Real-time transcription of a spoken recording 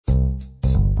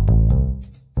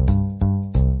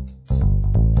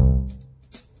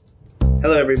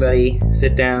Hello everybody,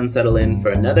 sit down, settle in for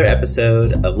another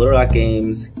episode of Little Rock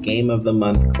Games Game of the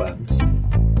Month Club.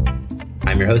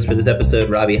 I'm your host for this episode,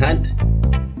 Robbie Hunt,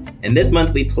 and this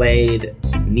month we played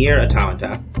Nier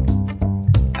Automata.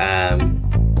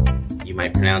 You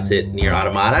might pronounce it Nier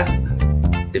Automata.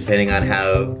 Depending on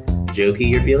how jokey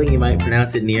you're feeling, you might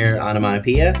pronounce it Nier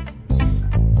Onomatopoeia.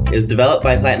 It was developed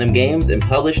by Platinum Games and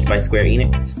published by Square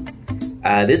Enix.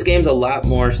 This game's a lot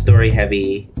more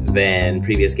story-heavy than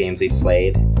previous games we've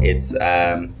played.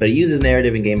 But it uses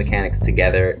narrative and game mechanics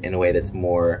together in a way that's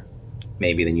more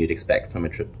maybe than you'd expect from a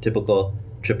typical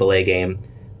AAA game.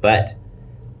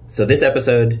 So this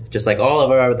episode, just like all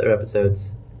of our other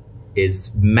episodes,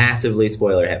 is massively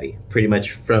spoiler-heavy, pretty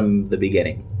much from the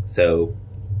beginning. So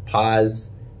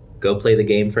pause, go play the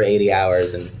game for 80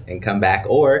 hours and come back,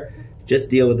 or just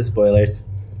deal with the spoilers.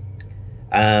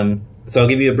 So I'll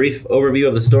give you a brief overview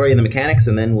of the story and the mechanics,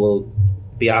 and then we'll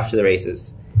be off to the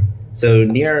races. So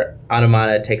Nier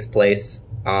Automata takes place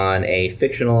on a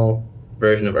fictional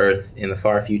version of Earth in the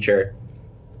far future,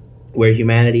 where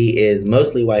humanity is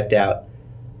mostly wiped out,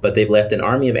 but they've left an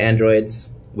army of androids,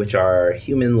 which are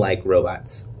human-like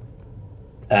robots,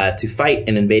 to fight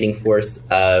an invading force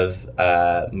of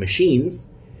machines,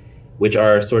 which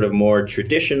are sort of more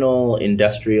traditional,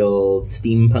 industrial,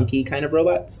 steampunky kind of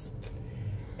robots.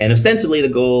 And ostensibly the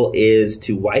goal is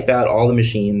to wipe out all the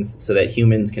machines so that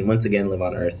humans can once again live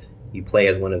on Earth. You play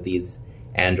as one of these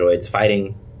androids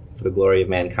fighting for the glory of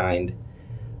mankind.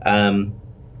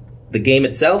 The game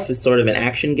itself is sort of an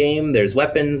action game. There's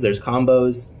weapons, there's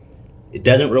combos. It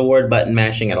doesn't reward button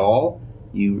mashing at all,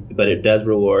 but it does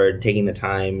reward taking the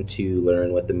time to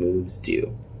learn what the moves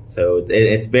do. So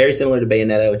it's very similar to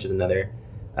Bayonetta, which is another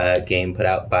game put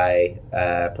out by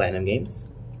Platinum Games.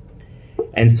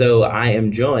 And so I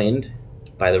am joined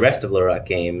by the rest of Little Rock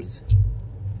Games.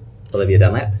 Olivia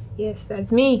Dunlap. Yes,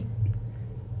 that's me.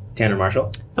 Tanner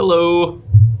Marshall. Hello.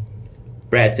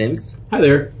 Brad Sims. Hi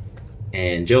there.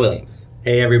 And Joe Williams.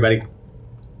 Hey, everybody.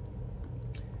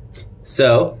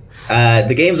 So,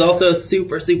 the game's also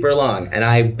super, super long, and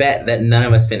I bet that none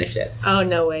of us finished it. Oh,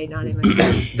 no way, not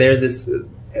even. There's this...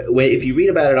 If you read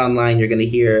about it online, you're going to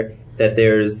hear that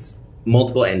there's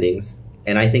multiple endings,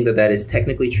 and I think that is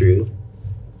technically true.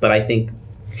 But I think,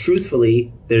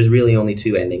 truthfully, there's really only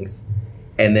two endings.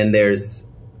 And then there's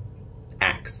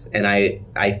acts. And I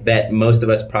bet most of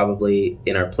us probably,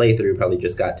 in our playthrough, probably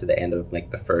just got to the end of,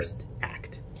 like, the first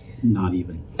act. Not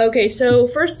even. Okay, so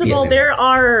first of all, there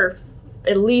are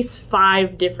at least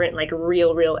 5 different, like,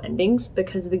 real endings,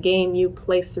 because the game, you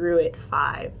play through it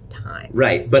 5 times.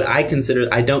 Right, but I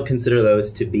don't consider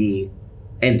those to be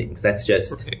endings. That's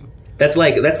just... Okay. That's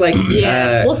like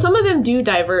yeah. Well, some of them do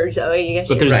diverge, though. I guess.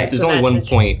 But there's only one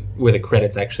point where the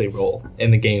credits actually roll,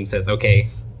 and the game says, "Okay,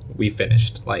 we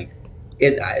finished." Like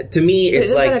it to me,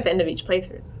 it's like at the end of each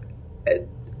playthrough.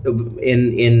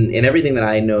 In everything that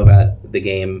I know about the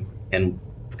game and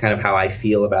kind of how I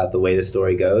feel about the way the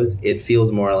story goes, it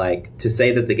feels more like to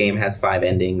say that the game has 5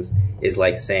 endings is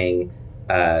like saying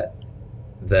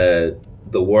the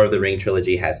War of the Ring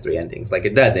trilogy has 3 endings. Like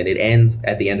it doesn't. It ends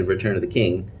at the end of Return of the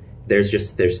King.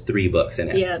 There's 3 books in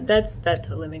it. Yeah, that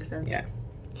totally makes sense. Yeah.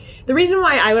 The reason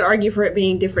why I would argue for it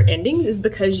being different endings is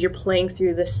because you're playing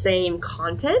through the same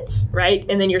content, right?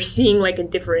 And then you're seeing like a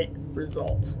different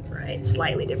result, right?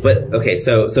 Slightly different. But okay,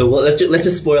 so let's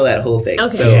just spoil that whole thing.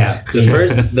 Okay. So yeah.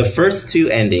 the first 2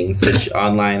 endings, which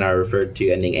online are referred to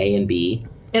ending A and B.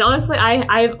 And honestly,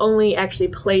 I've only actually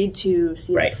played to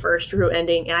see Right. the first true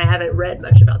ending, and I haven't read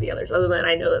much about the others, other than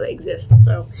I know that they exist.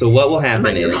 So what will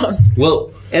happen is, wrong.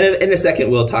 well, in a second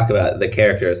we'll talk about the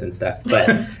characters and stuff, but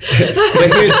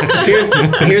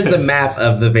here's the map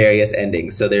of the various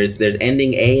endings. So there's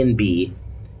ending A and B.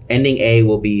 Ending A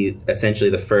will be essentially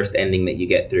the first ending that you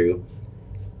get through.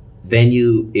 Then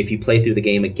if you play through the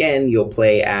game again, you'll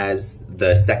play as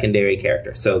the secondary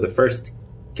character. So the first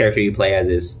character you play as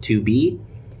is 2B.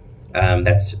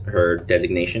 That's her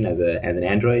designation as an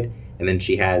android. And then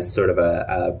she has sort of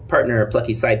a partner, a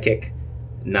plucky sidekick,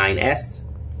 9S.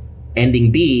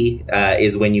 Ending B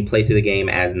is when you play through the game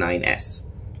as 9S.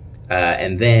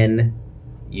 And then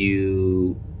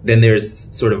there's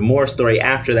sort of more story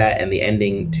after that, and the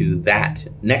ending to that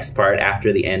next part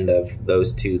after the end of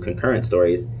those 2 concurrent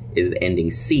stories is the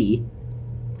ending C,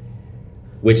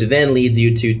 which then leads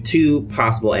you to 2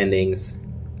 possible endings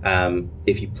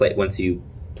once you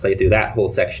play through that whole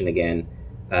section again,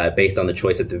 based on the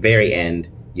choice at the very end,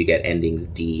 you get endings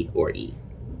D or E.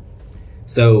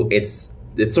 So it's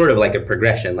sort of like a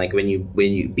progression. Like when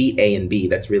you beat A and B,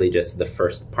 that's really just the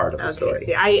first part of the story.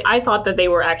 See, I thought that they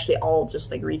were actually all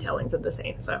just like retellings of the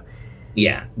same. So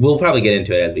Yeah, we'll probably get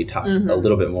into it as we talk a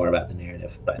little bit more about the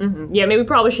narrative. But Yeah, maybe we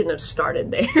probably shouldn't have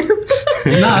started there.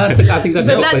 I think that's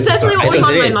But a that's place to definitely start. what I was think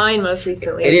on it my is. mind most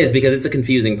recently. it is because it's a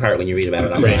confusing part when you read about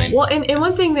it online. Well, and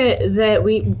one thing that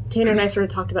Tanner and I sort of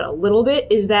talked about a little bit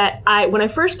is that when I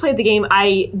first played the game,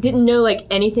 I didn't know like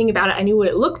anything about it. I knew what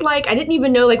it looked like. I didn't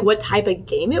even know like what type of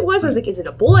game it was. I was like, is it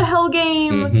a bullet hell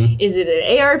game? Is it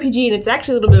an ARPG? And it's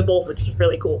actually a little bit of both, which is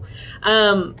really cool.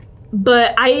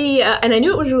 But I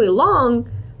knew it was really long,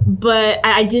 but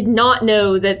I did not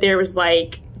know that there was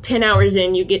like 10 hours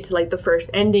in, you get to like the first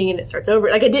ending and it starts over.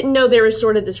 Like I didn't know there was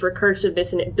sort of this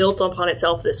recursiveness and it built upon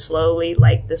itself this slowly,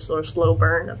 like this sort of slow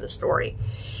burn of the story.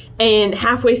 And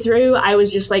halfway through, I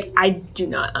was just like, I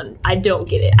don't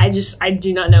get it. I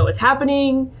do not know what's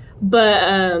happening.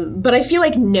 But I feel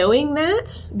like knowing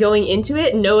that, going into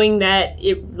it, knowing that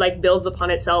it like builds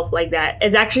upon itself like that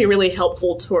is actually really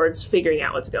helpful towards figuring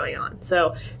out what's going on.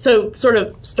 So sort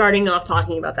of starting off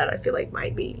talking about that, I feel like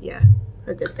might be,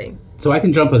 a good thing. So I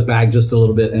can jump us back just a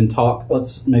little bit and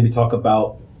let's maybe talk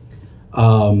about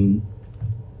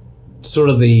sort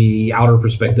of the outer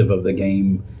perspective of the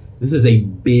game. This is a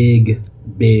big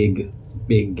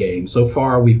game. So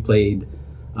far we've played,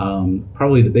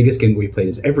 probably the biggest game we've played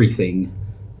is Everything,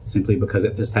 simply because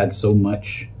it just had so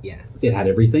much. Yeah. It had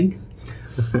everything.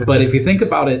 But if you think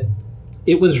about it,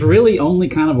 it was really only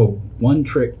kind of a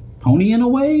one-trick pony in a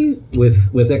way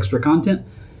with extra content.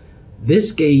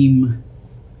 This game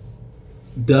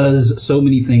does so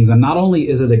many things, and not only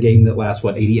is it a game that lasts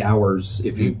 80 hours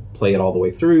if you play it all the way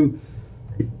through,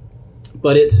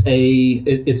 but it's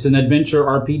an adventure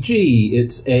RPG.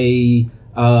 It's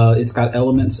got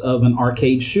elements of an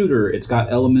arcade shooter. It's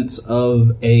got elements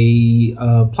of a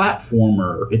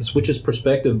platformer. It switches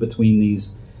perspective between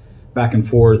these back and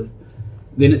forth.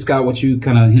 Then it's got what you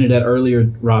kind of hinted at earlier,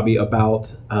 Robbie,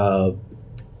 about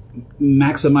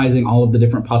maximizing all of the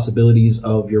different possibilities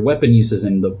of your weapon uses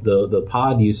and the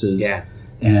pod uses,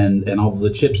 and all of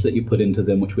the chips that you put into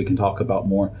them, which we can talk about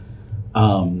more.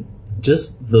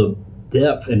 Just the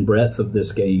depth and breadth of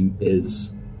this game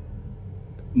is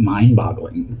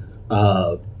mind-boggling.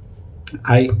 I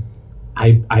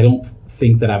don't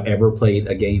think that I've ever played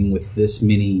a game with this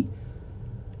many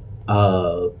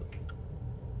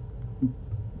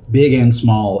big and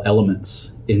small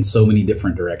elements in so many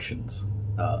different directions.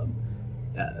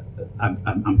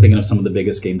 I'm thinking of some of the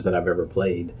biggest games that I've ever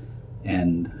played,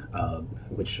 and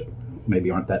which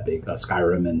maybe aren't that big,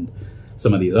 Skyrim and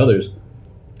some of these others,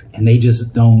 and they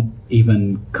just don't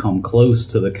even come close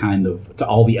to to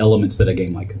all the elements that a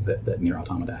game like that Nier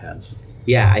Automata has.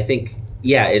 Yeah, I think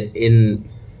I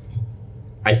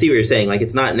see what you're saying. Like,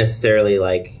 it's not necessarily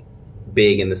like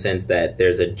big in the sense that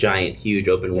there's a giant, huge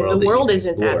open world. The world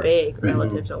isn't explore. that big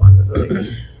relative to a lot of those other games.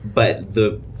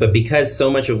 But because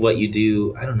so much of what you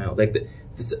do, I don't know, like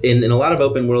in a lot of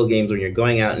open world games, when you're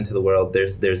going out into the world,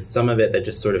 there's some of it that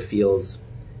just sort of feels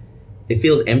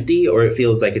empty, or it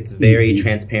feels like it's very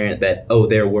transparent that, oh,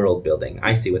 they're world building.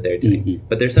 I see what they're doing.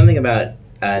 But there's something about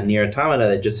Nier Automata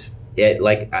that just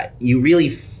you really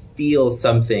feel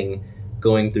something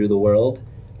going through the world.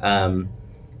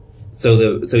 So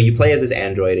you play as this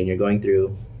android and you're going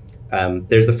through.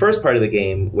 There's the first part of the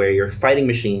game where you're fighting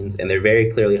machines and they're very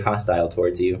clearly hostile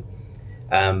towards you,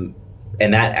 and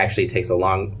that actually takes a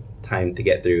long time to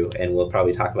get through, and we'll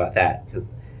probably talk about that.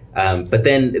 But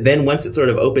then once it sort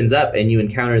of opens up and you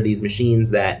encounter these machines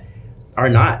that are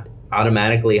not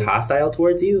automatically hostile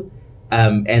towards you,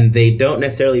 and they don't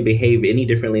necessarily behave any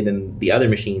differently than the other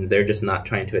machines, they're just not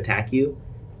trying to attack you.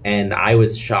 And I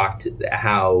was shocked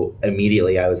how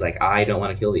immediately I was like, I don't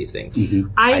want to kill these things.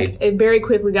 I very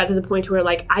quickly got to the point where,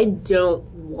 like, I don't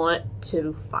want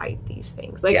to fight these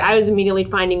things. Like, I was immediately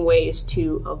finding ways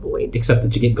to avoid. Except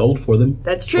that you get gold for them.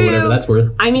 That's true. For whatever that's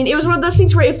worth. I mean, it was one of those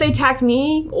things where if they attacked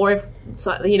me, or if,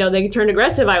 they turned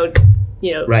aggressive, I would,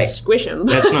 squish them.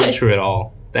 That's not true at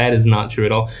all. That is not true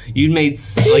at all. You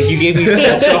gave me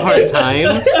such a hard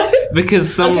time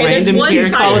because some random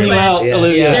character calling you out,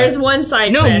 Olivia. There's one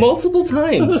side quest. Multiple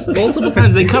times. Multiple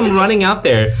times. They come running out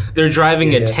there. They're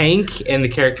driving a tank, and the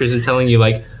characters are telling you,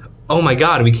 like, oh my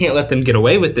god, we can't let them get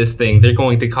away with this thing. They're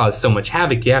going to cause so much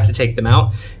havoc. You have to take them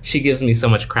out. She gives me so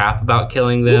much crap about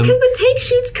killing them. Because the tank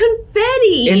shoots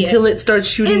confetti. Until it starts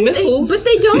shooting missiles. But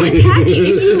they don't attack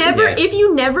you. If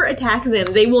you never attack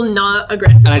them, they will not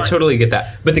aggressively. And I totally get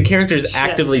that. But the character is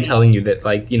actively telling you that,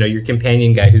 like, your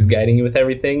companion guy who's guiding you with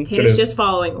everything. Tanner's just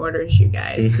following orders, you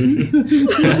guys.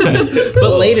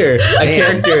 But later, a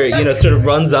character, sort of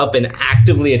runs up and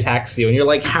actively attacks you. And you're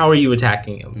like, how are you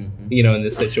attacking him? In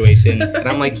this situation. And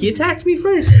I'm like, he attacked me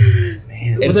first.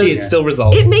 Man. And see, it's still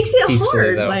resolved. It makes it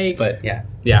hard. Though, like, but yeah.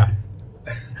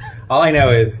 All I know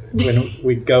is when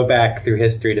we go back through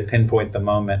history to pinpoint the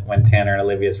moment when Tanner and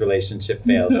Olivia's relationship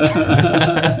failed.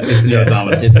 It's no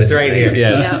dominant. It's right here.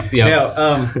 Yes. Yeah.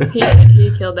 Yep.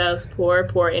 He killed those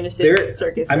poor innocent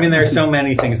circus. I mean, there are so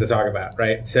many things to talk about,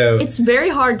 right? So it's very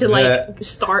hard to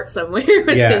start somewhere with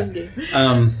this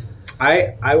game.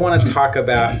 I want to talk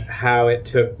about how it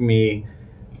took me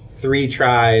 3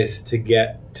 tries to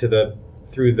get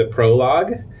through the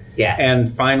prologue. Yeah.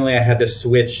 And finally I had to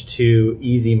switch to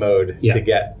easy mode to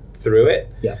get through it.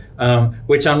 Yeah.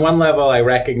 Which on one level I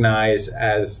recognize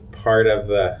as part of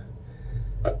the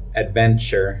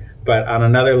adventure, but on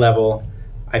another level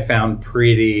I found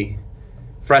pretty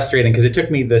frustrating because it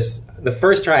took me the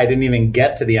first try I didn't even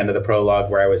get to the end of the prologue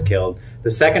where I was killed.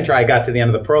 The second try I got to the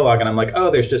end of the prologue and I'm like,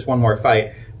 oh, there's just one more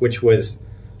fight, which was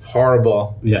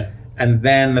horrible. Yeah. And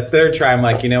then the third try I'm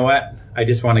like, you know what? I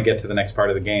just want to get to the next part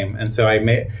of the game. And so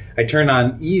I turned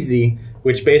on easy,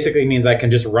 which basically means I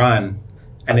can just run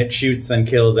and it shoots and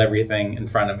kills everything in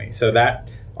front of me. So that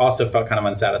also felt kind of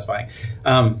unsatisfying.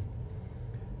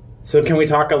 So can we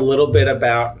talk a little bit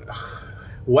about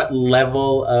what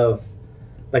level of,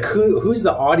 like, who's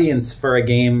the audience for a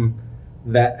game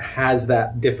that has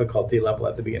that difficulty level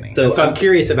at the beginning? So I'm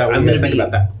curious about what you guys think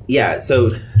about that. Yeah,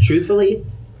 so truthfully,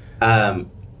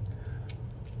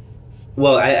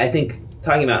 well, I think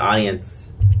talking about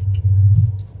audience,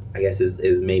 I guess,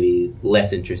 is maybe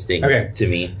less interesting to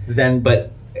me.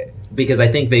 But because I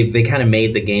think they kind of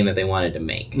made the game that they wanted to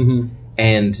make. Mm-hmm.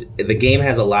 And the game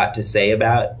has a lot to say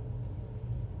about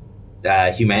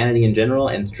humanity in general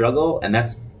and struggle, and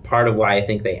that's part of why I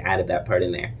think they added that part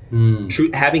in there.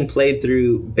 Having played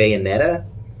through Bayonetta,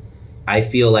 I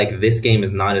feel like this game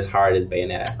is not as hard as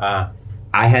Bayonetta.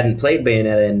 I hadn't played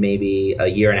Bayonetta in maybe a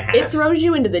year and a half. It throws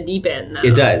you into the deep end, though.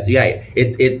 It does, yeah.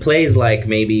 It plays like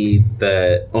maybe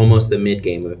almost the mid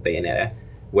game of Bayonetta,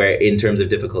 where in terms of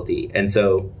difficulty, and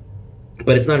so,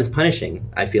 but it's not as punishing,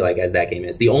 I feel like, as that game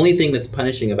is. The only thing that's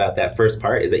punishing about that first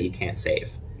part is that you can't save.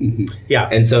 Mm-hmm. Yeah,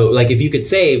 and so like if you could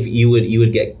save, you would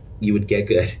get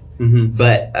good. Mm-hmm.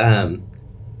 But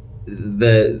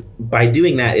by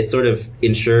doing that, it sort of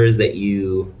ensures that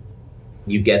you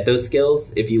get those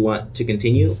skills if you want to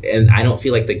continue. And I don't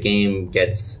feel like the game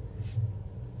gets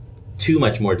too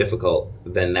much more difficult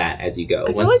than that as you go.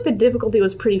 I feel like the difficulty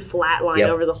was pretty flatlined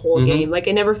over the whole Mm-hmm. game. Like,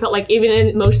 I never felt like, even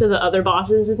in most of the other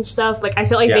bosses and stuff, like, I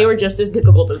felt like they were just as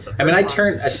difficult as the first boss.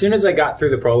 As soon as I got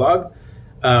through the prologue,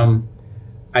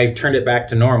 I turned it back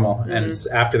to normal. Mm-hmm. And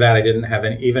after that, I didn't have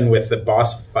any, even with the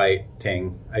boss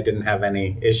fighting, I didn't have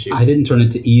any issues. I didn't turn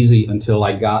it to easy until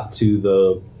I got to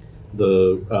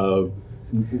the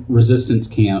resistance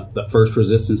camp, the first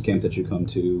resistance camp that you come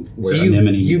to, where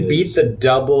Anemone you beat the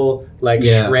double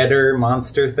shredder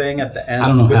monster thing at the end. I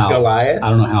don't know with how. Goliath. I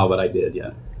don't know how, but I did. Yeah,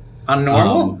 on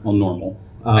normal. On normal.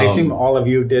 I assume all of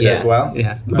you did as well.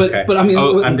 Yeah, but I mean,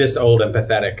 I'm just old and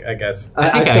pathetic, I guess.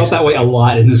 I felt that way a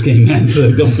lot in this game, man.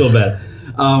 So don't feel bad.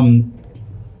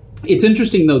 It's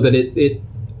interesting though that it.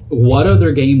 What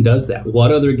other game does that?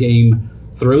 What other game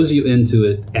throws you into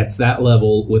it at that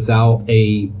level without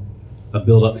a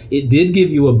build up? It did give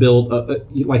you a build,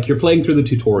 like you're playing through the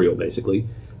tutorial basically.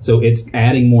 So it's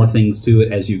adding more things to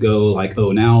it as you go, like,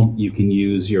 oh, now you can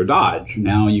use your dodge.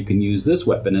 Now you can use this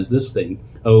weapon as this thing.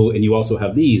 Oh, and you also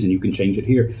have these, and you can change it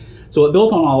here. So it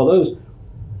built on all of those.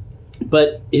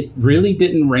 But it really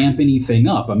didn't ramp anything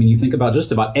up. I mean, you think about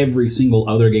just about every single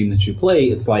other game that you play,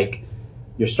 it's like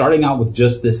you're starting out with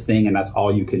just this thing, and that's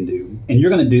all you can do. And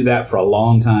you're going to do that for a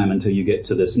long time until you get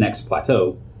to this next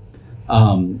plateau.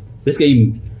 This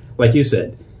game, like you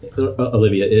said,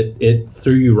 Olivia, it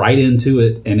threw you right into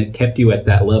it, and it kept you at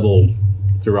that level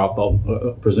throughout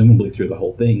presumably through the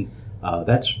whole thing.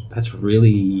 That's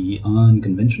really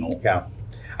unconventional. Yeah,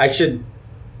 I should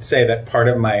say that part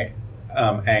of my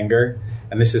anger,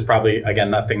 and this is probably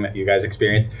again nothing that you guys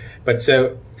experienced, but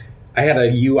so I had a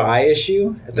UI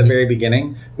issue at the very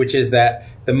beginning, which is that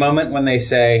the moment when they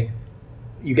say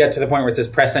you get to the point where it says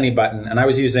press any button, and I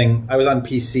was on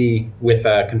PC with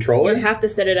a controller. You have to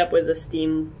set it up with a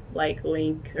Steam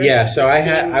link. Yeah, so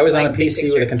I was on a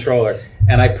PC with a controller,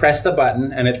 and I pressed the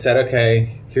button, and it said,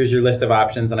 okay, here's your list of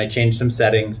options, and I changed some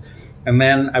settings, and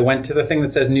then I went to the thing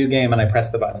that says new game, and I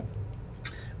pressed the button.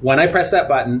 When I pressed that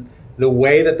button, the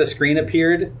way that the screen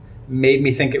appeared made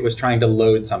me think it was trying to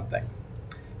load something.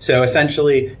 So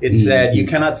essentially, it said, you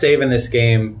cannot save in this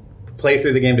game, play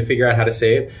through the game to figure out how to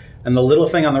save. And the little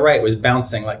thing on the right was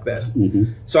bouncing like this.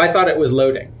 Mm-hmm. So I thought it was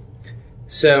loading.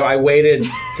 So I waited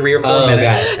 3 or 4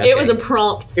 minutes. Okay. It was a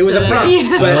prompt. It was a prompt.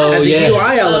 Yeah. But as a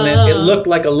UI element, it looked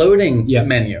like a loading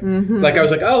menu. Mm-hmm. Like I was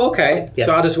like, oh, okay. Yep.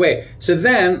 So I'll just wait. So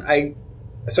then I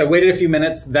waited a few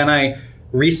minutes. Then I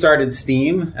restarted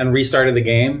Steam and restarted the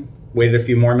game, waited a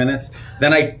few more minutes.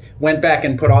 Then I went back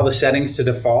and put all the settings to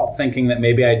default, thinking that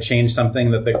maybe I'd changed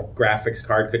something that the graphics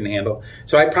card couldn't handle.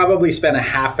 So I probably spent a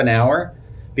half an hour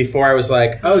before I was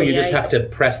like, oh, you just have to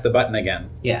press the button again.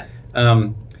 Yeah.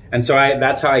 And so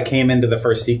that's how I came into the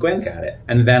first sequence. Got it.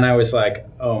 And then I was like,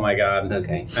 oh my God.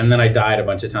 Okay. And then I died a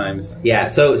bunch of times. Yeah,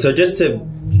 so just to,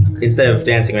 instead of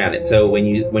dancing around it, so when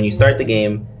you start the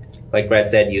game, like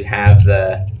Brad said, you have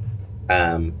the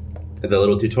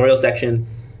little tutorial section,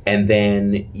 and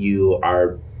then you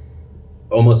are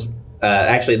almost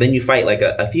actually then you fight like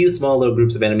a few small little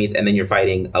groups of enemies, and then you're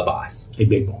fighting a boss, A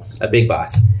big boss. a big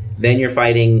boss. Then you're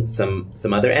fighting some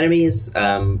other enemies,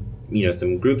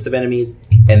 some groups of enemies,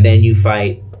 and then you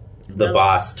fight the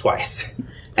boss twice,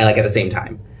 and like at the same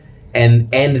time, and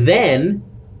then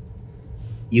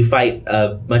you fight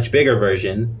a much bigger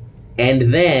version,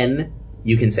 and then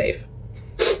you can save.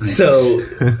 So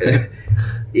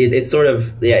it's sort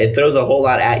of it throws a whole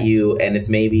lot at you, and it's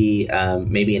maybe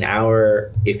an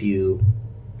hour if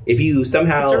you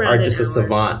somehow are just a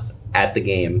savant at the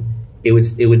game. It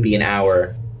would be an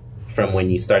hour from when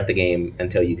you start the game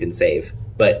until you can save.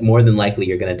 But more than likely,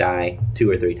 you're going to die 2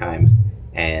 or 3 times,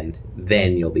 and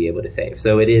then you'll be able to save.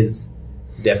 So it is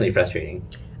definitely frustrating.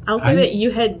 I'll say that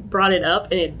you had brought it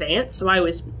up in advance, so I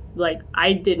was like,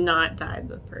 I did not die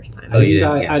the first time. Oh, you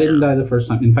didn't? I didn't die the first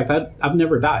time. In fact, I've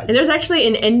never died. And there's actually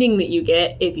an ending that you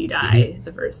get if you die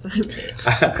the first time.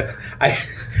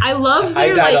 I love I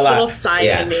their died a lot. little side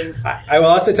Yeah. endings. I will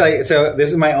also tell you, so this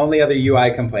is my only other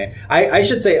UI complaint. I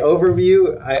should say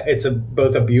overview, it's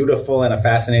both a beautiful and a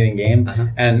fascinating game,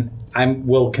 and I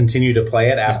will continue to play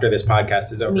it after this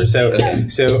podcast is over. Me too.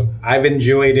 So I've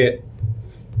enjoyed it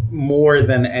more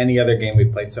than any other game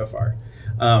we've played so far.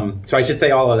 So I should say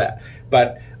all of that.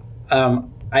 But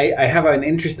I have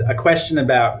a question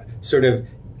about sort of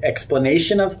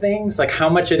explanation of things, like how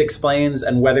much it explains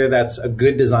and whether that's a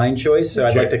good design choice. So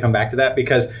I'd like to come back to that,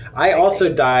 because I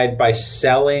also died by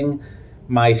selling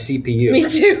my CPU. Me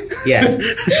too. Yeah.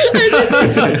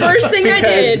 First thing I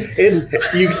did.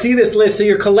 You see this list, so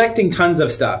you're collecting tons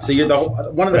of stuff. So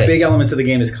one of the big elements of the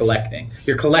game is collecting.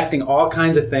 You're collecting all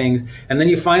kinds of things, and then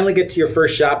you finally get to your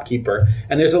first shopkeeper,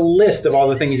 and there's a list of all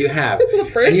the things you have. The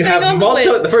first and you thing have on the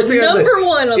list. The first thing on the Number list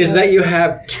one on is the that list. you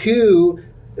have 2.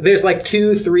 There's like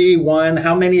 2, 3, 1.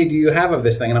 How many do you have of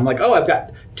this thing? And I'm like, oh, I've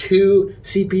got 2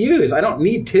 CPUs. I don't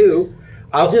need 2.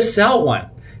 I'll just sell one.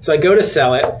 So I go to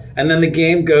sell it, and then the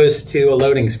game goes to a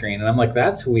loading screen. And I'm like,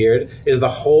 that's weird. Is the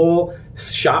whole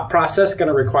shop process going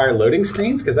to require loading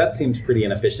screens? Because that seems pretty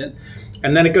inefficient.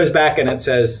 And then it goes back and it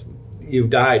says, you've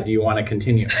died. Do you want to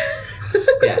continue?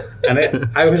 Yeah.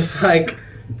 And I was like,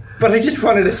 but I just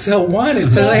wanted to sell one. It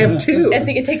says I have 2. I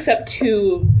think it takes up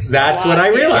 2. That's what I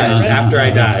realized after I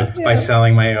died by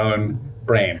selling my own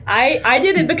brain. I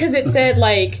did it because it said,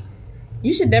 like,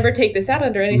 you should never take this out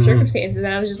under any circumstances. And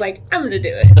I was just like, I'm going to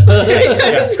do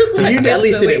it. So you at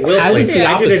least did it willfully. I was the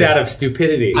I did it opposite. out of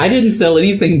stupidity. I didn't sell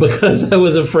anything because I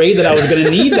was afraid that I was going to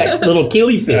need that little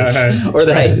killifish or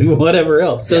that whatever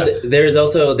else. So there's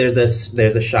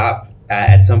a shop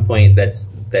at some point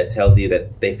that tells you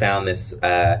that they found this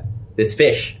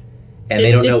fish, and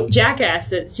they don't know. It's Jackass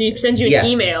that she sends you an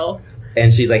email.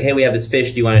 And she's like, "Hey, we have this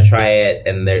fish. Do you want to try it?"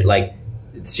 And they're like,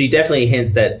 she definitely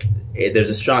hints that there's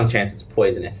a strong chance it's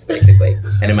poisonous, basically,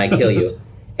 and it might kill you.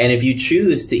 And if you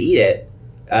choose to eat it,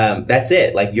 that's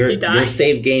it. Like your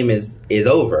save game is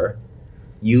over.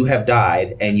 You have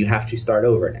died, and you have to start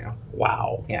over now.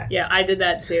 Wow. Yeah, I did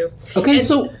that too. Okay, And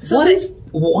so what is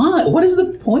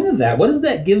the point of that? What does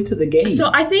that give to the game?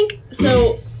 So I think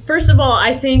first of all,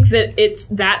 I think that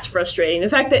that's frustrating. The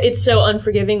fact that it's so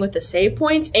unforgiving with the save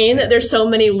points, and that there's so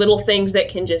many little things that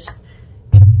can just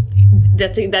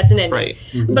that's an ending. Right.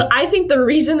 Mm-hmm. But I think the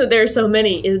reason that there are so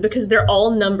many is because they're all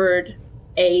numbered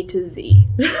A to Z,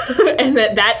 and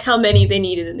that's how many they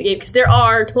needed in the game, because there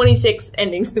are 26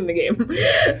 endings in the game.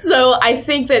 So I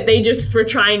think that they just were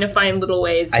trying to find little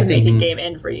ways to make a game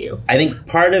end for you. I think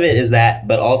part of it is that,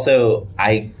 but also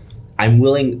I'm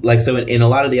willing, like, so in a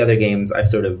lot of the other games, I've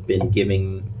sort of been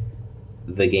giving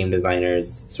the game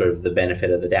designers sort of the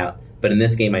benefit of the doubt. But in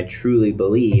this game, I truly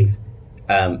believe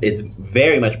it's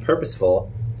very much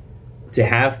purposeful to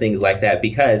have things like that,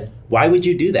 because why would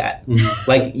you do that?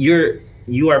 Like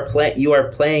you are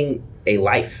playing a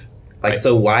life. Like,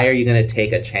 so why are you going to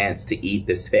take a chance to eat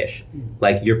this fish?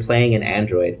 Like, you're playing an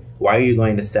Android. Why are you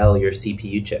going to sell your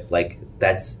CPU chip? Like,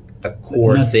 that's a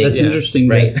core thing. That's interesting,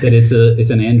 right? that it's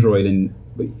an Android and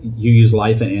you use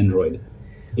life in Android.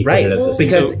 Right,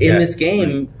 because in this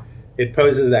game, it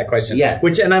poses that question. Yeah.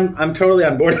 And I'm totally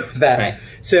on board with that. Right.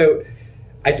 So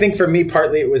I think for me,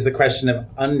 partly it was the question of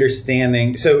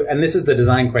understanding. So, and this is the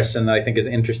design question that I think is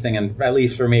interesting and at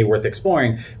least for me worth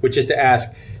exploring, which is to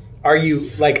ask, are you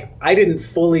like, I didn't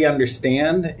fully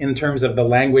understand in terms of the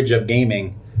language of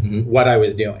gaming what I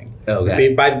was doing.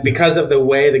 Okay. Because of the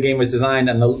way the game was designed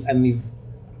and the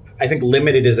I think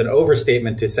limited is an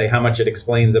overstatement to say how much it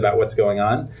explains about what's going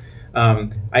on.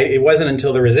 It wasn't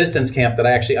until the Resistance camp that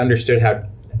I actually understood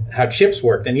how chips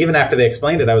worked. And even after they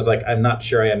explained it, I was like, I'm not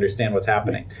sure I understand what's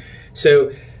happening.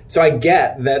 So I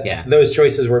get that those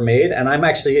choices were made, and I'm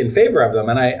actually in favor of them.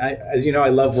 And I, as you know, I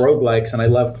love roguelikes, and I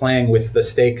love playing with the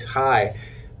stakes high.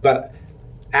 But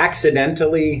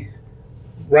accidentally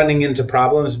running into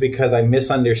problems because I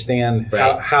misunderstand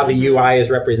how the UI is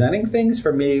representing things,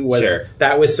 for me,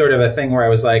 that was sort of a thing where I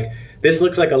was like, this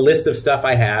looks like a list of stuff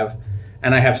I have,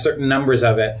 and I have certain numbers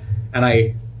of it,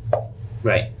 and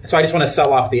so I just want to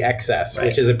sell off the excess,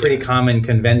 which is a pretty common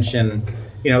convention.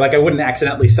 You know, like I wouldn't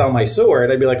accidentally sell my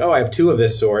sword. I'd be like, oh, I have 2 of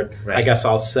this sword. I guess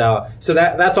I'll sell. So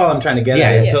that's all I'm trying to get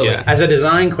at. Totally. As a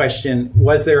design question,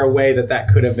 was there a way that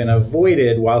could have been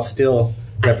avoided while still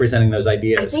representing those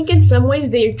ideas? I think in some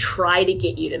ways they try to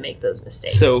get you to make those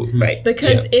mistakes. So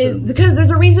because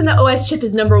there's a reason the OS chip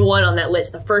is number 1 on that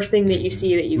list, the first thing that you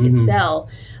see that you can sell.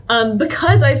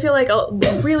 Because I feel like a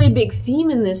really big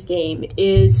theme in this game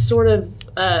is sort of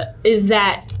is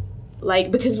that,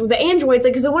 like, because with the androids,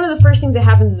 like, because one of the first things that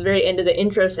happens at the very end of the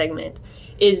intro segment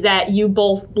is that you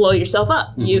both blow yourself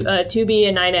up. You 2B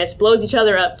and 9S blows each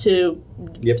other up to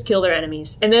kill their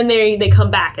enemies, and then they come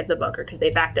back at the bunker because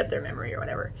they backed up their memory or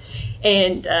whatever.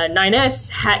 And 9S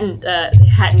hadn't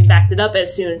backed it up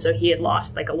as soon, so he had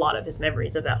lost like a lot of his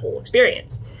memories of that whole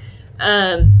experience.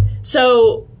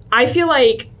 So I feel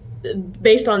like,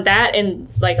 based on that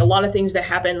and like a lot of things that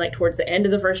happen like towards the end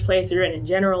of the first playthrough and in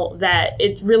general, that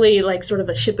it's really like sort of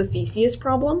a Ship of Theseus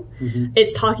problem.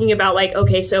 It's talking about like,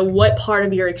 okay, so what part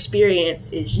of your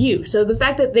experience is you? So the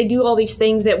fact that they do all these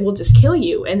things that will just kill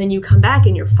you and then you come back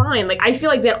and you're fine, like I feel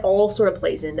like that all sort of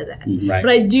plays into that. But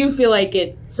I do feel like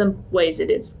some ways it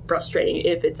is frustrating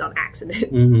if it's on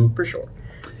accident, for sure.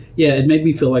 Yeah, it made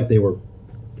me feel like they were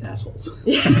assholes.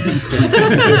 You're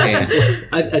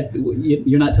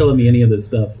not telling me any of this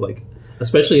stuff, like,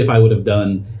 especially if I would have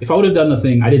done the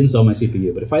thing. I didn't sell my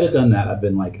CPU, but if I'd have done that, I've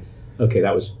been like, okay,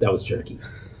 that was jerky.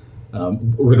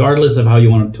 Regardless of how you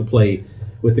wanted to play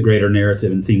with the greater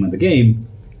narrative and theme of the game,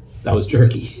 that was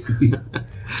jerky.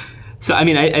 So I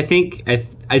mean, I think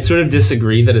I sort of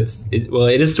disagree that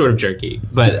it is sort of jerky,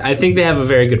 but I think they have a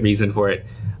very good reason for it,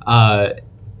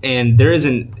 and there is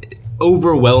an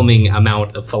overwhelming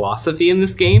amount of philosophy in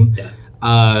this game.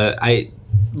 I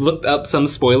looked up some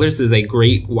spoilers. There's a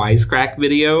great Wisecrack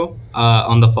video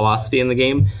on the philosophy in the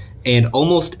game, and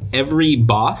almost every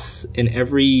boss and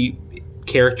every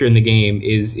character in the game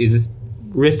is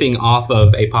riffing off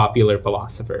of a popular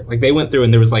philosopher. Like they went through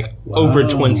and there was like over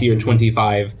 20 or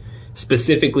 25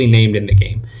 specifically named in the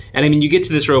game. And I mean, you get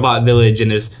to this robot village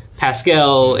and there's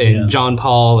Pascal and John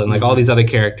Paul and like all these other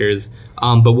characters.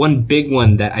 But one big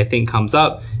one that I think comes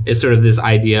up is sort of this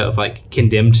idea of like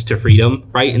condemned to freedom,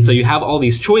 right? And so you have all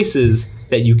these choices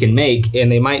that you can make,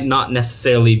 and they might not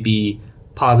necessarily be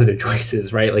positive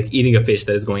choices, right? Like eating a fish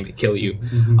that is going to kill you.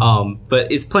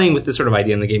 But it's playing with this sort of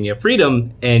idea in the game. You have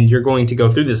freedom, and you're going to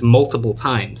go through this multiple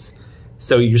times.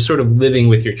 So you're sort of living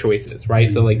with your choices,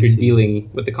 right? So like you're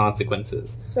dealing with the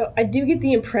consequences. So I do get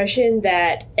the impression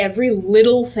that every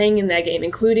little thing in that game,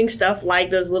 including stuff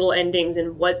like those little endings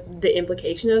and what the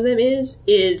implication of them is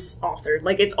authored.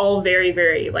 Like it's all very,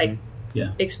 very like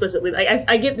explicitly. Like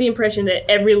I get the impression that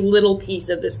every little piece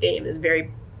of this game is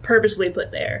very purposely put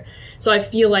there. So I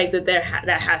feel like that that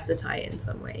has to tie in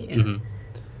some way. Yeah.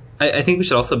 I think we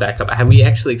should also back up. Have we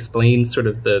actually explained sort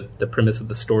of the premise of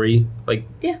the story, like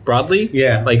broadly?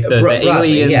 Yeah. Like the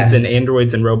aliens and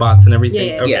androids and robots and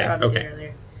everything?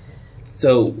 Okay.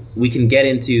 So we can get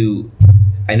into,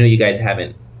 I know you guys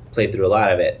haven't played through a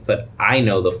lot of it, but I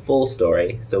know the full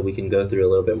story, so we can go through a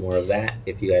little bit more of that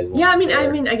if you guys want. Yeah, I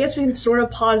mean, I guess we can sort of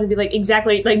pause and be like,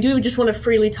 exactly, like, do we just want to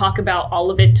freely talk about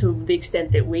all of it to the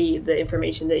extent that the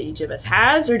information that each of us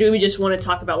has, or do we just want to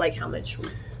talk about, like, how much we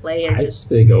play and I'd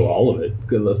say go all of it.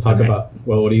 Good, let's talk about,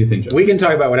 well, what do you think, Joe? We can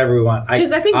talk about whatever we want.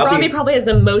 Because I think Robbie probably has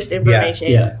the most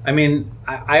information. Yeah. I mean,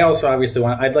 I also obviously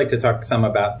I'd like to talk some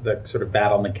about the sort of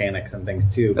battle mechanics and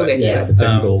things too. But, the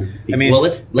technical I mean, well,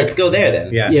 let's go there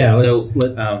then.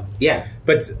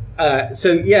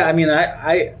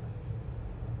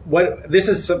 This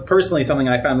is personally something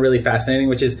I found really fascinating,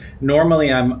 which is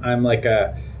normally I'm like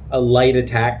a light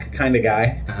attack kind of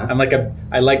guy.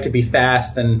 I like to be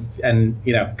fast and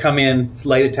come in,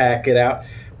 light attack, get out.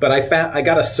 But I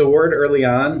got a sword early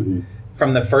on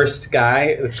from the first guy.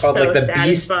 It's called So like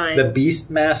satisfying. the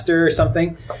Beast Master or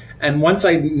something. And once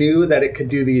I knew that it could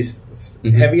do these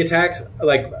heavy attacks,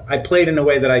 like I played in a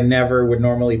way that I never would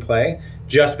normally play,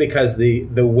 just because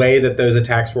the way that those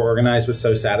attacks were organized was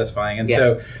so satisfying. And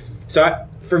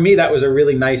for me, that was a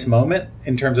really nice moment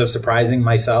in terms of surprising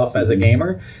myself as a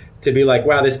gamer, to be like,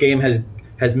 wow, this game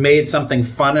has made something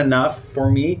fun enough for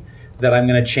me that I'm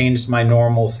going to change my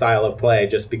normal style of play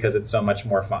just because it's so much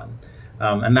more fun.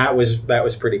 And that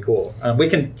was pretty cool. We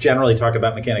can generally talk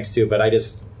about mechanics too, but I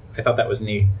thought that was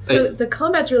neat. So the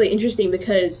combat's really interesting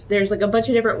because there's like a bunch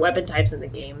of different weapon types in the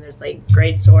game. There's like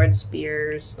great swords,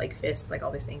 spears, like fists, like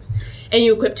all these things. And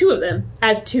you equip 2 of them.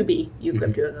 As 2B, you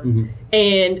equip 2 of them.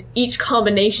 And each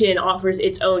combination offers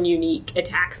its own unique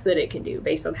attacks that it can do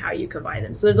based on how you combine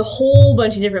them. So there's a whole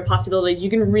bunch of different possibilities.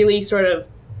 You can really sort of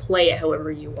play it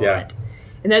however you want. Yeah.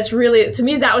 And that's really, to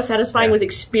me, that was satisfying, was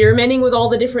experimenting with all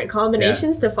the different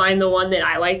combinations to find the one that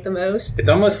I like the most. It's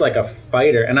almost like a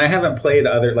fighter. And I haven't played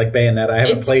other, like Bayonetta, I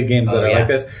haven't played games that are like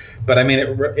this. But I mean,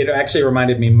 it actually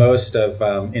reminded me most of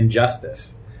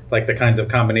Injustice, like the kinds of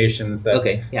combinations that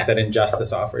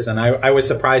Injustice offers. And I was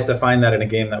surprised to find that in a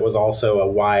game that was also a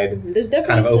wide There's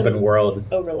definitely kind of open world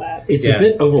overlap. It's a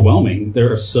bit overwhelming.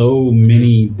 There are so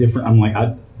many different. I'm like,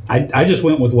 I just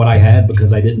went with what I had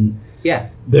because I didn't. Yeah.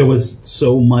 There was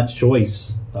so much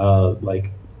choice. But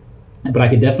I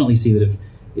could definitely see that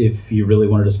if you really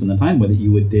wanted to spend the time with it,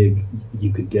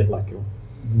 you could get like a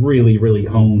really, really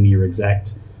hone your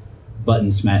exact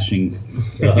button smashing,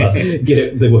 get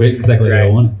it the way exactly that I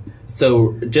want.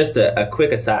 So just a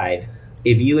quick aside,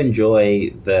 if you enjoy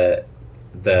the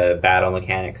battle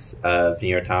mechanics of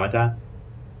Nier Automata,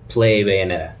 play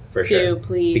Bayonetta. For sure,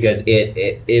 please. Because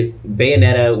it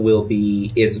Bayonetta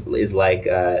is like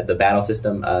the battle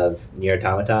system of Nier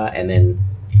Automata, and then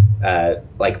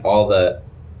like all the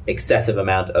excessive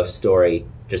amount of story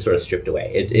just sort of stripped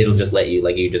away. It'll just let you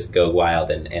you just go wild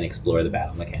and explore the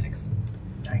battle mechanics.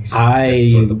 Nice. I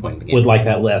That's sort of the point of the game. would like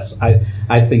that less.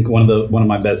 I think one of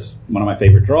my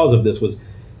favorite draws of this was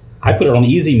I put it on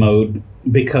easy mode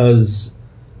because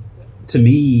to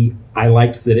me, I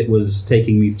liked that it was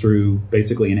taking me through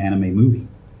basically an anime movie.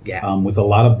 Yeah. With a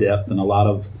lot of depth and a lot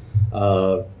of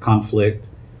conflict,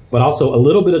 but also a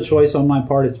little bit of choice on my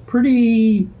part. It's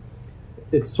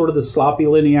sort of the sloppy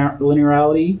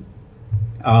linearity.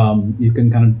 You can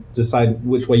kind of decide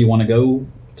which way you want to go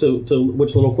to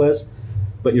which little quest,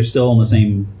 but you're still on the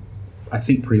same, I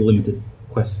think, pretty limited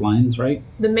quest lines, right?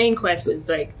 The main quest is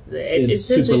like it's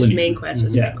super essentially just linear. main quest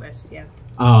was Yeah. main quest, yeah.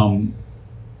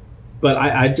 But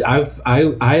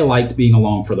I liked being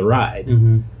along for the ride.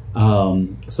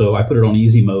 So I put it on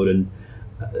easy mode, and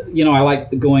I like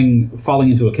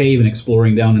falling into a cave and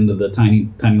exploring down into the tiny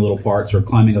little parts, or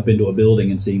climbing up into a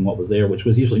building and seeing what was there, which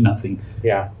was usually nothing.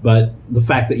 Yeah. But the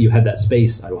fact that you had that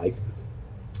space, I liked.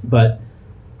 But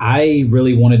I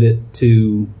really wanted it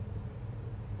to.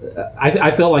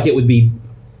 I felt like it would be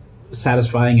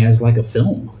satisfying as like a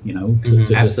film, to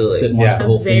just Absolutely. sit and watch the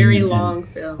whole A very thing. long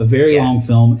film. A very long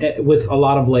film with a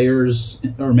lot of layers,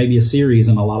 or maybe a series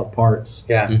and a lot of parts.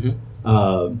 Yeah. And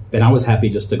I was happy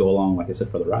just to go along, like I said,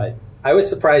 for the ride. I was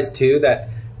surprised too that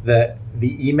the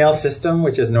email system,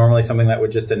 which is normally something that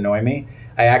would just annoy me,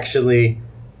 I actually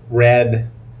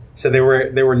read. So there were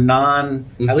at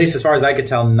least as far as I could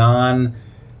tell,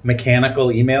 non-mechanical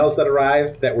emails that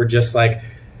arrived that were just like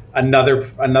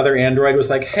another Android was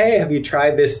like, hey, have you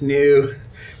tried this new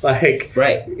product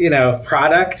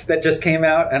that just came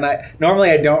out? And I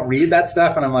don't read that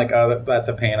stuff, and I'm like, oh, that's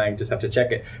a pain. I just have to check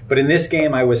it. But in this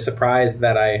game, I was surprised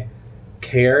that I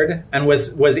cared and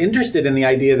was interested in the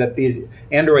idea that these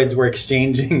androids were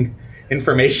exchanging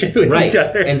information with each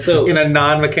other, and so in a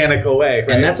non-mechanical way.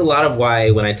 Right? And that's a lot of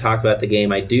why when I talk about the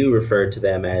game, I do refer to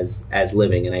them as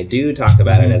living, and I do talk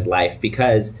about it as life,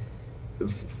 because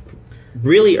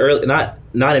really early, not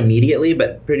immediately,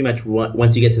 but pretty much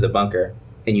once you get to the bunker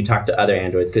and you talk to other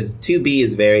androids, because 2B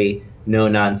is very no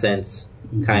nonsense,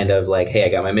 kind of like, hey, I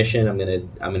got my mission, I'm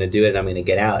gonna do it, and I'm gonna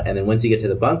get out. And then once you get to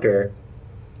the bunker,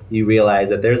 you realize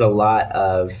that there's a lot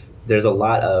of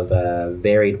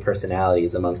varied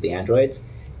personalities amongst the androids,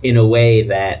 in a way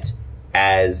that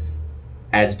as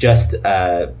just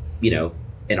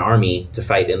an army to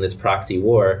fight in this proxy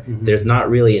war, there's not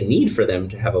really a need for them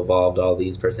to have evolved all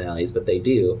these personalities, but they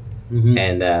do.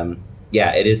 And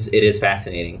it is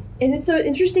fascinating. And it's so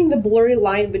interesting, the blurry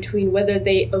line between whether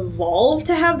they evolved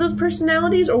to have those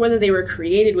personalities or whether they were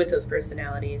created with those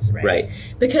personalities, right? Right.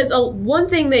 Because one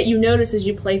thing that you notice as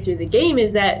you play through the game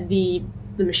is that the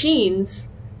machines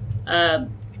are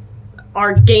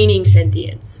gaining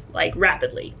sentience, like,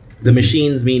 rapidly. The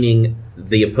machines meaning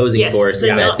the opposing force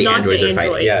that the androids are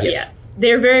fighting. Yes. Yeah.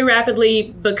 They're very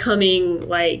rapidly becoming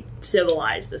like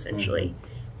civilized, essentially.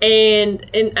 And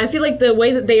I feel like the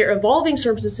way that they are evolving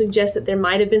sort of suggests that there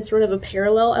might have been sort of a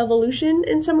parallel evolution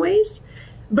in some ways.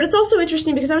 But it's also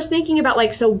interesting because I was thinking about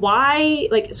why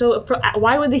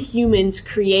would the humans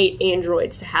create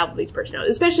androids to have these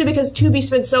personalities? Especially because 2B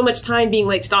spends so much time being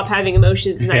like, stop having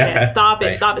emotions, and I can't stop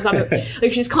it.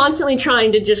 Like she's constantly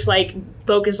trying to just like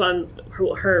focus on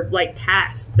her like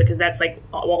task because that's like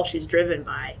all she's driven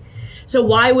by. So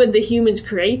why would the humans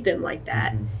create them like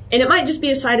that? Mm-hmm. And it might just be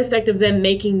a side effect of them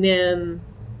making them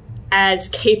as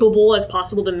capable as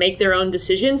possible to make their own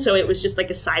decisions. So it was just like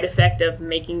a side effect of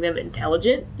making them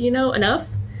intelligent, enough.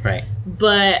 Right.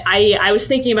 But I was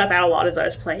thinking about that a lot as I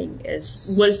was playing.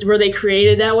 Were they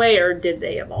created that way or did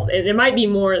they evolve? There might be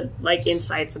more like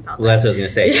insights about that. Well, that's what I was going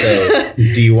to say. So,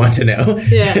 do you want to know?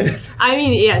 Yeah. I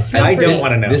mean, yes. I don't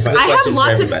want to know. I have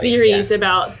lots of theories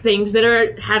about things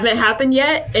that haven't happened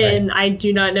yet, and I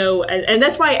do not know. And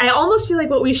that's why I almost feel like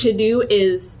what we should do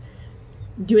is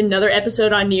do another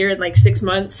episode on Nier in like 6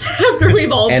 months after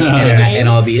we've all beaten the game. And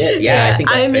all beat it. Yeah, I think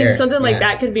that's fair. Something like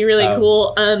that could be really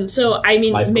cool. So I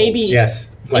mean, maybe yes.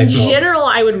 In general,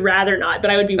 I would rather not, but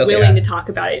I would be willing to talk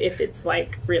about it if it's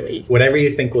like really whatever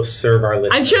you think will serve our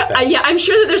listeners. I'm sure. I'm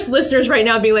sure that there's listeners right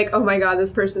now being like, "Oh my god,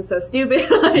 this person's so stupid."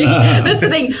 That's the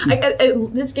thing.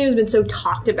 This game has been so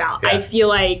talked about. I feel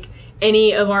like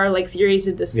any of our like theories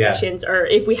and discussions, or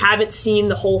if we haven't seen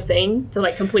the whole thing to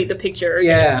like complete the picture.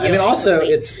 I mean, also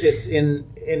it's in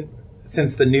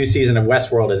since the new season of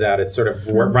Westworld is out, it's sort of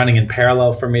running in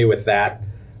parallel for me with that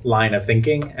line of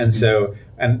thinking, and so.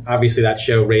 And obviously that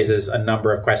show raises a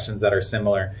number of questions that are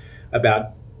similar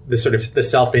about the sort of the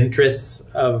self-interests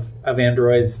of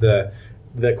androids, the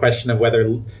question of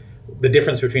whether the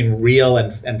difference between real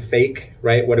and fake,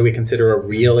 right? What do we consider a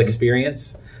real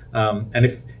experience? And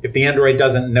if the android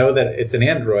doesn't know that it's an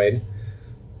android,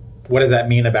 what does that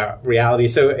mean about reality?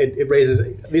 So it raises,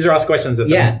 these are also questions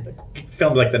that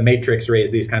films like The Matrix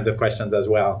raise these kinds of questions as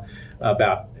well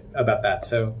about that.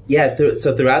 So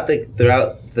so throughout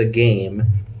the game,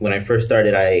 when I first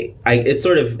started, it's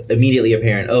sort of immediately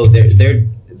apparent. Oh,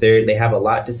 they have a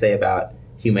lot to say about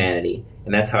humanity,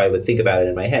 and that's how I would think about it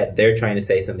in my head. They're trying to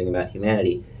say something about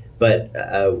humanity, but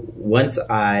once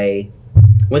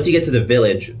you get to the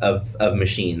village of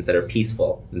machines that are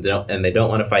peaceful and they don't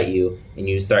want to fight you, and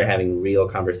you start having real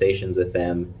conversations with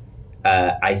them,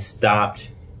 I stopped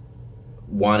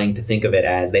wanting to think of it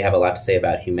as they have a lot to say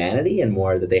about humanity, and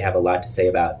more that they have a lot to say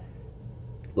about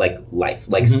like life,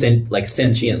 like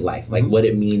sentient life, like what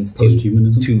it means to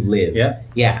live.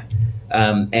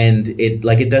 And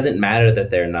it doesn't matter that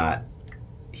they're not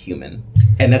human,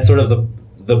 and that's sort of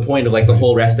the point of like the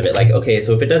whole rest of it. Like, okay,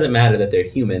 so if it doesn't matter that they're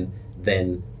human,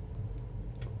 then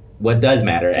what does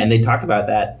matter? And they talk about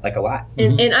that like a lot.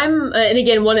 And I'm and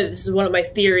again, this is one of my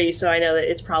theories, so I know that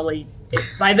it's probably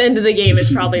by the end of the game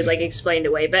it's probably like explained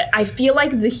away. But I feel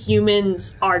like the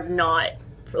humans are not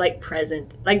like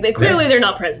present. Like clearly they're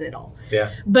not present at all.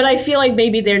 Yeah. But I feel like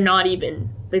maybe they're not even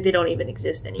like they don't even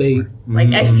exist anymore.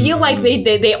 I feel like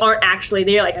they aren't actually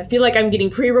there. Like I feel like I'm getting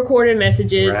pre-recorded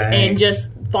messages and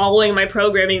just following my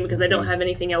programming because I don't have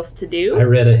anything else to do. I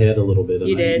read ahead a little bit.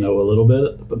 You did? I know a little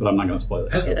bit, but I'm not going to spoil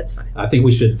it. Okay, that's fine. I think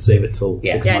we should save it till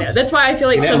 6 months. Yeah, I know. That's why I feel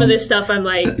like some of this stuff I'm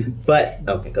like... But,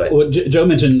 okay, go ahead. Well, Joe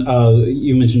mentioned,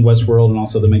 you mentioned Westworld and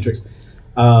also The Matrix.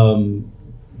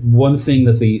 One thing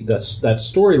that that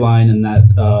storyline and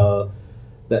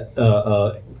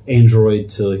that android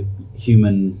to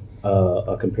human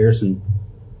comparison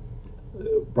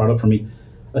brought up for me,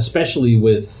 especially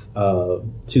with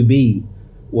 2B,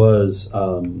 was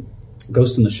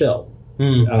Ghost in the Shell.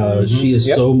 She is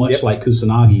so much like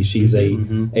Kusanagi. She's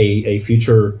a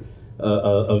future,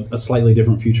 a slightly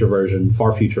different future version,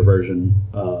 far future version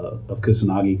of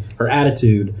Kusanagi. Her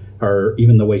attitude,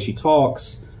 even the way she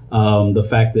talks, the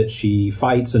fact that she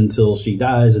fights until she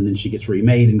dies and then she gets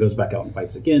remade and goes back out and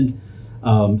fights again.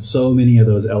 So many of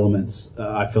those elements,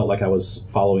 I felt like I was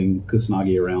following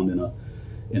Kusanagi around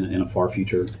in a far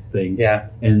future thing. Yeah.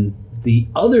 And the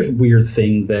other weird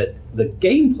thing that the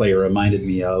gameplay reminded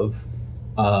me of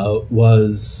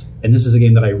was, and this is a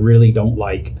game that I really don't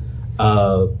like,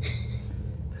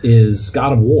 is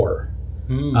God of War.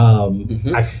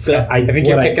 I think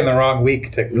you're picking the wrong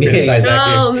week to criticize that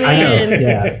game. Oh, man. I know,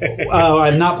 yeah.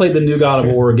 I've not played the new God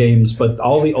of War games, but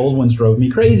all the old ones drove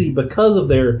me crazy because of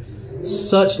their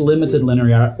such limited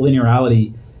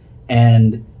linearity,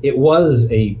 and it was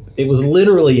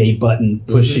literally a button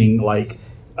pushing like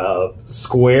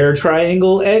square,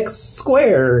 triangle, X,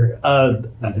 square.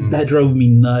 That drove me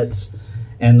nuts.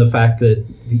 And the fact that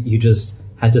you just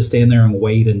had to stand there and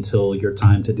wait until your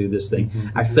time to do this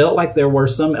thing. I felt like there were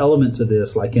some elements of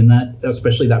this, like in that,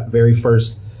 especially that very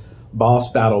first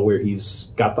boss battle where he's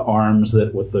got the arms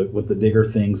that with the digger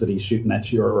things that he's shooting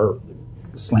at you or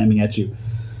slamming at you.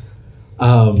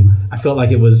 I felt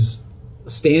like it was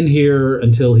stand here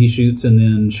until he shoots and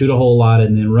then shoot a whole lot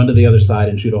and then run to the other side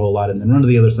and shoot a whole lot and then run to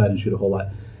the other side and shoot a whole lot.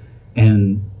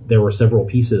 And there were several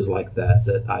pieces like that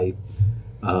that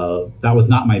was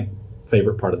not my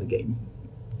favorite part of the game.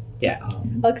 Yeah.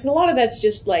 Because a lot of that's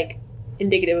just like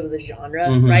indicative of the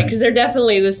genre, right? Because they're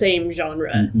definitely the same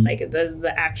genre. Like there's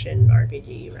the action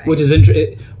RPG, right? Which is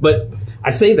interesting, but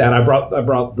I say that I brought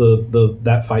the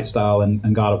that fight style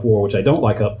and God of War, which I don't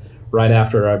like, up right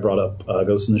after I brought up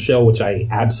Ghost in the Shell, which I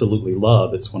absolutely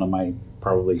love. It's one of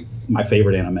probably my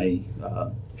favorite anime.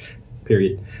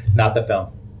 Period. Not the film.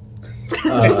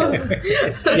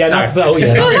 Yeah, not the, oh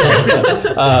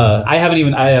yeah. I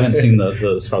haven't seen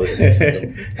the Scarlet Witch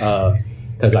film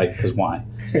because why?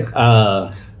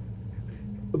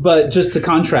 But just to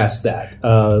contrast that,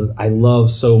 I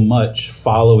love so much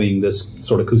following this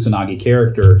sort of Kusanagi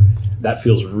character. That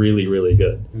feels really, really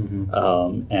good,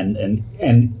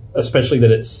 and especially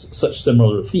that it's such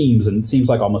similar themes and it seems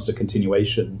like almost a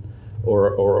continuation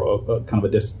or a kind of a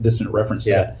distant reference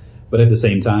to that. But at the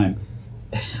same time,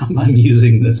 I'm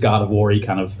using this God of War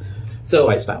kind of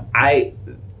fight style.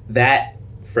 That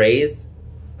phrase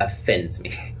offends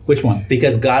me. Which one?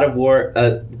 Because God of War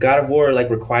like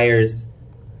requires,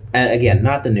 again,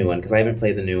 not the new one because I haven't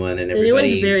played the new one, and the new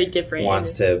everybody one's very different.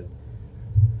 Wants to,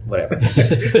 whatever.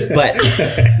 But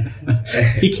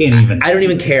he can't even. I don't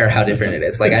even care how different it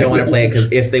is. Like I don't want to play it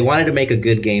because if they wanted to make a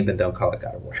good game, then don't call it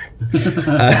God of War.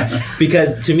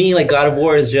 Because to me, like God of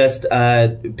War is just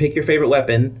pick your favorite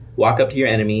weapon, walk up to your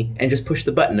enemy, and just push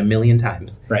the button 1,000,000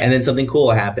 times. Right. And then something cool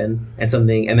will happen, and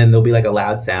then there'll be like a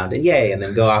loud sound, and yay, and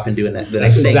then go off and do the next thing.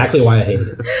 That's exactly why I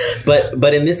hated it.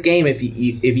 But in this game, if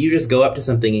you just go up to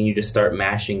something and you just start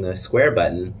mashing the square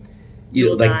button,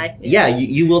 you'll die. Yeah,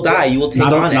 you will die. You will take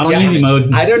not on it. Not on easy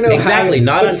mode. I don't know exactly.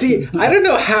 I don't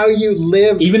know how you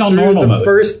live even on through normal the mode.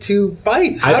 First two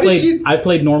fights. I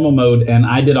played normal mode and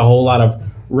I did a whole lot of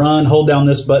run, hold down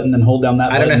this button, then hold down that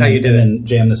button. I don't know how you did it. And then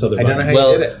jam this other button. I don't know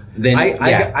how you did it. Then,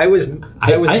 I was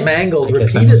mangled I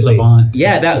guess repeatedly.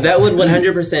 Yeah, that would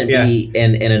 100% be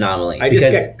an anomaly. I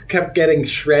just kept getting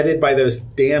shredded by those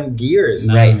damn gears.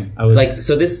 No, right.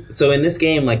 So in this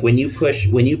game, like when you push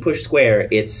square,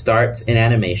 it starts an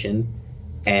animation,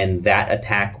 and that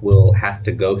attack will have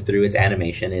to go through its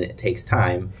animation, and it takes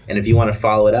time. And if you want to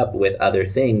follow it up with other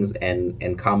things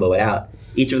and combo it out,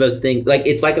 each of those things, like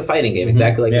it's like a fighting game,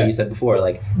 exactly like what you said before.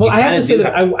 Like, well, I have to say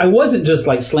that I wasn't just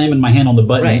like slamming my hand on the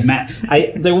button.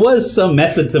 Right. There was some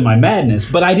method to my madness,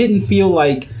 but I didn't feel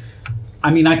like.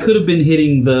 I mean, I could have been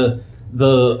hitting the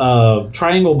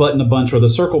triangle button a bunch, or the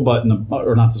circle button,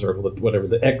 or not the circle, whatever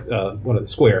the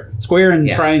square and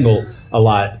triangle a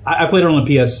lot. I played it on the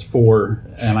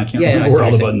PS4, and I can't remember where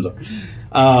all the buttons are.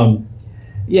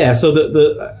 So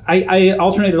I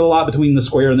alternated a lot between the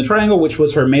square and the triangle, which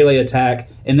was her melee attack,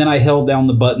 and then I held down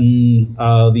the button,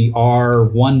 the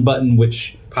R1 button,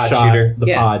 which shot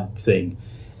the pod thing.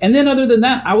 And then other than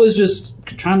that, I was just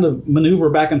trying to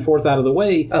maneuver back and forth out of the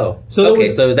way. Oh, so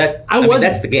okay. So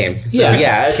that's the game. So, okay.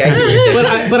 I see what you're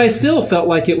saying. But I still felt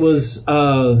like it was,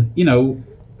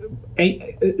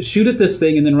 shoot at this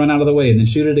thing and then run out of the way, and then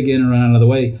shoot it again and run out of the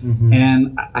way.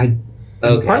 And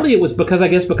partly it was because I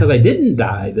didn't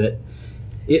die that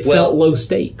it felt low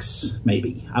stakes.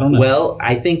 Maybe I don't know. Well,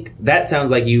 I think that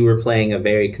sounds like you were playing a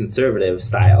very conservative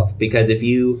style because if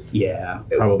you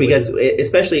probably because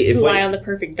especially if rely on the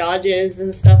perfect dodges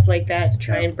and stuff like that to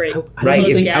try and break. I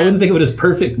wouldn't think of it as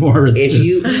perfect. More, it's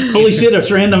just holy shit,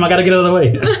 it's random. I got to get out of the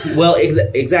way. Well,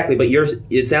 exactly. But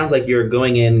it sounds like you're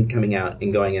going in, coming out,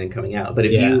 and going in and coming out. But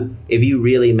if you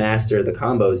really master the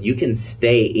combos, you can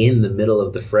stay in the middle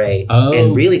of the fray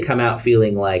and really come out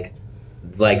feeling like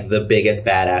the biggest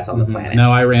badass on the planet.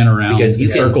 No, I ran around because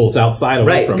circles outside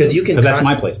away from because that's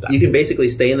my play style. You can basically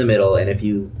stay in the middle, and if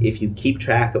you keep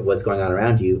track of what's going on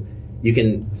around you, you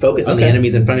can focus on the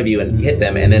enemies in front of you and hit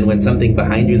them, and then when something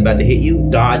behind you is about to hit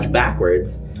you, dodge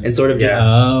backwards and sort of just.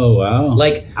 Oh wow!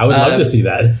 Like I would love to see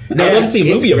that. I'd love to see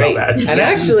a movie about that. And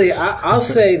actually, I'll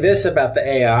say this about the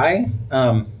AI.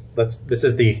 This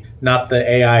is not the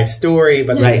AI story,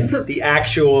 but the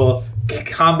actual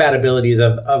combat abilities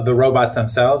of the robots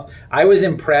themselves. I was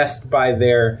impressed by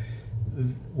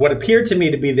what appeared to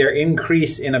me to be their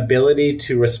increase in ability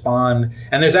to respond.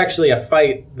 And there's actually a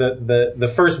fight,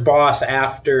 the first boss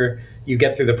after you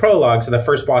get through the prologue, so the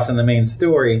first boss in the main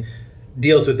story,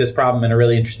 deals with this problem in a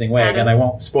really interesting way. Adam? Again, I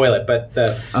won't spoil it, but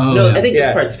No, I think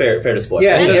this part's fair to spoil.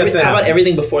 Yeah, so how about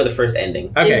everything before the first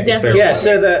ending? okay, It's definitely- yeah.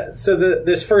 So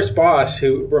this first boss,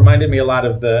 who reminded me a lot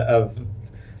of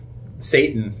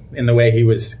Satan in the way he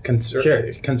was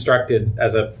constructed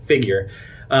as a figure,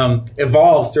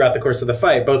 evolves throughout the course of the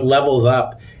fight. Both levels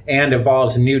up and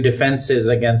evolves new defenses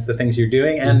against the things you're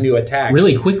doing and new attacks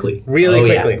Really quickly. really Oh,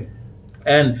 yeah. quickly.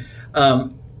 And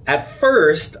at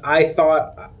first, I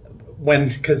thought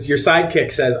because your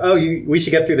sidekick says, "Oh, we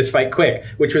should get through this fight quick,"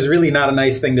 which was really not a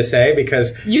nice thing to say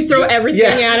because You throw everything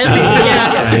Yeah.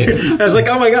 at him. Yeah. I was like,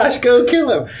 "Oh my gosh, go kill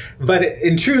him!" But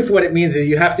in truth, what it means is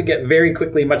you have to get very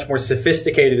quickly much more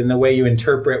sophisticated in the way you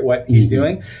interpret what he's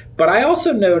doing. But I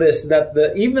also noticed that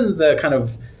even the kind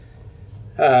of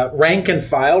rank and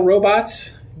file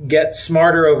robots get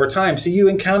smarter over time. So you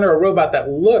encounter a robot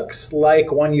that looks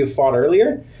like one you fought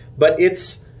earlier, but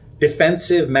its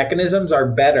defensive mechanisms are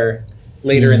better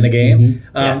later in the game.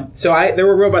 So there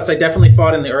were robots I definitely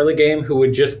fought in the early game who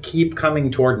would just keep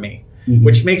coming toward me,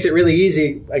 which makes it really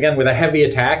easy. Again, with a heavy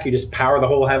attack, you just power the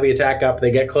whole heavy attack up. They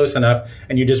get close enough,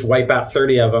 and you just wipe out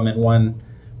 30 of them in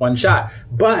one shot.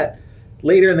 But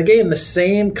later in the game, the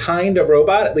same kind of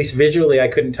robot, at least visually I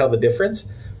couldn't tell the difference,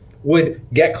 would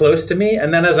get close to me,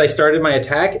 and then as I started my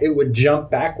attack, it would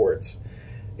jump backwards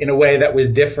in a way that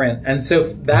was different. And so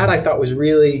that I thought was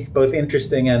really both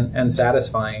interesting and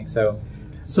satisfying. So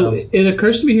it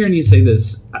occurs to me hearing you say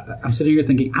this, I'm sitting here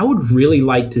thinking, I would really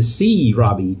like to see,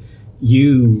 Robbie,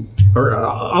 you, or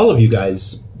all of you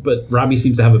guys, but Robbie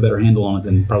seems to have a better handle on it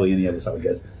than probably any of us, I would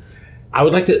guess. I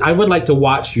would like to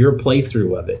watch your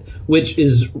playthrough of it, which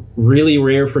is really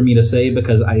rare for me to say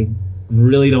because I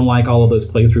really don't like all of those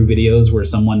playthrough videos where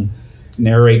someone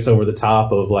narrates over the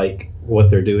top of like what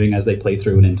they're doing as they play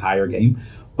through an entire game.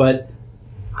 But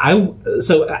I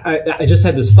just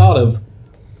had this thought of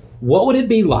what would it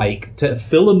be like to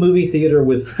fill a movie theater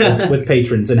with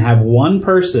patrons and have one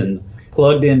person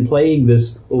plugged in playing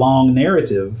this long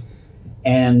narrative,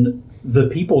 and the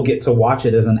people get to watch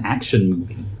it as an action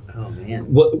movie. Oh man!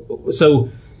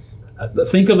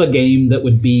 Think of a game that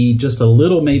would be just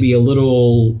maybe a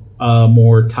little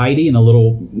more tidy and a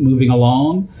little moving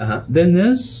along than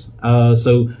this.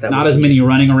 Not as many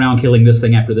running around killing this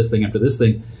thing after this thing after this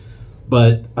thing,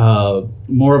 but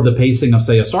more of the pacing of,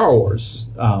 say, a Star Wars.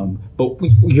 But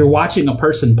you're watching a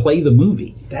person play the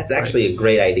movie. That's actually a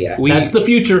great idea. That's the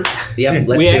future. Let's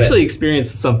we do actually it.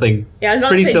 experienced something Yeah, I was about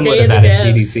pretty to say similar Day to of the that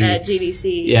at Devs GDC. At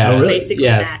GDC, Yeah, was really? basically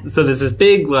Yes. that. So there's this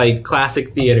big like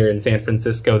classic theater in San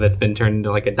Francisco that's been turned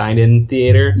into like a dine-in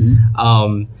theater.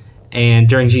 And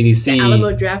during GDC, The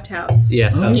Alamo Draft House.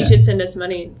 Yes. Oh, You yeah. should send us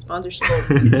money and sponsorship.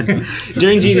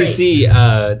 during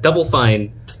GDC, Double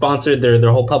Fine sponsored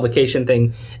their whole publication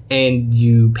thing, and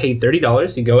you paid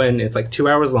 $30. You go in, it's like 2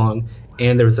 hours long,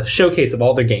 and there was a showcase of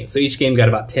all their games. So each game got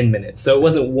about 10 minutes. So it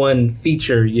wasn't one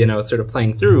feature, sort of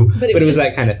playing through, but it was just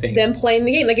that kind of thing. Them playing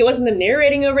the game. Like, it wasn't them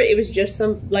narrating over it. It was just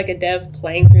a dev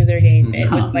playing through their game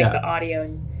and with Yeah. the audio.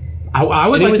 And I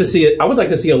would like to see it. I would like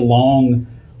to see a long,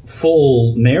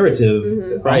 full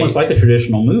narrative, almost like a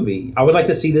traditional movie. I would like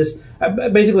to see this.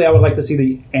 Basically, I would like to see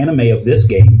the anime of this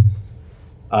game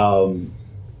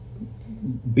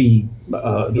be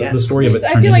the story of it.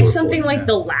 I turned feel like into a something story. like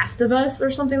The Last of Us or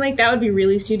something like that would be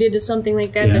really suited to something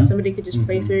like that Yeah. that somebody could just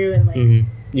play through and like.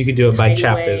 You could do it by Tiny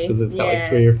chapters way. because it's got like Yeah.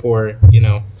 3 or 4,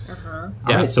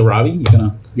 All right, so Robbie, you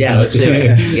gonna Let's do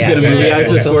it. Get a movie out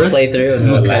of this for us? Play through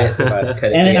and we'll Last cut of Us.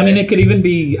 it And I mean, together. it could even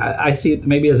be. I see it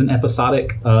maybe as an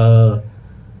episodic anime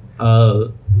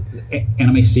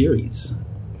series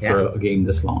for a game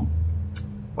this long.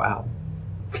 Wow.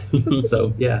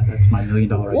 So yeah, that's my $1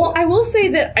 million idea. Well, I will say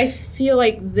that I feel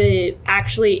like the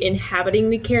actually inhabiting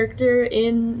the character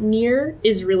in Nier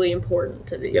is really important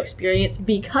to the experience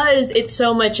because it's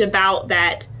so much about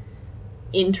that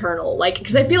internal,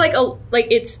 because I feel like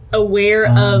it's aware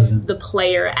of the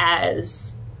player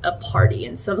as a party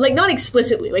and some not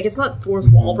explicitly, it's not fourth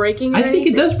wall breaking. I think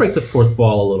it does break the fourth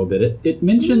wall a little bit. It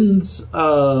mentions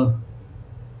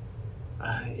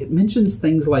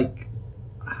things like,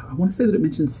 I want to say that it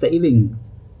mentions saving.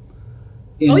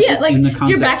 In the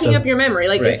you're backing of, up your memory,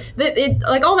 Right.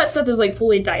 all that stuff is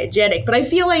fully diegetic. But I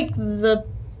feel like the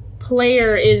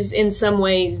player is in some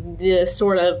ways the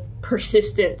sort of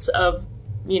persistence of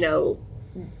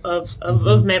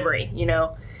of memory,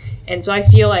 and so I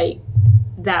feel like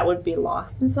that would be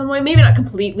lost in some way. Maybe not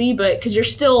completely, but because you're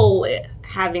still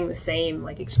having the same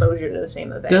exposure to the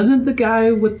same event. Doesn't the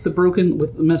guy with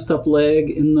the messed up leg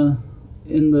in the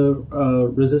in the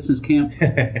resistance camp,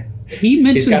 he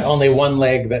mentions He's got only one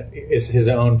leg that is his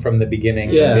own from the beginning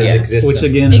of his Yeah. existence. which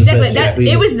again Exactly. is That, that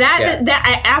it was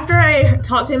Yeah. after I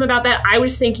talked to him about that, I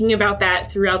was thinking about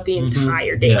that throughout the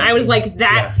entire game. Yeah. I was like,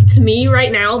 that's to me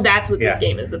right now, that's what this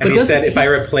game is about. And he said, if I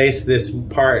replace this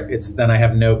part, then I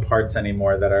have no parts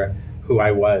anymore that are who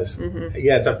I was.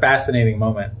 Yeah, it's a fascinating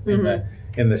moment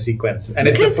in the sequence, and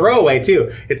it's a throwaway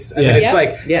too. It's I mean, it's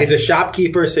like he's a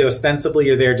shopkeeper, so ostensibly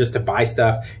you're there just to buy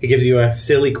stuff. He gives you a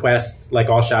silly quest, like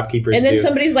all shopkeepers And then do.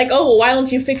 somebody's like, "Oh, well, why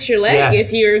don't you fix your leg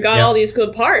if you got Yeah. all these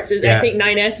good parts?" I think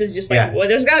 9S is just like, well,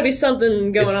 there's got to be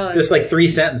something going on. It's just like 3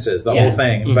 sentences, the Yeah. whole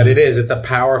thing. But it's a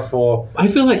powerful. I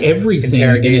feel like everything in it,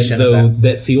 Interrogation though, of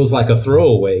that feels like a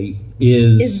throwaway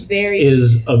is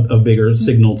a bigger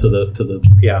signal to the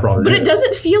broader. But it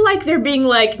doesn't feel like they're being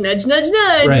like nudge, nudge,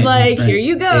 nudge. Right, like right. here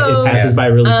you go. It passes by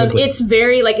really quickly. It's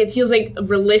very like it feels like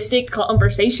realistic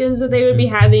conversations that they would be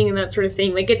having and that sort of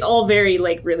thing. Like it's all very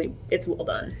like really it's well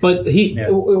done. But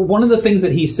one of the things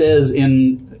that he says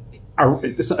in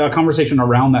a conversation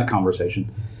around that conversation,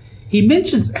 he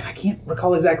mentions, and I can't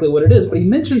recall exactly what it is, but he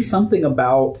mentions something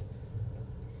about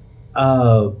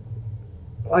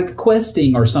like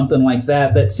questing or something like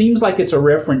that. That seems like it's a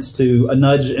reference to a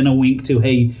nudge and a wink to,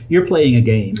 hey, you're playing a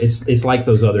game. It's like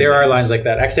those other. There games. are lines like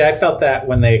that. Actually, I felt that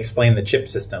when they explained the chip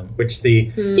system, which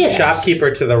the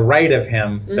shopkeeper to the right of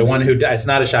him, the one who it's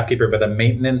not a shopkeeper but a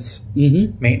maintenance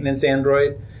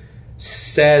android,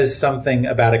 says something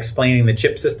about explaining the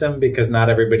chip system because not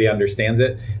everybody understands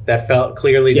it. That felt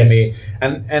clearly to me,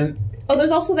 and. Oh,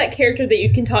 there's also that character that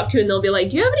you can talk to, and they'll be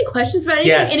like, "Do you have any questions about anything?"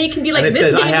 Yes. And it can be like, And it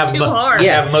 "This says, game's too hard." I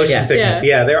have motion sickness.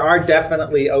 Yeah. Yeah, there are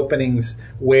definitely openings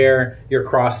where you're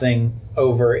crossing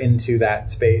over into that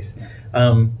space.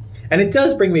 And it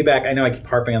does bring me back, I know I keep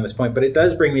harping on this point, but it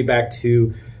does bring me back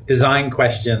to design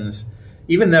questions.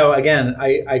 Even though, again,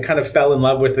 I kind of fell in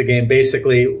love with the game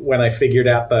basically when I figured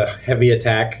out the heavy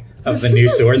attack of the new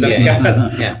sword that I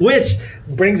got. Which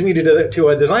brings me to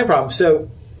a design problem. So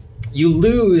you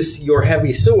lose your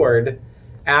heavy sword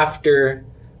after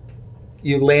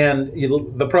you land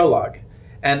the prologue,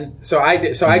 and so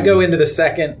I go into the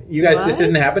second. You guys, this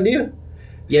didn't happen to you.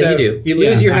 Yeah, So you do. You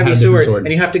lose your I heavy had a different sword,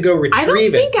 and you have to go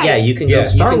retrieve it. Yeah, you can go.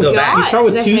 You can go back. You start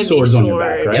with The 2 heavy swords on your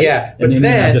back, sword. right? Yeah, but And then you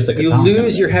have then just a you katana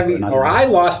lose your heavy, not or even- I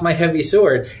lost my heavy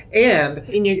sword, and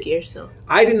In your gear still.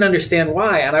 I didn't understand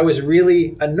why, and I was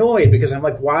really annoyed because I'm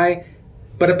like, why?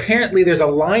 But apparently there's a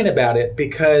line about it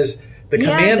because the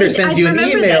commander sends you an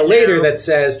remember email that later now. that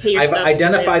says, Hey, your I've stuff's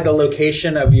identified the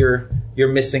location of your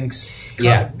missing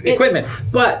equipment.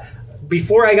 But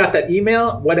before I got that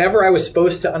email, whatever I was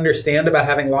supposed to understand about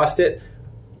having lost it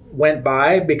went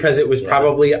by because it was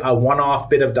probably a one-off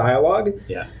bit of dialogue.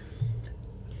 Yeah.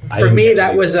 For me,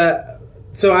 that was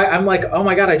so I'm like, oh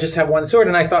my God, I just have one sword.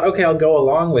 And I thought, okay, I'll go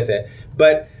along with it.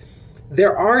 But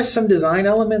there are some design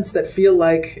elements that feel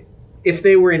like if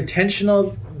they were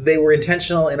intentional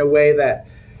in a way that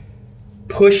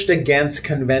pushed against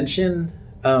convention.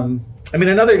 I mean,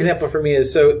 another example for me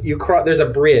is, so there's a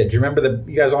bridge. You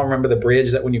guys all remember the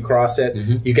bridge that when you cross it,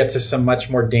 you get to some much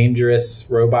more dangerous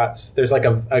robots. There's like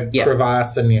a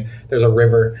crevasse and there's a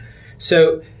river.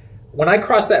 So when I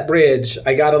crossed that bridge,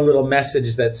 I got a little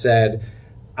message that said,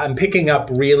 I'm picking up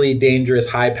really dangerous,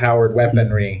 high-powered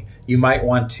weaponry. You might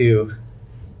want to,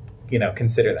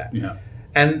 consider that. Yeah.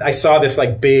 And I saw this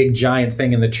like big giant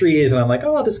thing in the trees, and I'm like,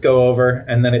 oh, I'll just go over.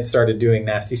 And then it started doing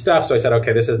nasty stuff. So I said,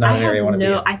 okay, this is not an area I want to be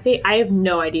in. I have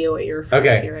no idea what you're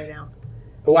referring to right now.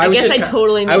 Well, I guess I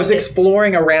totally missed I was it.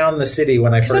 exploring around the city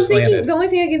when I first landed. The only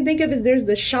thing I can think of is there's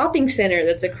the shopping center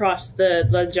that's across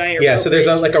the giant Yeah, rope so there's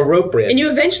bridge. a rope bridge. And you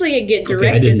eventually get I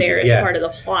directed didn't there see as that. part of the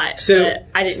plot. So but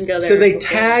I didn't go there. So they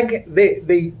before.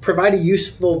 they provide a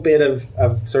useful bit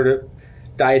of sort of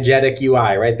diegetic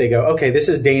UI, right? They go, okay, this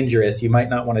is dangerous. You might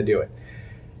not want to do it.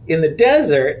 In the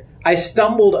desert, I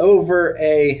stumbled over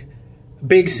a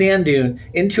big sand dune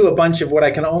into a bunch of what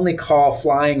I can only call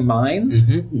flying mines,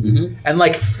 and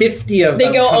like 50 of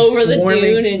them go come over the swarming.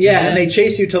 dune and- and they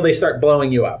chase you till they start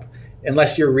blowing you up,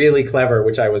 unless you're really clever,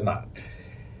 which I was not.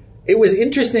 It was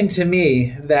interesting to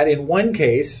me that in one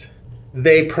case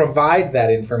they provide that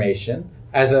information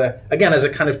as a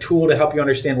kind of tool to help you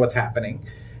understand what's happening,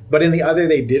 but in the other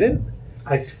they didn't.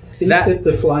 I think that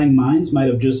the flying mines might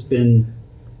have just been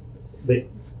that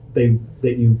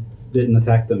you didn't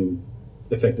attack them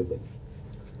effectively.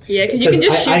 Yeah, because you can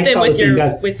just shoot them with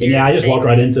your Yeah, I just walked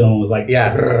right into them and was like,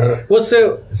 yeah. Well,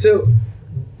 so,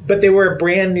 but they were a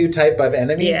brand new type of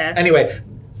enemy. Yeah. Anyway,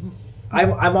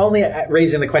 I'm only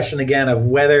raising the question again of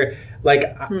whether,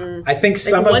 I think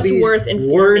some of these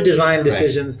were design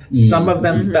decisions. Some of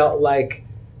them felt like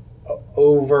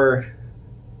over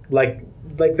like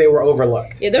they were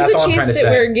overlooked. Yeah, there's That's a all I'm trying chance to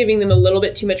that say. we're giving them a little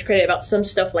bit too much credit about some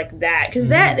stuff like that. Because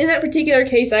that, in that particular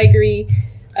case, I agree.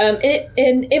 And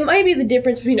it might be the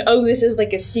difference between, oh, this is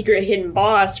like a secret hidden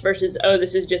boss versus, oh,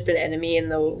 this is just an enemy and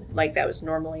that was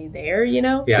normally there, you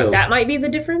know? Yeah. So that might be the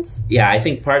difference. Yeah, I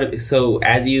think part of so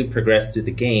as you progress through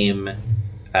the game,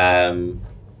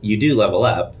 you do level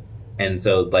up, and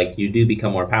so like you do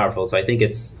become more powerful. So I think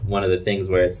it's one of the things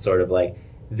where it's sort of like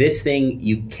this thing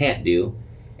you can't do,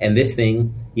 and this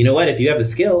thing, you know what? If you have the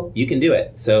skill, you can do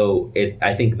it. So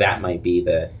I think that might be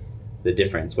the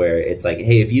difference where it's like,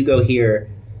 hey, if you go here,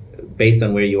 based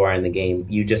on where you are in the game,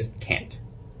 you just can't.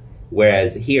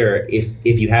 Whereas here,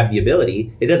 if you have the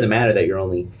ability, it doesn't matter that you're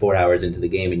only 4 hours into the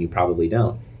game and you probably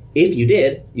don't. If you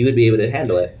did, you would be able to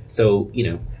handle it. So, you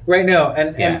know. Right, no,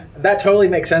 and that totally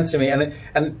makes sense to me.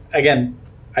 And again,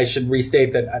 I should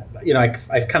restate that,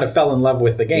 I kind of fell in love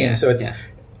with the game. Yeah, so it's, yeah.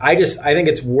 I think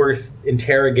it's worth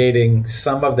interrogating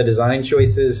some of the design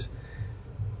choices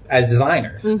as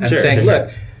designers and saying,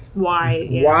 look, why?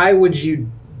 Yeah. why would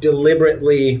you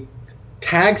deliberately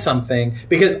tag something?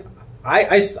 Because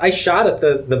I shot at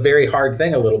the very hard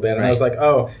thing a little bit, and I was like,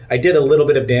 oh, I did a little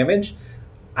bit of damage.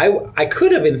 I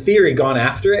could have, in theory, gone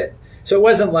after it. So it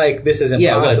wasn't like this is impossible.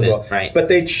 Yeah, it wasn't, right. But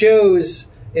they chose,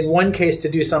 in one case, to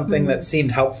do something that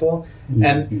seemed helpful.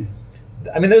 And,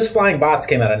 I mean, those flying bots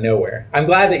came out of nowhere. I'm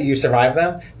glad that you survived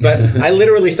them, but I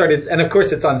literally started, and of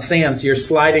course it's on sand, so you're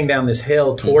sliding down this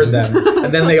hill toward them,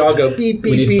 and then they all go beep,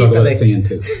 beep, We need beep. to talk and about they, sand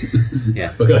too.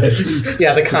 Yeah. But go ahead.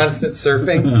 yeah, the constant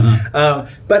surfing.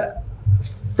 But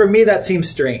for me, that seems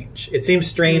strange. It seems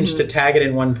strange to tag it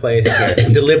in one place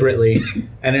deliberately,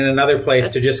 and in another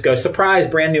place to just go, surprise,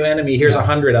 brand new enemy, here's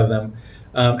 100 of them.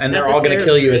 And they're That's a all going to fair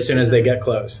kill you as soon as they criticism. get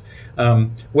close.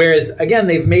 Whereas, again,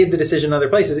 they've made the decision in other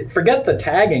places. Forget the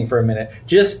tagging for a minute.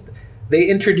 Just they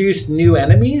introduced new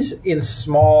enemies in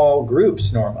small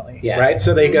groups normally, right?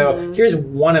 So they go, here's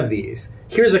one of these.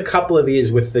 Here's a couple of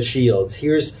these with the shields.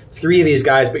 Here's 3 of these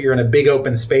guys, but you're in a big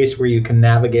open space where you can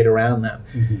navigate around them.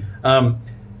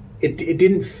 It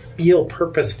didn't feel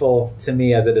purposeful to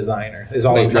me as a designer, is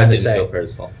all I'm trying to say. Feel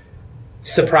purposeful.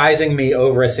 Surprising me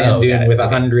over a sand dune with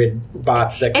 100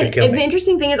 bots that could kill And the me.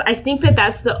 interesting thing is, I think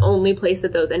that's the only place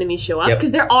that those enemies show up, Yep.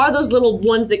 because there are those little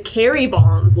ones that carry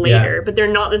bombs later, Yeah. but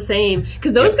they're not the same,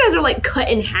 because those guys are like cut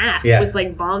in half with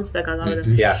like bombs stuck on top of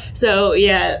them. Yeah. So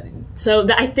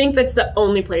I think that's the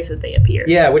only place that they appear.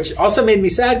 Yeah, which also made me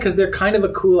sad because they're kind of a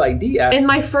cool idea. In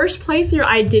my first playthrough,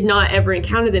 I did not ever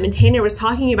encounter them, and Tanner was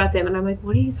talking about them, and I'm like,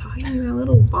 what are you talking about,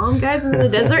 little bomb guys in the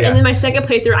desert? Yeah. And then my second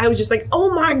playthrough, I was just like,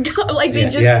 oh my god, like they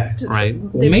just... Right.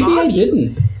 they Maybe I bomb you.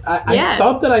 didn't. I Yeah.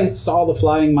 thought that I saw the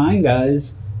flying mine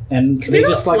guys, and they they're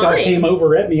just not like flying. came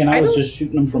over at me, and I was don't- just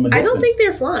shooting them from a I distance. don't think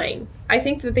they're flying. I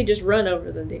think that they just run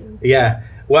over them, dude. Yeah.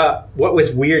 Well, what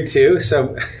was weird too,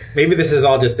 so maybe this is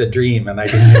all just a dream and I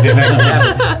didn't actually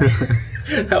have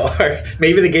it. Or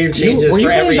maybe the game changes Were you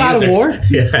for every playing God of user. War?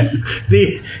 Yeah.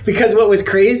 Because what was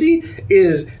crazy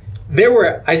is there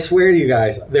were, I swear to you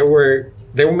guys, there were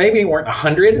maybe it weren't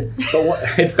 100,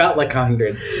 but it felt like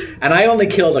 100. And I only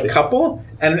killed a couple,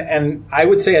 and I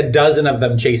would say a dozen of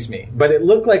them chased me. But it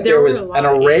looked like there were was a lot, an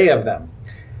array of them.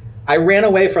 I ran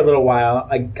away for a little while.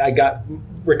 I got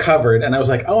recovered, and I was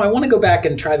like, oh, I want to go back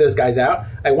and try those guys out.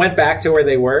 I went back to where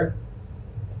they were.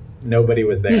 Nobody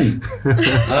was there.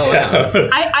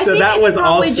 I So think that it's was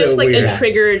probably also just like weird. a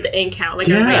triggered encounter, like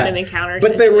a random encounter.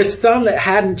 But there were essentially. some that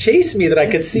hadn't chased me that I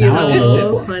could see in the Oh,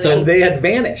 distance. that's funny. So they had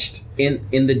vanished. In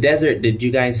the desert, did you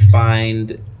guys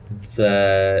find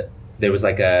there's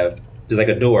like a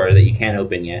door that you can't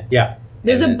open yet? Yeah.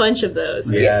 There's a and- bunch of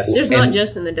those. Yes. There's not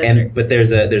just in the desert. But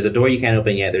there's a door you can't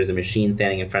open yet. There's a machine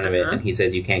standing in front of it, Uh-huh. and he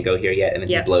says you can't go here yet, and then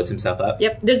Yep. he blows himself up.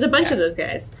 Yep, there's a bunch of those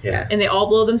guys. Yeah. And they all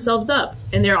blow themselves up.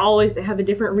 And they have a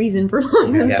different reason for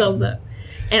blowing themselves up.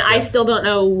 And I still don't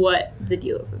know what the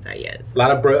deal is with that yet. A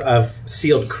lot of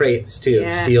sealed crates too.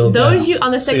 Yeah. Sealed. Those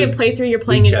on the second sealed playthrough, you're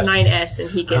playing loot as chests. 9S, and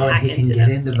he can Oh, and hack he can into get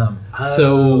them. into them.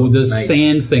 So the nice.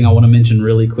 sand thing I want to mention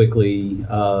really quickly.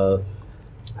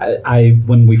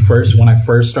 When I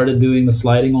first started doing the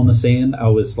sliding on the sand, I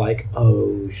was like,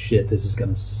 "Oh shit, this is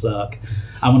gonna suck."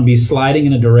 I'm gonna be sliding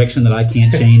in a direction that I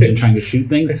can't change and trying to shoot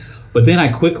things. But then I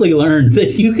quickly learned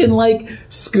that you can like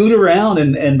scoot around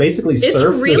and basically It's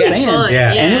surf really the sand. fun.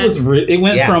 Yeah. And it was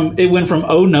it went from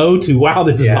oh no to wow,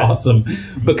 this is Yeah. awesome.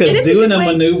 Because And it's a doing good a way-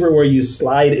 maneuver where you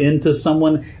slide into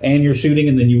someone and you're shooting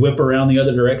and then you whip around the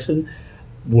other direction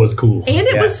was cool. And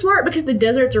it Yeah. was smart because the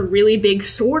desert's a really big,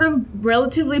 sort of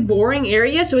relatively boring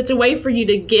area, so it's a way for you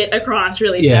to get across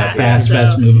really fast.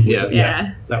 fast movement. Yeah.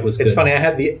 Yeah. That was good. It's funny. I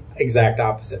had the exact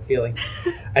opposite feeling.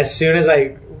 As soon as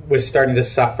I was starting to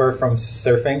suffer from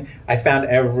surfing, I found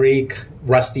every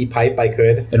rusty pipe I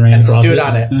could And ran across stood it.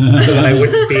 on it so that I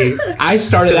wouldn't be. I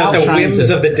started So out that the trying whims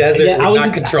to, of the desert Yeah, would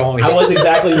not control me. I was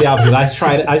exactly the opposite.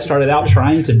 I started out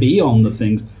trying to be on the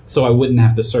things so I wouldn't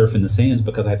have to surf in the sands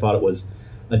because I thought it was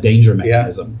a danger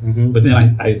mechanism. Mhm. But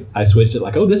then I switched it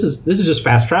like, oh, this is just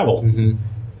fast travel. Mhm.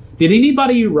 Did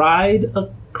anybody get a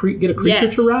creature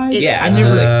Yes, to ride? it's- Yeah, I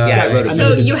never. I rode I it. So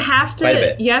never- you have Quite a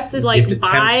bit. to You like have to tempt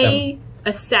buy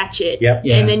a sachet, Yep.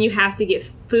 Yeah. and then you have to get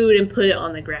food and put it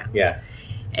on the ground. Yeah.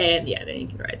 And then you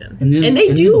can ride them. And then- they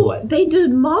and do. then what? They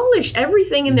demolish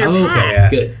everything in their Oh, okay. path. Yeah.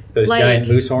 Good. Those Like- giant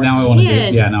moose horns. Now I want to do.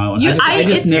 Man, Yeah, now I want. you- I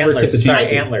just it's- never took the Antlers. chance. Sorry,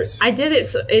 to. antlers. I did it,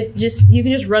 so you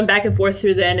can just run back and forth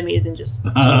through the enemies and just.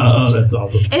 Oh, that's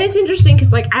awesome. And it's interesting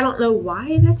because like I don't know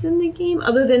why that's in the game,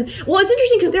 other than it's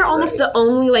interesting because they're almost the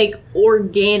only like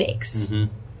organics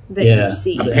that Yeah. you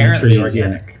see. Apparently trees, yeah.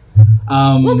 organic.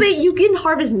 Well, you can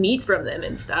harvest meat from them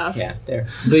and stuff. Yeah, there.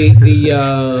 The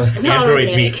It's not Android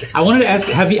organic. meat. I wanted to ask,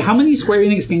 how many Square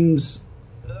Enix games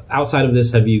outside of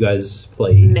this have you guys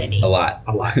played? Many. A lot.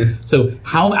 A lot. So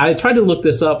I tried to look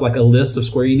this up, like a list of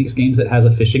Square Enix games that has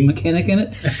a fishing mechanic in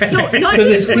it, So not because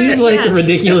it just Square, seems like yeah. a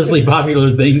ridiculously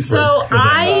popular thing. For, So for them.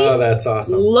 Oh, I that's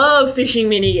awesome. love fishing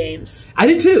mini games. I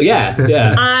did too. Yeah,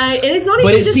 yeah. And it's not But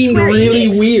even it just seemed Square really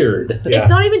Enix. weird. Yeah. It's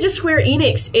not even just Square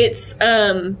Enix. It's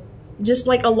just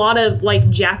like a lot of like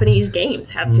Japanese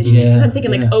games have fishing. Yeah, Because I'm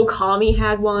thinking yeah. like Okami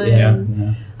had one.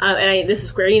 Yeah. This is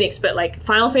Square Enix, but like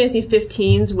Final Fantasy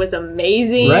 15's was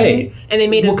amazing. Right. And they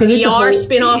made a Well, 'cause it's a VR whole-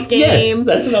 spin-off game. Yes,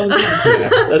 that's what I was getting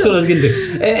to. That's what I was getting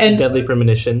to. And Deadly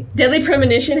Premonition. Deadly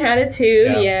Premonition had it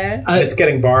too. Yeah. It's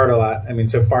getting borrowed a lot. I mean,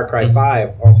 so Far Cry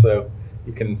 5 also,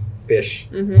 you can fish.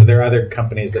 So there are other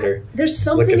companies that are. There's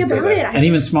something Looking for about that. it. I and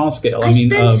even just- small scale. I I mean,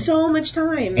 spend so much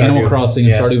time. Animal Crossing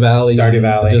and Yes. Stardew Valley. Stardew and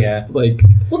Valley, just, yeah. Like,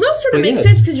 Well, those sort of But make yeah, sense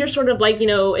it's- because you're sort of like,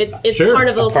 it's Sure. part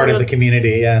of the A part of the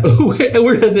community, yeah.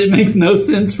 whereas it makes no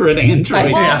sense for an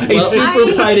android, Yeah. a Well,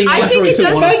 super fighting I think android it to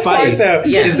does want to make fight. though,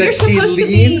 Yeah. is You're that she supposed to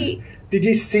leans. be- Did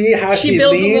you see how She she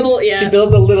builds a leans? little- yeah. She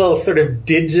builds a little sort of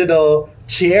digital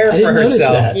chair I for didn't notice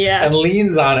herself that. Yeah. and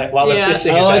leans on it while Yeah. the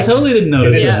fishing Oh, is I happening. totally didn't It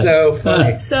notice is that. so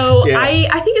funny. So Yeah.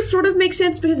 I think it sort of makes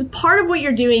sense because part of what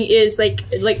you're doing is like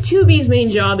 2B's main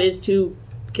job is to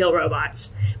kill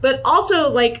robots. But also,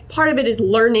 like, part of it is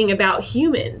learning about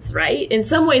humans, right? In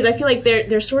some ways, I feel like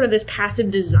there's sort of this passive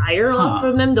desire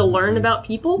from them to learn about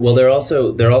people. Well, they're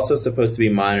also supposed to be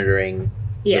monitoring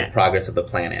Yeah. the progress of the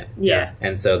planet. Yeah.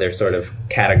 And so they're sort of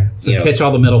So catch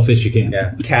all the metal fish you can.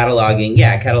 Yeah.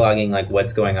 cataloging like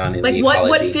what's going on in Like, the what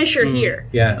ecology. fish are here,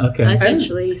 Yeah. Okay.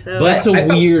 essentially. So That's I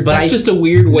thought- but That's I- just a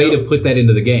weird way No. to put that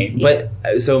into the game. But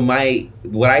so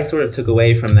what I sort of took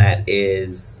away from that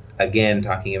is again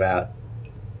talking about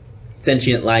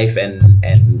sentient life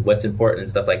and what's important and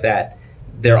stuff like that.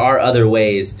 There are other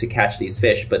ways to catch these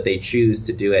fish, but they choose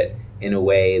to do it in a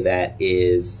way that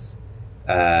is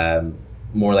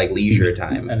more like leisure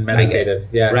time And I guess. meditative,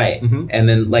 yeah. Right. Mhm. And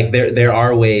then like there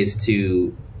are ways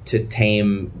to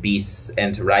tame beasts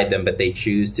and to ride them, but they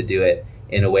choose to do it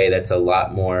in a way that's a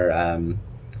lot more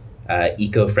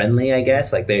eco-friendly, I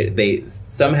guess. Like they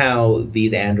somehow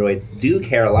these androids do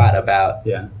care a lot about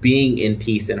Yeah. being in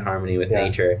peace and harmony with Yeah.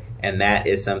 nature, and that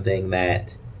is something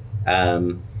that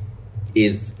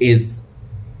is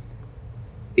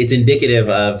it's indicative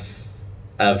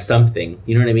of something.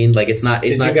 You know what I mean? Like it's not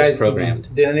Did just you guys programmed.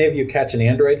 Did any of you catch an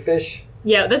android fish?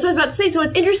 yeah, that's what I was about to say. So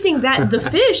it's interesting that the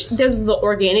fish, there's the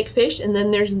organic fish, and then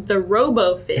there's the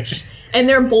robo fish, and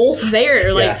they're both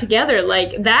there, like Yeah. together.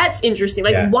 Like that's interesting.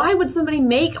 Like, Yeah. why would somebody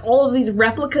make all of these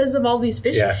replicas of all these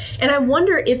fish? Yeah. And I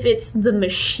wonder if it's the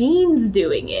machines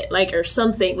doing it, like, or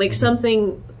something, like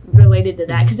something related to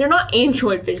that, because they're not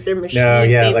android fish; they're machine. No,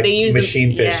 yeah, they, like they use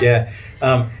machine fish, yeah.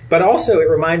 But also, it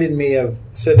reminded me of,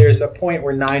 so there's a point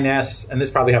where 9S, and this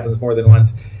probably happens more than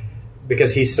once,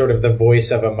 because he's sort of the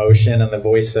voice of emotion and the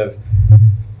voice of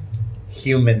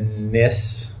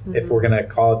humanness, if we're going to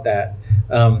call it that.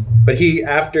 But he,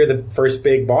 after the first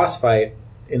big boss fight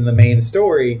in the main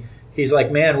story, he's like,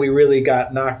 man, we really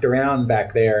got knocked around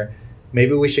back there.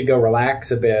 Maybe we should go relax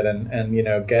a bit and you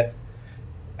know, get...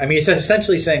 I mean, he's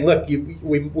essentially saying, look,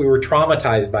 we were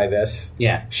traumatized by this.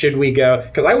 Yeah. Should we go?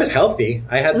 Because I was healthy.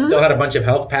 I had still had a bunch of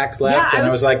health packs left, Yeah, and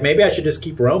I was like, maybe I should just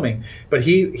keep roaming. But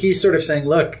he's sort of saying,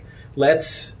 look,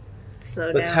 let's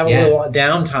Slow let's down. have a Yeah. little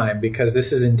downtime because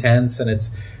this is intense and it's.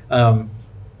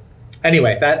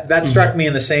 Anyway, that struck me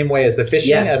in the same way as the fishing,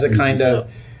 Yeah. as a kind of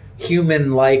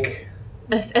human-like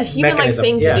a human-like mechanism.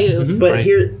 thing Yeah. to do. Mhm. But Right.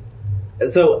 here,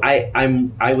 so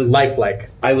I was lifelike.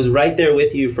 I was right there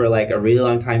with you for like a really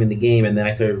long time in the game, and then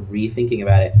I started rethinking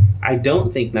about it. I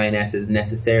don't think 9S is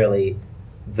necessarily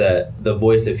the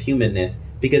voice of humanness,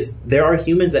 because there are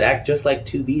humans that act just like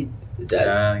 2B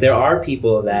does. There are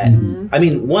people that, I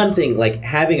mean, one thing, like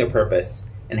having a purpose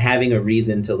and having a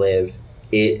reason to live,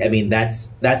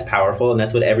 that's powerful, and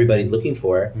that's what everybody's looking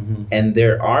for. And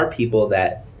there are people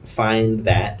that find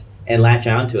that and latch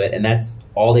onto it, and that's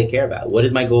all they care about. What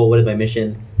is my goal? What is my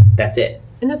mission? That's it.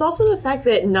 And there's also the fact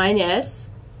that 9S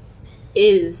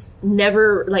is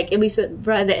never, like, at least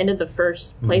by the end of the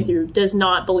first playthrough, does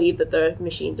not believe that the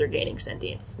machines are gaining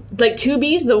sentience. Like,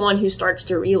 2B's the one who starts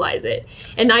to realize it.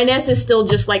 And 9S is still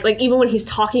just like even when he's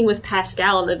talking with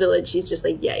Pascal in the village, he's just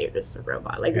like, yeah, you're just a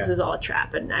robot. Like, this is all a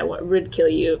trap, and I would kill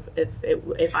you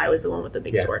if I was the one with the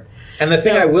big sword. And the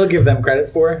thing I will give them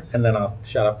credit for, and then I'll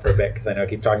shut up for a bit because I know I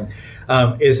keep talking,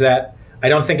 is that I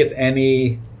don't think it's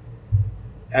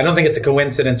a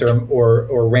coincidence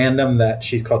or random that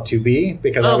she's called 2B,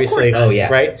 because obviously,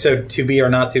 right? So 2B or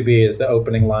not 2B is the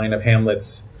opening line of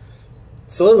Hamlet's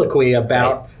soliloquy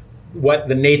about what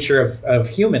the nature of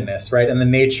humanness, right? And the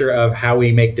nature of how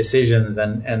we make decisions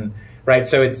and right?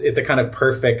 So it's a kind of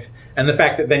perfect, and the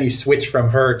fact that then you switch from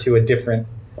her to a different,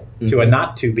 to a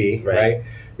not 2B, right?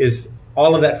 Is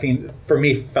all of that for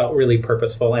me felt really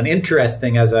purposeful and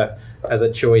interesting as a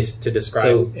choice to describe.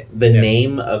 So the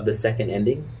name of the second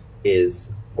ending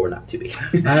is or not to be.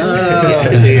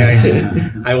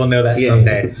 I will know that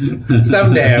someday.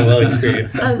 Someday I will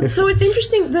experience that. So it's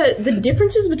interesting the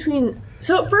differences between.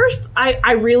 So at first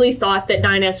I really thought that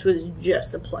 9S was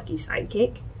just a plucky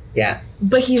sidekick. Yeah.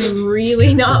 But he's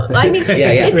really not. I mean,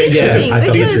 it's interesting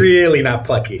because he's really not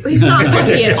plucky. He's not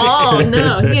plucky at all.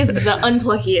 No, he is the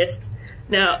unpluckiest.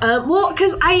 No, well,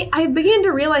 because I began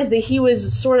to realize that he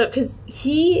was sort of, because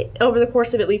he, over the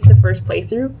course of at least the first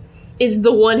playthrough, is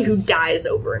the one who dies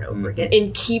over and over again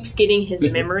and keeps getting his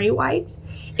memory wiped.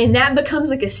 And that becomes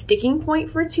like a sticking point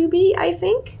for 2B, I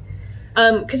think.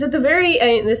 Because at the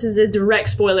this is a direct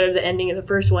spoiler of the ending of the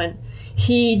first one,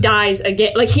 he dies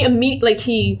again. Like,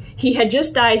 he had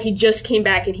just died, he just came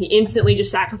back, and he instantly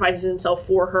just sacrifices himself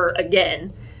for her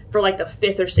again for like the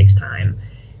 5th or 6th time.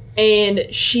 And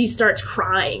she starts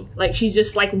crying. Like, she's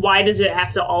just like, why does it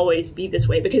have to always be this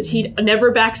way? Because he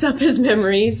never backs up his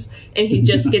memories, and he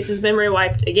just gets his memory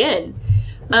wiped again.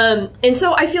 And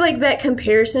so I feel like that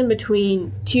comparison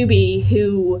between 2B,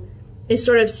 who is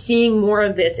sort of seeing more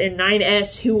of this, and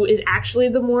 9S, who is actually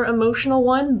the more emotional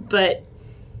one, but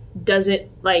doesn't,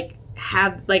 like,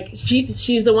 have, like,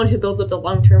 she's the one who builds up the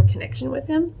long-term connection with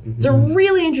him. It's a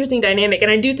really interesting dynamic, and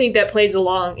I do think that plays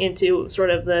along into sort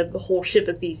of the whole Ship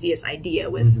of Theseus idea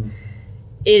with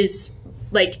is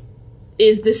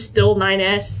this still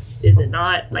 9S? Is it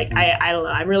not? Like, I don't know.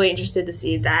 I'm really interested to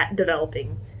see that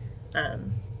developing. So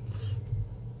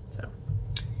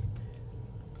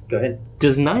go ahead.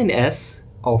 Does 9S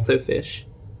also fish?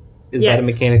 Is Yes. that a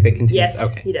mechanic that continues? Yes,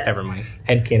 okay, he does. never mind.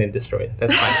 Headcanon destroyed.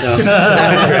 That's fine.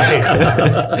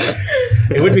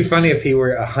 It would be funny if he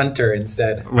were a hunter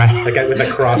instead, Right. like with a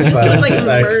crossbow. So, like, It's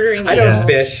murdering I don't animals.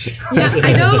 fish. yeah,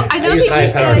 I know I that use you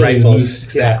high-powered said. rifles.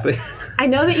 Exactly. I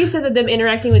know that you said that them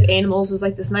interacting with animals was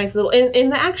like this nice little,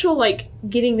 and the actual like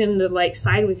getting them to like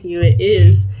side with you, it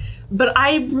is. But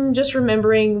I'm just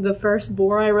remembering the first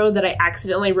boar I rode that I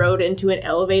accidentally rode into an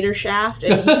elevator shaft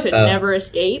and he could never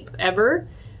escape ever.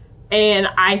 And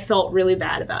I felt really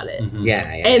bad about it. Yeah.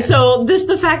 And so just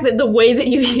the fact that the way that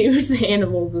you use the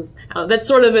animals is, that's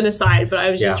sort of an aside, but I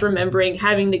was just remembering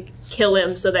having to kill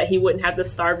him so that he wouldn't have to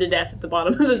starve to death at the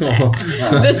bottom of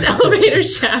this elevator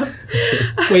shaft.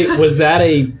 Wait, was that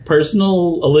a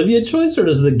personal Olivia choice, or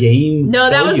does the game? No,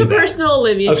 that tell was you a personal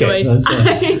Olivia Okay, choice. that's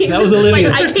fine. That was Just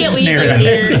Olivia's like, I can't leave narrative. you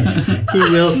here. He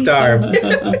will starve.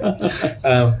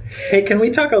 Hey, can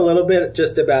we talk a little bit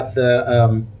just about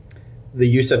the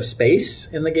use of space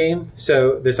in the game?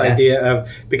 So this idea of,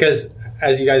 because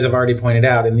as you guys have already pointed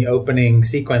out, in the opening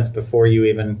sequence before you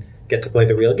even get to play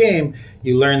the real game,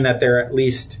 you learn that there are at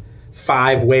least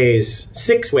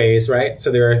 6 ways, right?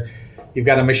 So you've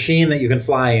got a machine that you can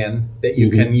fly in that you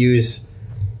can use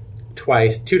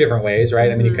twice, 2 different ways,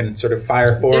 right? I mean, you can sort of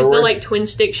fire forward. There's the like twin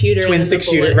stick shooter. Twin and stick the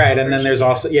shooter, bullet right? And then there's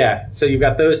also so you've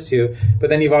got those 2, but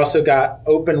then you've also got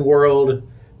open world,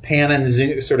 pan and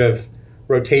zoom, sort of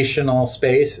rotational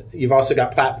space. You've also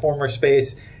got platformer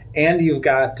space, and you've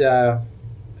got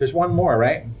there's one more,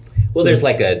 right? Well, there's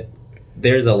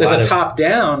a top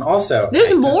down also.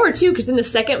 There's more too, because in the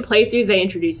second playthrough they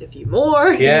introduce a few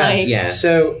more. Yeah, Like, yeah.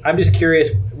 So I'm just curious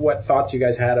what thoughts you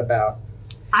guys had about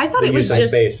I thought the it was use of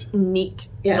just space. neat.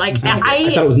 Yeah. Like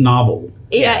I thought it was novel.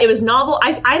 Yeah, it was novel.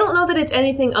 I don't know that it's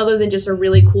anything other than just a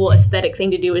really cool aesthetic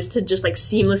thing to do is to just like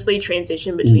seamlessly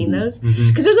transition between those.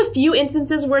 Because there's a few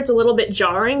instances where it's a little bit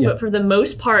jarring, but for the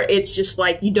most part, it's just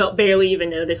like you don't barely even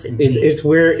notice it. It's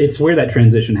where that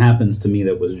transition happens to me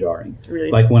that was jarring.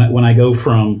 Really? Like when I go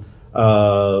from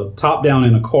top down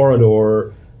in a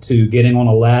corridor to getting on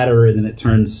a ladder, and then it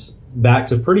turns back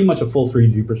to pretty much a full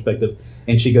 3D perspective,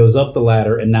 and she goes up the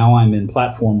ladder, and now I'm in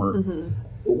platformer.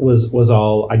 Was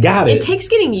all I got it. It takes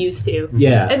getting used to.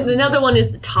 Yeah. And another one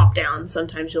is the top down.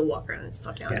 Sometimes you'll walk around and it's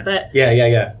top down. Yeah. But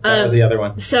Yeah. That was the other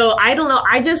one. so I don't know.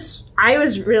 I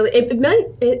was really it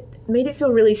made it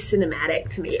feel really cinematic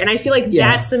to me, and I feel like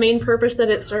that's the main purpose that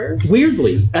it serves.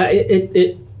 Weirdly,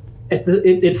 it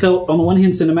felt on the one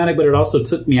hand cinematic, but it also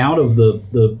took me out of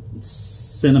the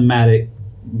cinematic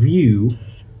view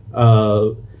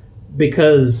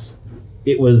because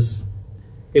it was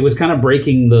kind of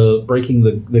breaking the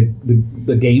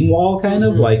game wall, kind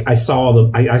of like I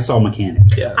saw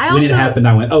mechanic. Yeah. When it happened,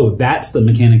 I went, "Oh, that's the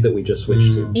mechanic that we just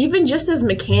switched to." Even just as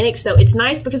mechanics, though, it's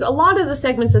nice because a lot of the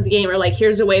segments of the game are like,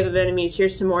 here's a wave of enemies,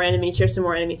 here's some more enemies, here's some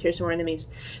more enemies, here's some more enemies.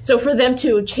 So for them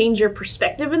to change your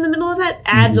perspective in the middle of that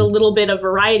adds a little bit of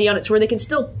variety on it, so where they can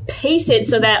still pace it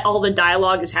so that all the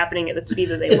dialogue is happening at the speed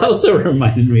that they It want. also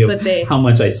reminded me of how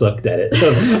much I sucked at it.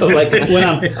 Of like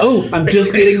when I'm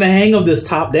just getting the hang of this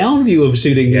top-down view of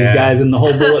shooting these guys and the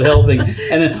whole bullet hell thing,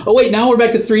 and then now we're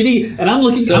back to 3D, and I'm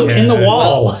looking in the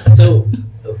wall. So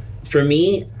for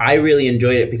me, I really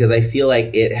enjoyed it because I feel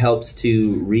like it helps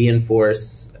to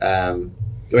reinforce, or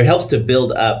it helps to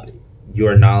build up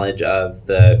your knowledge of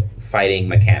the fighting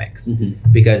mechanics.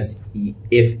 Because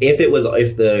if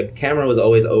the camera was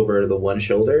always over the one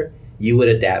shoulder, you would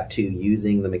adapt to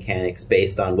using the mechanics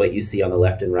based on what you see on the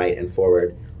left and right and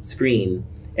forward screen,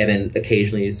 and then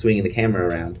occasionally swinging the camera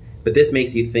around. But this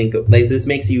makes you think, like, this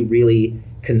makes you really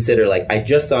consider, like, I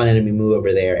just saw an enemy move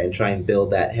over there and try and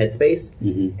build that headspace.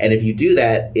 And if you do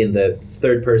that in the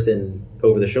third person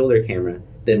over the shoulder camera,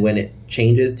 then when it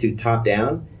changes to top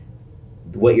down,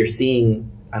 what you're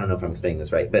seeing, I don't know if I'm explaining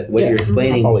this right, but what you're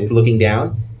explaining looking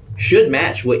down should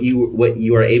match what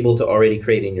you are able to already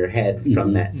create in your head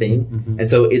from that thing. And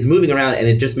so it's moving around, and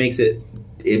it just makes it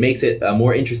a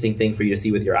more interesting thing for you to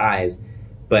see with your eyes.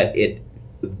 But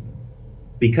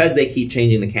because they keep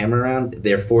changing the camera around,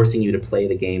 they're forcing you to play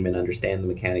the game and understand the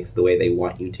mechanics the way they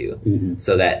want you to,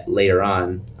 so that later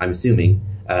on, I'm assuming,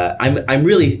 I'm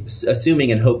really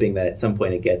assuming and hoping that at some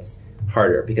point it gets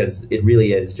harder, because it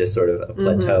really is just sort of a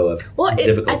plateau of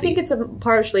difficulty. I think it's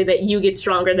partially that you get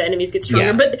stronger, the enemies get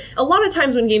stronger, but a lot of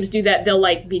times when games do that, they'll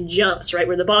like be jumps, right,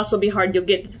 where the boss will be hard, you'll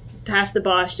get past the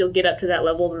boss, you'll get up to that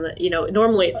level, and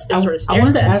normally it's sort of stair I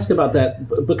wanted to steps. ask about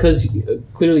that because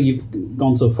clearly you've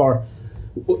gone so far.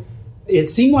 It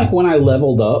seemed like when I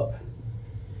leveled up,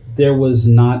 there was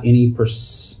not any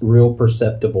real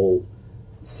perceptible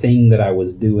thing that I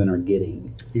was doing or getting.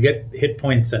 You get hit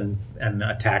points and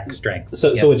attack strength.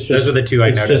 So it's just, those are the two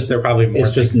I noticed. They're probably more.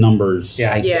 It's just numbers.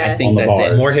 I think on the that's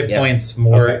bars. it. More hit points,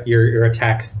 more your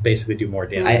attacks basically do more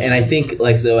damage. I think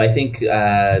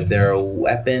there are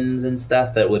weapons and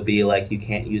stuff that would be like, you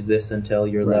can't use this until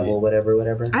your level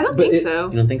whatever. I don't think so.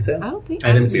 You don't think so? I don't think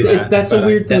I didn't see that. That's a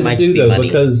weird thing to do, though,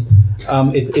 because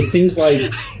it seems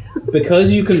like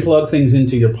because you can plug things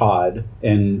into your pod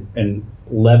and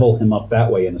level him up that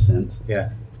way, in a sense. Yeah.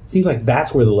 It seems like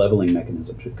that's where the leveling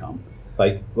mechanism should come.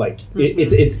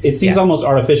 It seems almost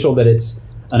artificial that it's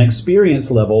an experience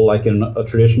level like in a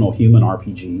traditional human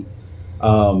RPG.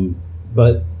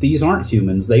 But these aren't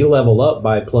humans. They level up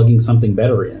by plugging something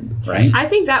better in, right? I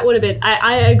think that would have been.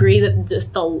 I agree that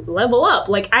just the level up.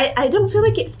 Like I don't feel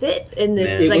like it fit in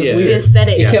this Man, the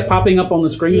aesthetic. It kept popping up on the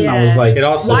screen, and I was like, it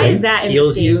also why is that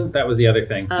heals in you. That was the other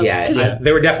thing. Yeah.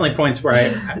 There were definitely points where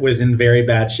I was in very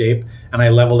bad shape, and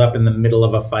I leveled up in the middle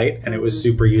of a fight, and it was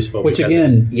super useful. which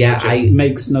again,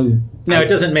 makes no. No, it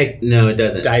doesn't make it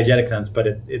doesn't diegetic sense, but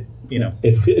it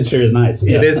it sure is nice.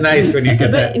 It is nice when you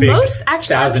get that But big most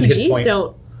action 1,000 hit RPGs point.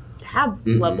 don't have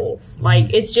levels.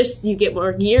 Like it's just you get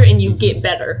more gear and you get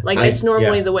better. Like that's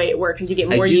normally the way it works. You get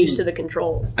more used to the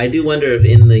controls. I do wonder if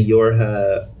in the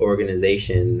Yorha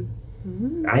organization,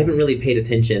 I haven't really paid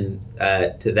attention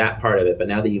to that part of it. But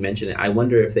now that you mention it, I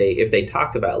wonder if they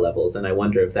talk about levels, and I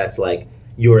wonder if that's like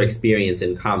your experience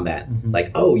in combat.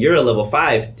 Like, oh, you're a level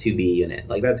 5 2B unit.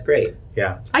 Like that's great.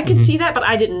 Yeah, I could see that, but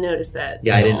I didn't notice that.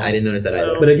 Yeah, I didn't notice that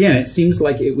either. But again, it seems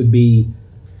like it would be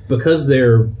because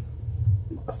they're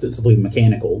ostensibly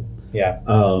mechanical. Yeah.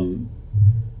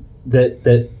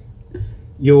 That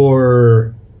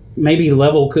your maybe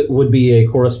level would be a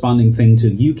corresponding thing to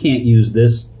you can't use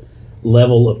this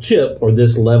level of chip or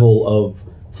this level of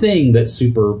thing that's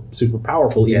super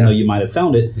powerful, even though you might have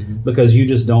found it, because you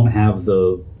just don't have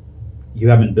you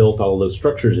haven't built all of those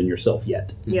structures in yourself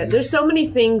yet. Yeah, there's so many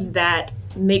things that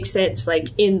make sense, like,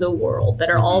 in the world that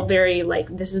are all very,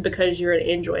 like, this is because you're an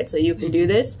android, so you can do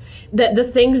this. That the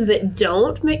things that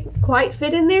don't quite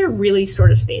fit in there really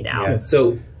sort of stand out. Yeah.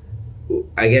 So,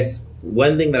 I guess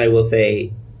one thing that I will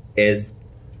say is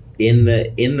in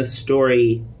the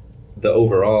story, the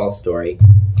overall story,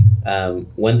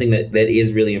 one thing that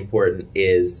is really important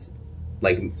is,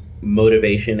 like,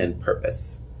 motivation and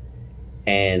purpose.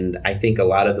 And I think a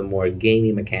lot of the more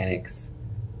gamey mechanics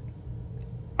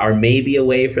are maybe a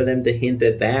way for them to hint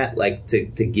at that, like to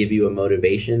give you a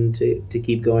motivation to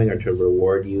keep going or to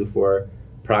reward you for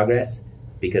progress,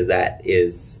 because that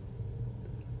is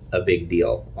a big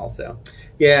deal also.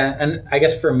 Yeah, and I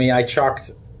guess for me, I chalked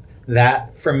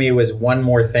that for me was one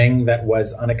more thing that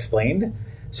was unexplained.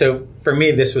 So for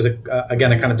me, this was,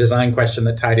 again, a kind of design question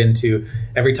that tied into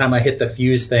every time I hit the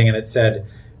fuse thing and it said,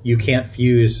 you can't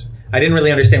fuse. I didn't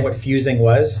really understand what fusing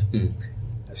was.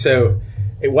 So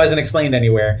it wasn't explained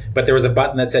anywhere, but there was a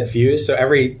button that said fuse. So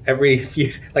every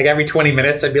 20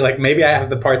 minutes, I'd be like, maybe I have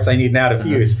the parts I need now to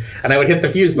fuse. And I would hit the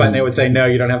fuse button. It would say, no,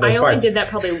 you don't have those parts. I only did that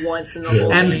probably once in the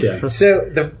whole thing. And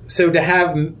so to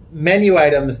have menu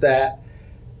items that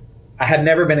I had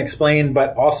never been explained,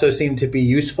 but also seemed to be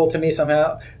useful to me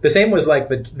somehow. The same was like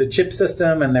the chip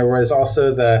system, and there was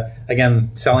also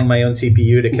selling my own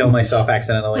CPU to kill myself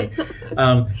accidentally.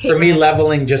 For me,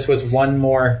 leveling just was one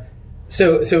more.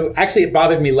 So actually it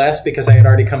bothered me less because I had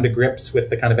already come to grips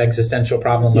with the kind of existential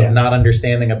problem of not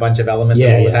understanding a bunch of elements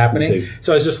of what was happening.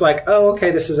 So I was just like, oh, okay,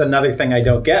 this is another thing I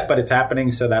don't get, but it's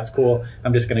happening, so that's cool.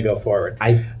 I'm just going to go forward.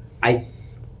 I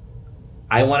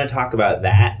want to talk about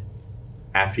that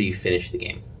after you finish the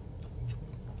game.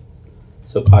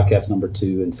 So podcast number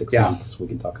 2 in 6 months, we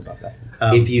can talk about that.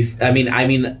 If you, I mean,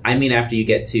 after you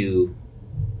get to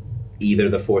either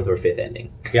the 4th or 5th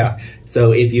ending. Yeah.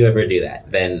 So if you ever do that,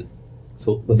 then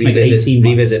so let's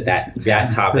revisit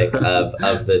that topic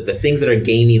of the things that are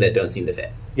gamey that don't seem to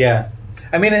fit. Yeah.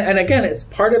 I mean, and again, it's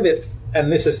part of it,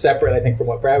 and this is separate, I think, from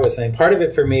what Brad was saying. Part of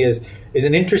it for me is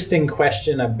an interesting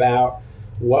question about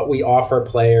what we offer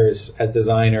players as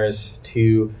designers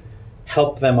to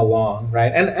help them along,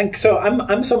 right? And so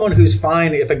I'm someone who's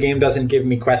fine if a game doesn't give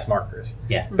me quest markers.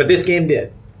 Yeah. But this game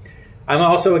did. I'm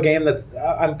also a game that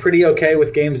I'm pretty okay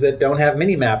with games that don't have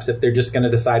mini maps if they're just going to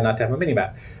decide not to have a mini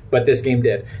map. But this game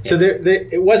did. Yeah. So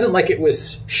it wasn't like it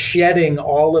was shedding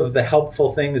all of the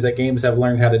helpful things that games have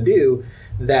learned how to do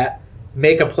that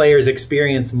make a player's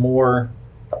experience more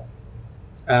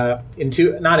not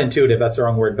intuitive, that's the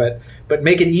wrong word, but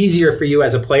make it easier for you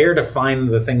as a player to find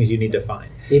the things you need to find.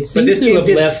 It seems to have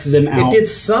left them out. It did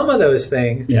some of those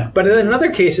things, but in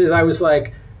other cases I was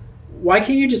like, why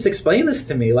can't you just explain this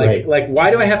to me? Like, why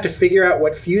do I have to figure out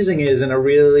what fusing is in a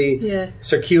really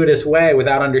circuitous way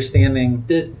without understanding?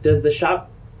 Does the shop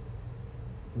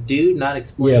dude not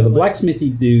explain? Yeah, the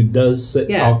blacksmithy dude does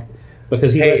talk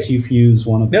because he lets you fuse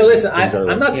one of them. No, listen,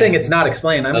 I'm not saying it's not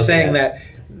explained. I'm saying that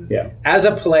as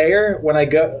a player, when I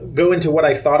go into what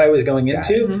I thought I was going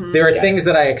into, there are things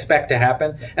that I expect to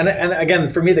happen. And again,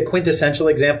 for me, the quintessential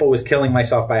example was killing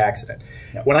myself by accident.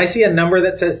 Yeah. When I see a number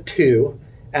that says 2,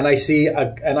 and I see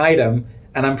an item,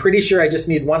 and I'm pretty sure I just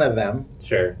need one of them.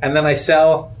 Sure. And then I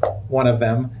sell one of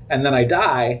them, and then I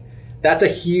die. That's a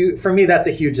huge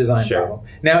design problem.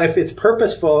 Now, if it's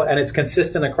purposeful and it's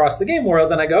consistent across the game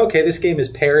world, then I go, okay, this game is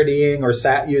parodying or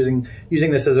using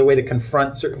this as a way to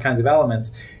confront certain kinds of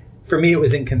elements. For me, it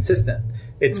was inconsistent.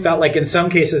 It felt like in some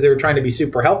cases they were trying to be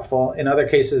super helpful. In other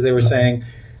cases, they were saying,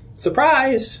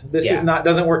 surprise, this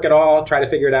doesn't work at all. Try to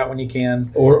figure it out when you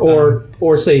can.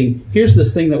 Or saying, here's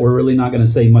this thing that we're really not going to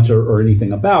say much or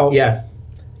anything about. Yeah.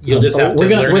 You'll just have to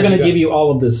learn. We're going to give you all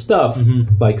of this stuff,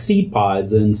 like seed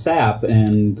pods and sap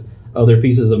and other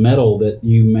pieces of metal that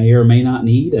you may or may not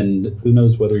need, and who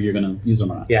knows whether you're going to use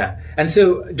them or not. Yeah. And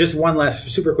so just one last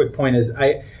super quick point is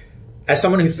as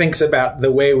someone who thinks about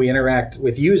the way we interact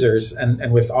with users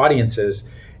and with audiences,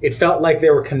 it felt like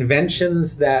there were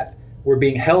conventions that were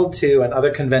being held to and other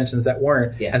conventions that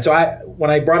weren't. Yeah. And so when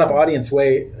I brought up audience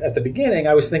way at the beginning,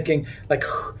 I was thinking, like,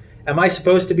 am I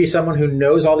supposed to be someone who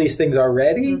knows all these things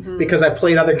already because I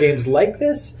played other games like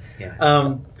this?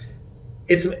 Yeah.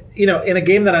 It's, in a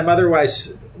game that I'm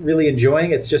otherwise really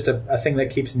enjoying, it's just a thing that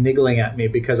keeps niggling at me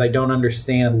because I don't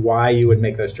understand why you would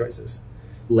make those choices.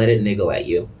 Let it niggle at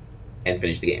you and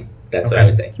finish the game. That's what I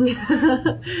would say.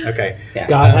 Okay. Yeah.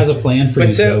 God has a plan for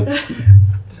you, Joe.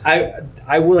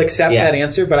 I will accept that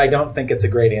answer, but I don't think it's a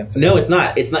great answer. No, it's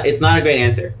not. It's not a great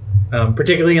answer.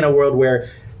 Particularly in a world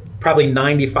where probably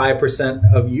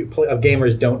 95% of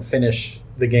gamers don't finish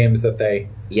the games that they,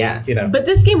 Yeah. But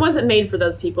this game wasn't made for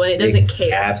those people, and it doesn't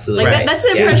care. Absolutely Like, right. that's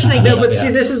the impression I get. No, but see,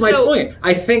 this is my So- point.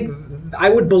 I think I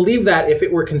would believe that if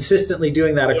it were consistently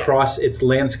doing that across its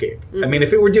landscape. I mean,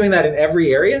 if it were doing that in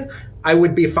every area, I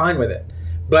would be fine with it.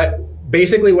 But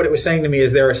basically what it was saying to me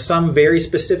is there are some very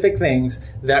specific things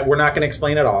that we're not going to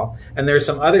explain at all, and there are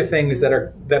some other things that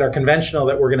are conventional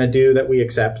that we're going to do that we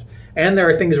accept, and there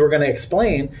are things we're going to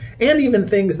explain, and even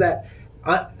things that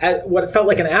what felt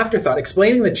like an afterthought.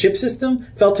 Explaining the chip system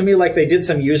felt to me like they did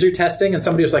some user testing and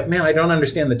somebody was like, man, I don't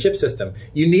understand the chip system.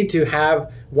 You need to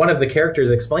have one of the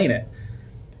characters explain it.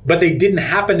 But they didn't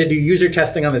happen to do user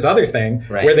testing on this other thing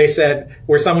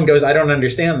where someone goes, I don't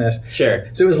understand this. Sure.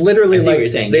 So it was literally I see what like you're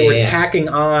saying. they Yeah, were yeah. tacking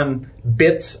on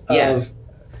bits of...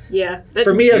 Yeah.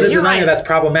 For me as a You're designer, right. that's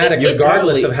problematic It's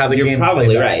regardless of how the game You're probably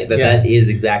plays out. right. That is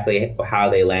exactly how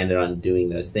they landed on doing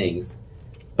those things.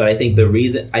 But I think the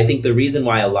reason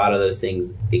why a lot of those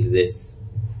things exist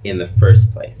in the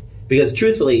first place, because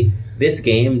truthfully, this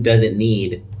game doesn't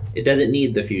need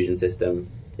the fusion system.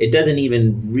 It doesn't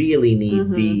even really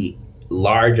need the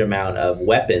large amount of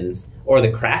weapons or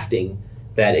the crafting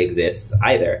that exists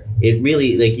either. It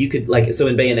really, so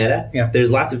in Bayonetta, there's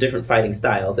lots of different fighting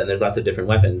styles and there's lots of different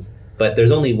weapons, but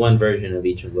there's only one version of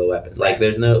each of the weapons. Like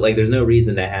there's no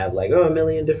reason to have a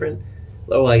million different.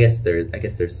 Well, I guess there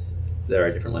are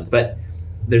different ones, but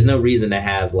there's no reason to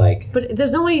have But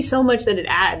there's only so much that it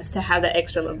adds to have that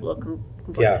extra level of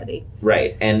complexity.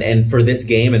 Right, and for this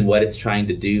game and what it's trying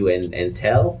to do and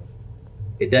tell,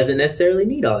 it doesn't necessarily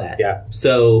need all that. Yeah.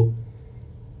 So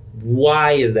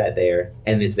why is that there?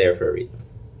 And it's there for a reason.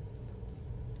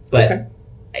 But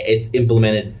it's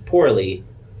implemented poorly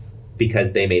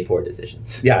because they made poor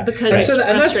decisions. Yeah. Because and it's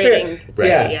that's frustrating.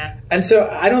 fair. Yeah. And so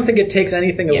I don't think it takes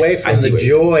anything away I from see the what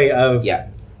you're joy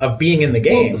of being in the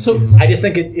game. I just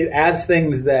think it adds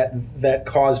things that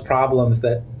cause problems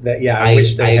that I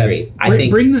wish they had. agree. I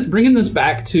think Bringing this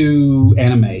back to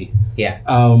anime. Yeah.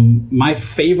 My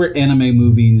favorite anime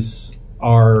movies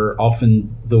are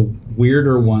often the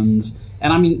weirder ones.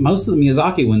 And I mean, most of the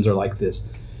Miyazaki ones are like this.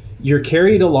 You're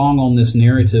carried along on this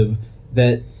narrative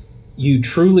that you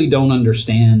truly don't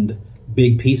understand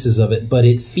big pieces of it, but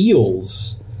it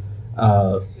feels,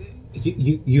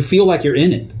 you feel like you're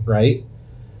in it, right?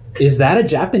 Is that a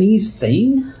Japanese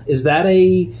thing? Is that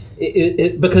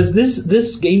because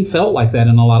this game felt like that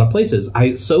in a lot of places.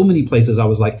 So many places I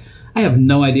was like, I have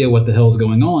no idea what the hell is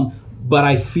going on, but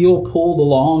I feel pulled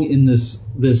along in this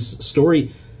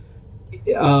story.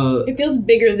 It feels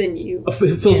bigger than you.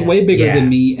 It feels way bigger than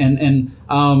me, and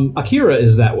Akira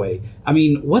is that way. I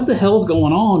mean, what the hell's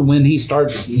going on when he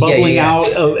starts bubbling out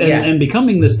and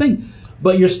becoming this thing?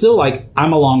 But you're still like,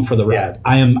 I'm along for the ride.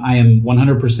 I am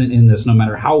 100% in this, no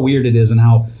matter how weird it is and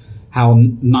how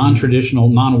non-traditional,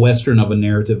 non-Western of a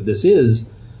narrative this is.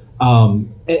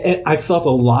 I felt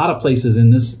a lot of places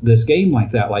in this game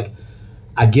like that. Like,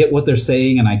 I get what they're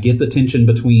saying, and I get the tension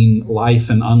between life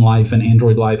and unlife and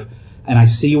android life, and I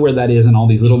see where that is in all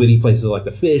these little bitty places like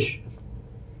the fish.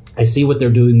 I see what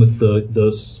they're doing with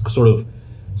the sort of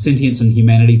sentience and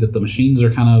humanity that the machines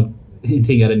are kind of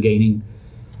hinting at and gaining.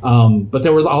 But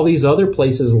there were all these other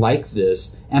places like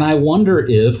this, and I wonder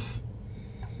if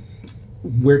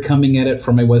we're coming at it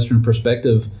from a Western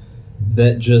perspective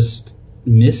that just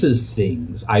misses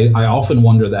things. I often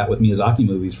wonder that with Miyazaki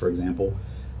movies, for example.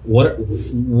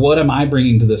 What am I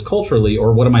bringing to this culturally,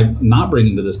 or what am I not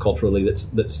bringing to this culturally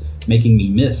that's making me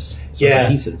miss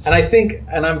certain pieces? And I think,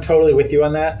 and I'm totally with you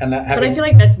on that. And but I feel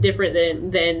like that's different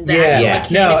than the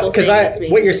actual mechanical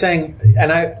thing. What you're saying,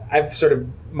 and I've sort of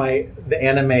the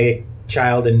anime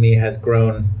child in me has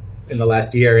grown in the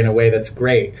last year in a way that's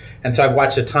great. And so I've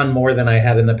watched a ton more than I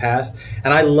had in the past.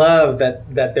 And I love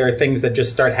that there are things that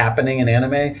just start happening in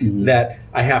anime that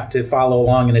I have to follow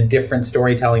along in a different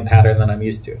storytelling pattern than I'm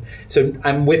used to. So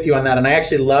I'm with you on that. And I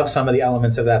actually love some of the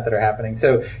elements of that are happening.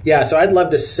 So so I'd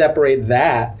love to separate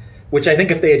that, which I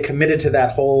think if they had committed to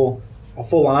that full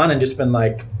on and just been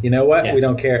like, you know what, we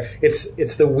don't care.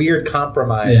 It's the weird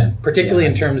compromise, particularly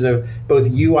in terms of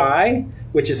both UI,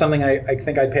 which is something I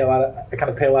think I kind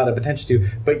of pay a lot of attention to,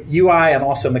 but UI and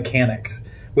also mechanics,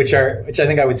 which I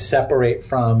think I would separate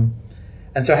from.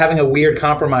 And so having a weird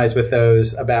compromise with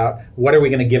those about what are we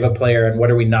going to give a player and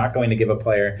what are we not going to give a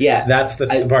player. Yeah, that's the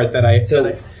part that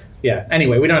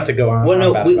anyway, we don't have to go on. Well,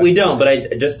 no, we don't.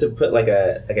 But just to put like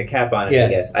a cap on it, I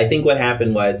guess I think what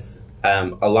happened was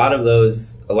a lot of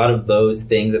those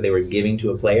things that they were giving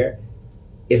to a player.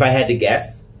 If I had to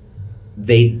guess,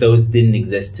 those didn't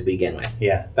exist to begin with.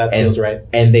 Yeah, that feels right.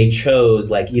 And they chose,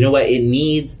 like, you know what, it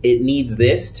needs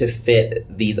this to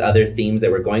fit these other themes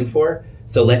that we're going for,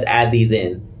 so let's add these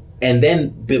in. And then,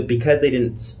 because they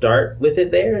didn't start with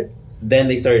it there, then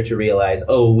they started to realize,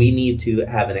 oh, we need to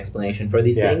have an explanation for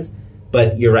these things.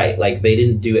 But you're right, like, they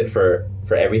didn't do it for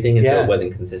everything, and so it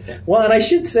wasn't consistent. Well, and I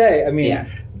should say, I mean,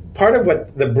 part of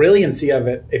what the brilliancy of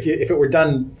it, if it were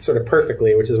done sort of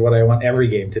perfectly, which is what I want every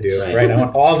game to do, right? I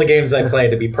want all the games I play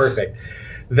to be perfect.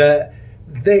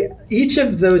 Each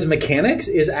of those mechanics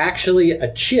is actually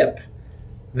a chip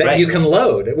that you can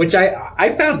load, which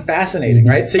I found fascinating,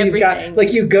 right? So you've got,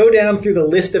 like, you go down through the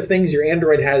list of things your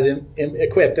Android has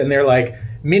equipped, and they're like,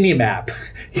 mini-map,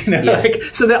 like,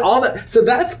 so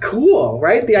that's cool,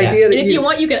 right? The idea that if you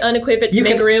want, you can unequip it to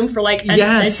make room for, like, an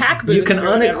attack boost. You can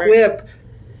unequip,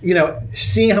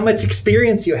 seeing how much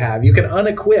experience you have. You can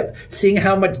unequip, seeing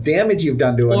how much damage you've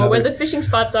done to another. Or where the fishing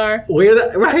spots are.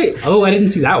 Right. Oh, I didn't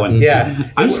see that one.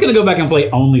 Yeah. I'm just going to go back and play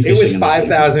only fishing. It was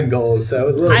 5,000 gold, so it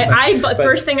was a little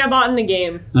first thing I bought in the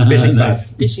game. Fishing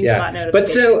spots. Fishing spot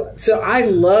notification. But so I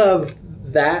love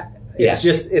that. It's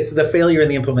just, it's the failure in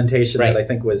the implementation that I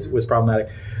think was problematic.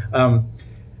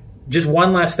 Just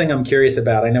one last thing I'm curious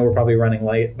about. I know we're probably running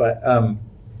late, but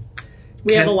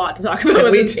we have a lot to talk about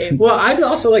with this game. Well, I'd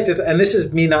also like to, and this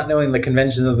is me not knowing the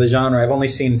conventions of the genre. I've only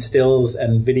seen stills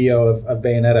and video of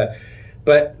Bayonetta,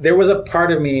 but there was a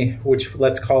part of me, which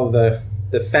let's call the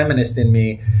feminist in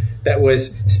me, that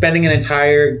was spending an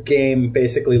entire game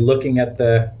basically looking at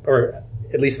or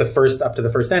at least up to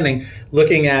the first ending,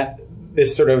 looking at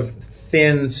this sort of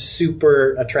thin,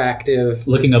 super attractive,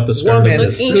 looking up the skirt woman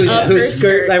whose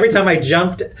skirt. Every time I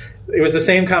jumped, it was the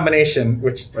same combination,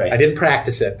 which I didn't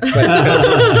practice it.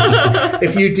 But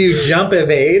if you do jump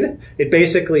evade, it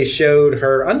basically showed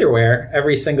her underwear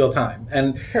every single time.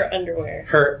 And her underwear.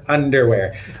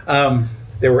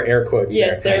 There were air quotes.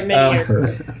 Yes, there are many air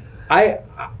quotes.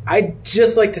 I'd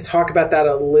just like to talk about that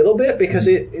a little bit, because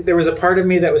there was a part of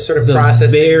me that was sort of the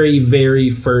processing. The very, very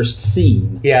first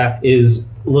scene is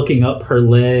looking up her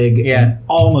leg, and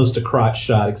almost a crotch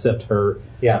shot, except her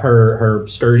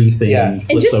skirty thing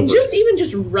flips and over.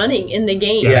 just running in the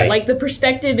game. Like, the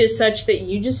perspective is such that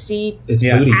you just see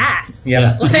booty. ass.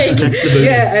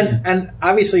 And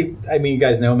obviously, I mean, you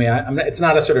guys know me. It's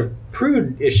not a sort of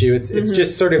prude issue. It's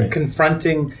just sort of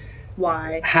confronting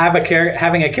why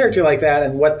having a character like that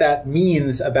and what that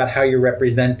means about how you're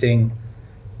representing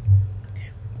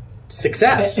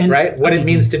success, right? What it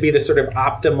means to be the sort of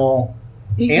optimal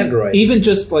android. Even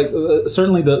just like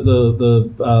certainly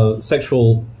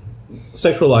the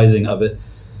sexualizing of it,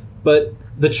 but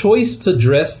the choice to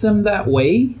dress them that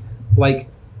way, like,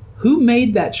 who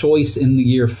made that choice in the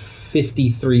year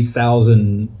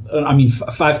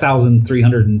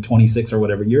 5,326 or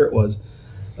whatever year it was?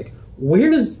 Like, where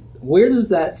does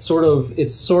that sort of,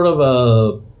 it's sort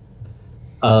of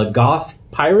a goth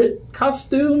pirate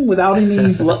costume without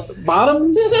any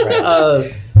bottoms?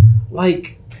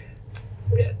 Like,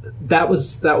 that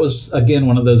was again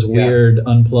one of those weird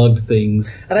unplugged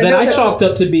things that I chalked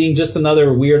up to being just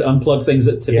another weird unplugged things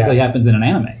that typically happens in an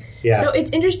anime. So it's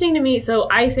interesting to me. So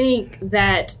I think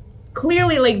that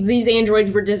clearly, like, these androids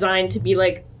were designed to be,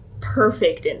 like,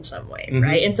 perfect in some way,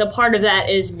 right? And so part of that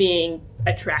is being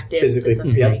attractive physically, to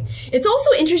something. It's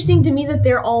also interesting to me that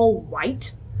they're all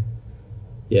white.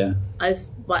 Yeah.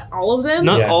 As all of them?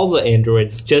 Not all the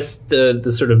androids, just the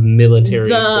sort of military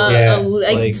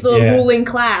force. The ruling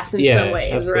class in some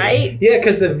ways, absolutely. Right? Yeah,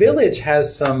 because the village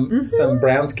has some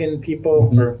brown-skinned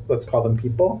people, or let's call them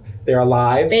people. They're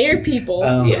alive. They are people.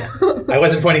 I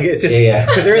wasn't pointing. It's just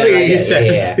because earlier you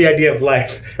said the idea of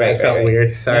life. I felt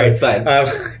weird. Sorry, no, it's fine.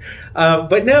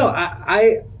 But no,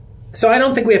 so I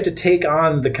don't think we have to take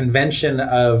on the convention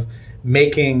of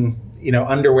making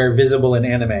underwear visible in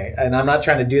anime, and I'm not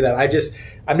trying to do that.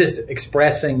 I'm just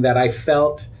expressing that I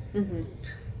felt.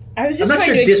 I was just I'm not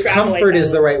sure discomfort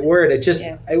is the right word. It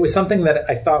was something that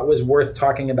I thought was worth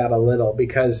talking about a little,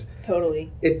 because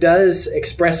it does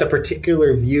express a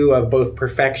particular view of both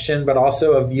perfection, but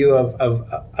also a view of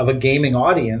a gaming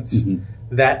audience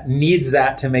that needs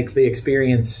that to make the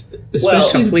experience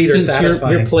complete or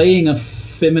satisfying. You're playing a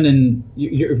feminine.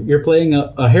 You're playing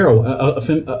a hero,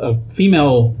 a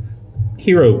female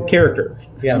hero character.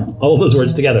 Yeah, all those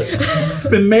words together.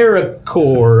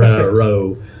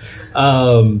 Femericore.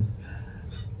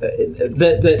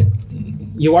 That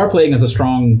you are playing as a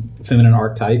strong feminine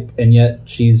archetype, and yet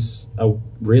she's a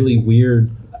really weird,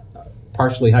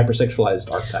 partially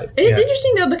hypersexualized archetype. And it's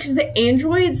interesting though, because the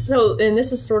androids. And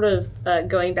this is sort of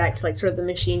going back to, like, sort of the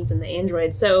machines and the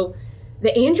androids. So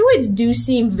the androids do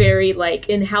seem very, like,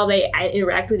 in how they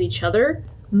interact with each other,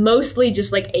 mostly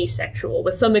just like asexual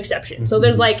with some exceptions. So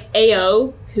there's like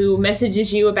AO who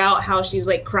messages you about how she's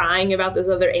like crying about this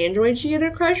other android she had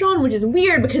a crush on, which is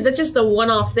weird because that's just a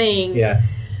one-off thing. Yeah.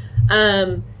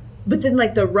 But then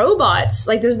like the robots,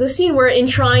 like there's this scene where in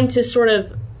trying to sort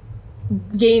of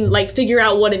figure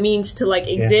out what it means to like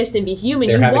exist and be human,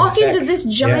 They're you having walk sex. into this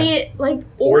giant like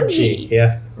orgy.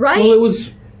 Yeah. Right? Well, it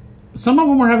was. Some of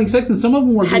them were having sex, and some of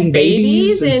them were Had being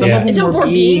babies, and some Yeah. of and some them were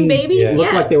being babies. Yeah.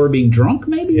 Looked like they were being drunk,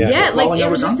 maybe. Yeah. Yeah, like Falling it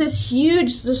over was just drunk? this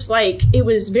huge, just like it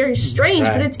was very strange.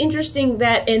 Right. But it's interesting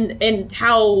that and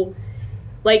how,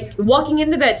 like walking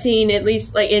into that scene, at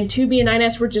least like in 2B and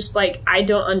 9S were just like I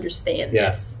don't understand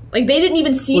Yeah. this. Like they didn't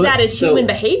even see Well, that as so- human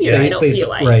behavior. I don't feel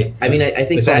like. right. I mean, I They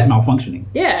think saw it as that malfunctioning.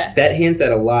 Yeah. that hints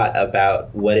at a lot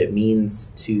about what it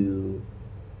means to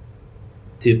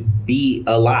be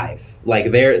alive.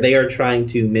 Like they are trying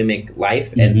to mimic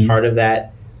life, and Mhm. part of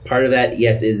that,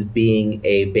 yes, is being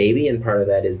a baby, and part of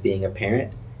that is being a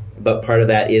parent, but part of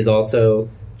that is also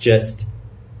just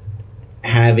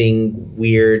having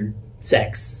weird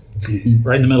sex.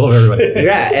 Right in the middle of everybody.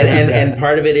 Yeah, and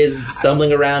part of it is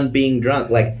stumbling around, being drunk.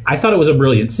 Like, I thought it was a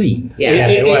brilliant scene. Yeah,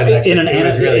 it was, actually. in an It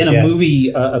was really, in a yeah.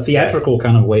 movie, a theatrical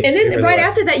kind of way. And then It really right was.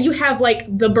 after that, you have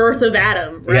like the birth of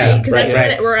Adam, right? Yeah, Because right, that's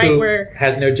right. when Who- where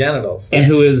Has no genitals. and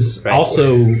who is Right.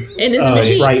 also and is a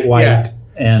machine. bright white. Yeah.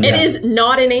 And It is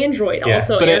not an android. Yeah.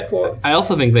 Also, But air quotes. I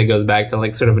also think that goes back to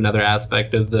like sort of another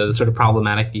aspect of the sort of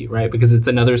problematic view, right? Because it's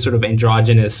another sort of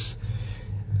androgynous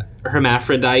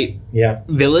hermaphrodite Yeah.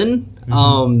 villain.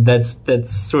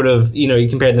 That's sort of, you know, you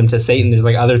compare them to Satan. There's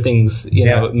like other things, you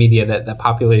know, Yeah. media that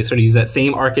popularly sort of use that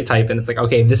same archetype, and it's like,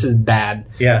 okay, this is bad.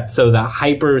 Yeah. So the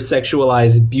hyper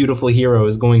sexualized beautiful hero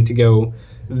is going to go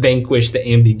vanquish the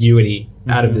ambiguity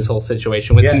out of this whole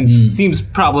situation, which Yeah. seems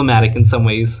problematic in some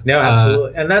ways. No,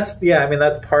 absolutely. And that's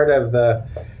that's part of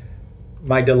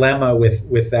my dilemma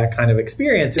with that kind of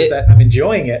experience is that I'm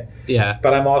enjoying it, Yeah.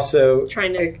 but I'm also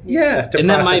Trying to- to And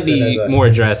that might process it be as a- more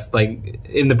addressed, like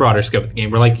in the broader scope of the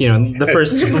game, where, like, you know, the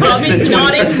first Robbie's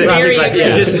nodding very like,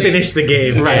 Yeah. just finish the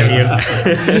game, Right.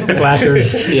 damn you.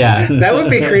 slashers. yeah, That would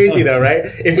be crazy, though, right?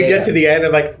 If we get to the end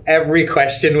and like every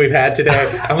question we've had today,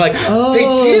 I'm like, they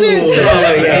did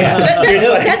it!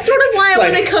 So, That's sort of why I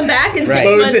want to come back in 6 Right.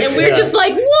 months, Moses, and we're yeah. just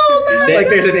like, whoa, man! like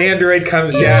there's an android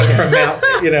comes down from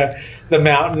the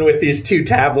mountain with these 2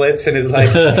 tablets and is like,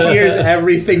 here's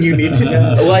everything you need to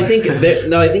know. well, I think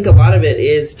I think a lot of it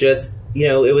is just, you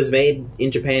know, it was made in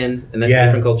Japan, and that's Yeah. a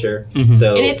different culture. Mm-hmm.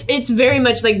 So And it's very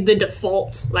much like the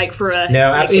default, like for a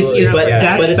No, like, absolutely. It's, But- Yeah.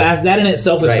 that's but it's- that in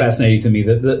itself is Right. fascinating to me.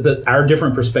 That our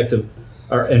different perspective,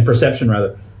 and perception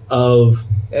rather, of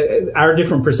our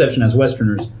different perception as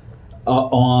Westerners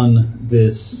on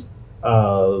this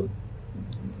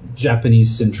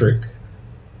Japanese-centric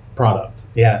product.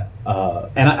 Yeah.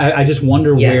 And I just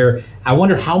wonder Yeah. I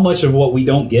wonder how much of what we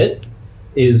don't get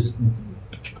is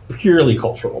purely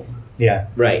cultural. Yeah.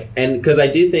 right, and because I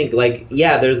do think, like,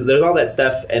 yeah, there's all that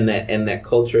stuff, and that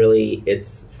culturally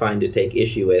it's fine to take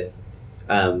issue with,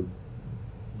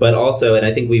 but also, and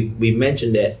I think we've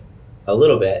mentioned it a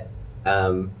little bit,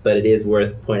 but it is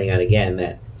worth pointing out again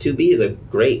that 2B is a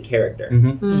great character.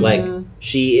 Mm-hmm. Like,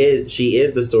 she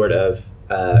is the sort of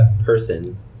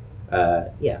person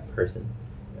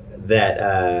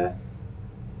that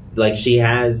like, she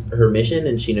has her mission,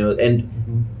 and she knows,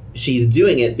 and she's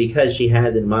doing it because she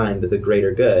has in mind the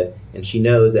greater good, and she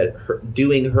knows that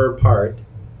doing her part,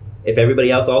 if everybody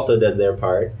else also does their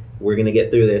part, we're going to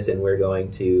get through this, and we're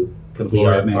going to complete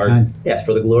glory our of mankind. yes,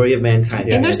 for the glory of mankind.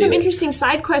 Yeah. And there's We're some gonna do it. interesting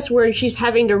side quests where she's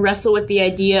having to wrestle with the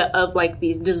idea of like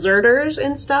these deserters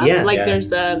and stuff. Yeah. Like Yeah.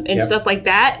 there's and Yep. stuff like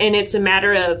that, and it's a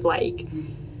matter of like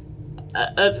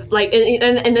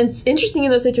and it's interesting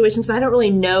in those situations. I don't really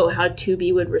know how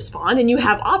 2B would respond, and you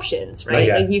have options, right?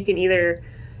 Yeah. Like you can either.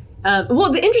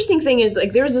 Well, the interesting thing is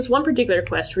like there was this one particular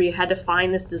quest where you had to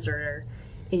find this deserter,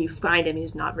 and you find him.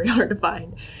 He's not very hard to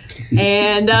find,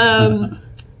 and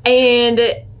and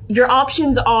your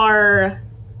options are.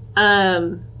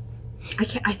 I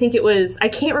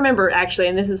can't remember actually,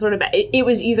 and this is sort of bad. It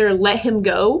was either let him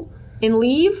go and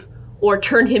leave, or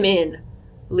turn him in,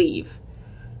 leave.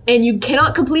 And you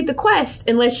cannot complete the quest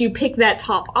unless you pick that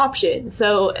top option.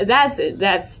 So that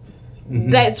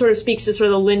sort of speaks to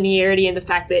sort of the linearity and the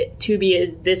fact that 2B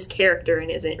is this character and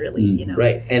isn't really, you know.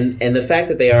 Right, and the fact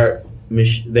that they are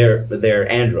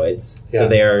they're androids, Yeah. so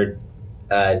they are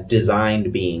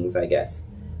designed beings, I guess.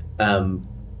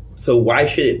 So why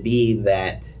should it be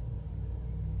that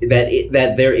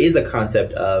there is a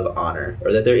concept of honor,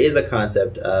 or that there is a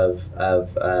concept of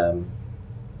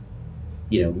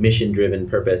mission driven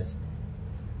purpose?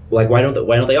 Like, why don't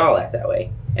they all act that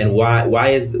way? And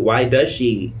why does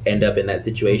she end up in that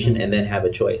situation and then have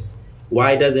a choice?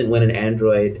 Why doesn't, when an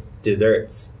android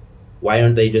deserts, why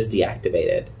aren't they just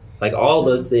deactivated? Like, all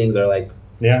those things are like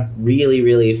really,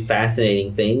 really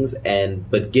fascinating things.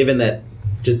 But given that,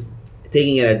 just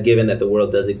taking it as given that the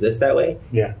world does exist that way,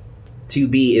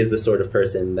 2B is the sort of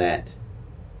person that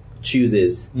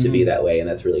chooses to be that way, and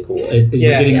that's really cool. You're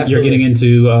getting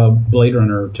into Blade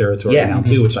Runner territory now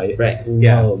too, which I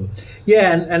love.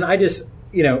 And I just,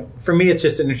 for me, it's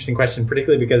just an interesting question,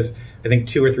 particularly because I think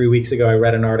 2 or 3 weeks ago I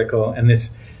read an article, and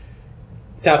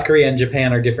South Korea and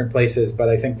Japan are different places, but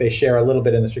I think they share a little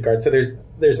bit in this regard. So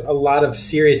there's a lot of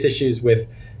serious issues with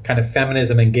kind of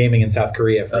feminism and gaming in South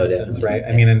Korea, for instance, definitely. right?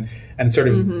 I mean, and sort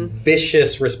of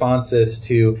vicious responses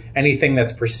to anything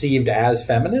that's perceived as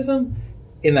feminism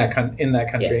in that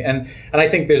country. And I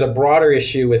think there's a broader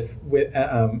issue with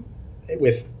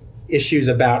issues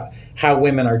about how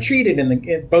women are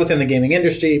treated both in the gaming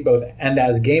industry, and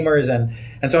as gamers,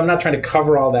 and so I'm not trying to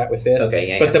cover all that with this.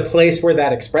 But the place where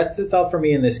that expressed itself for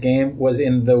me in this game was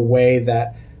in the way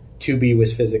that 2B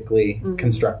was physically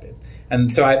constructed.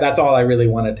 And so that's all I really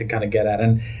wanted to kind of get at.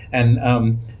 And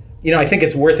I think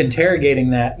it's worth interrogating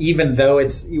that, even though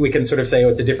we can sort of say,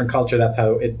 it's a different culture, that's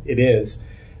how it is.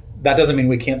 That doesn't mean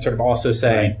we can't sort of also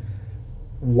say,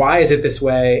 why is it this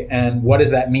way, and what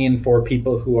does that mean for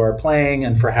people who are playing,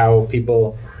 and for how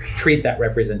people treat that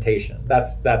representation?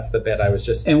 That's the bit I was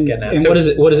just getting at. And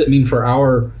what does it mean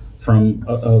for from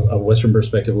a Western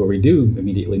perspective, where we do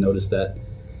immediately notice that?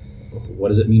 What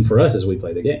does it mean for us as we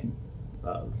play the game?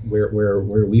 Where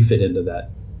we fit into that?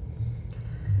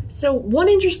 So one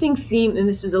interesting theme, and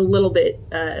this is a little bit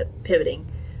pivoting,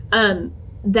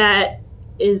 that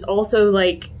is also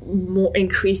like more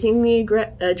increasingly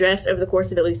addressed over the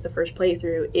course of at least the first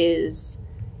playthrough, is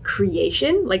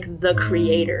creation, like the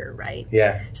creator, right?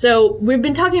 Yeah. So we've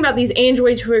been talking about these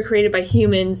androids who are created by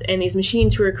humans and these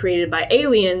machines who are created by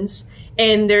aliens,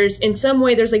 and there's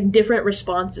like different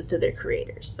responses to their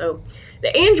creators. So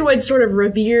the androids sort of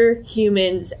revere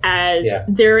humans as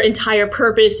their entire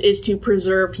purpose is to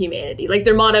preserve humanity. Like,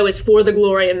 their motto is for the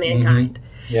glory of mankind.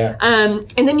 Yeah.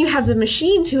 And then you have the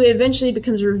machines, who eventually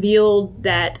becomes revealed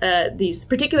that these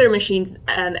particular machines,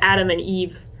 Adam and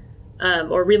Eve,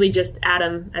 or really just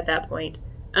Adam at that point,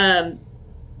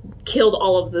 killed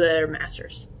all of their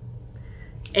masters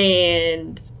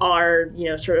and are,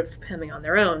 sort of coming on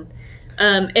their own.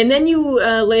 And then you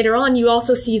later on, you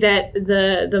also see that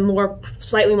the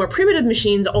slightly more primitive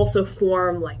machines also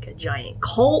form like a giant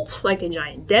cult, like a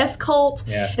giant death cult.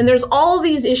 Yeah. And there's all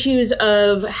these issues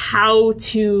of how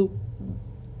to,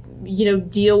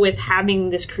 deal with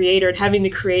having this creator and having the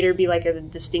creator be like a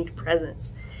distinct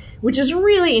presence, which is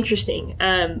really interesting.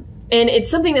 And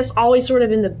it's something that's always sort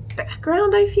of in the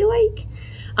background, I feel like.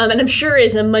 And I'm sure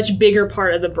is a much bigger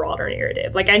part of the broader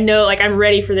narrative. Like, I know, like, I'm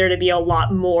ready for there to be a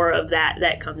lot more of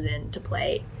that comes into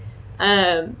play.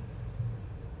 But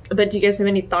do you guys have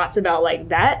any thoughts about, like,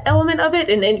 that element of it?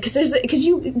 And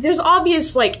there's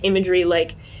obvious, like, imagery,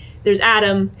 like, there's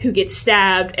Adam who gets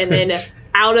stabbed, and then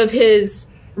out of his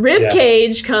rib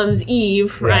cage comes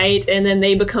Eve, right? And then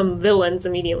they become villains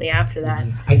immediately after that.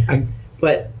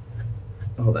 But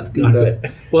hold on, go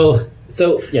ahead. Well.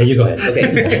 So you go ahead. Okay,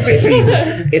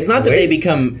 it's not that they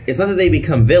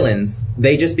become villains.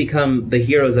 They just become the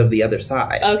heroes of the other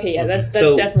side. Okay, that's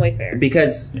definitely fair.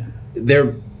 Because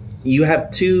you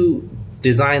have two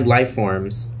designed life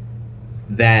forms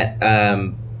that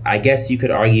I guess you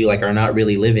could argue like are not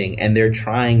really living, and they're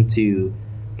trying to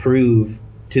prove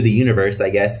to the universe, I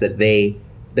guess, that they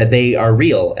are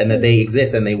real and that they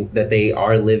exist and that they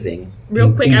are living.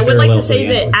 Real quick, I would like to say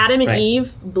that Adam and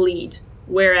Eve bleed,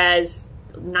 whereas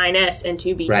 9S and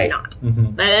 2B do not.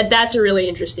 Mm-hmm. That's a really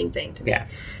interesting thing to me.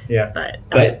 Yeah.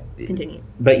 But continue.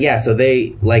 But yeah, so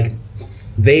they're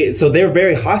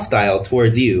very hostile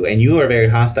towards you, and you are very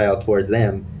hostile towards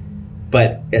them.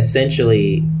 But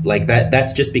essentially, like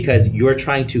that's just because you're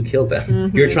trying to kill them.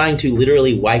 Mm-hmm. You're trying to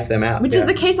literally wipe them out. Which is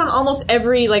the case on almost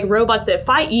every like robots that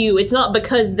fight you. It's not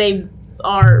because they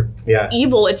are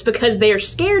evil. It's because they are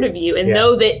scared of you and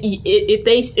know that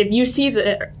if you see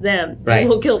them, you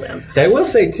will kill them. I will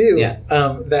say too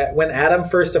that when Adam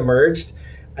first emerged,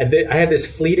 I had this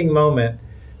fleeting moment.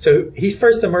 So he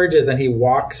first emerges and he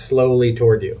walks slowly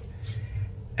toward you,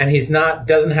 and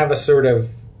doesn't have a sort of,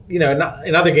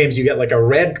 in other games you get like a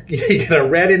red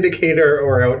indicator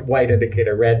or a white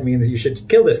indicator. Red means you should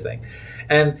kill this thing.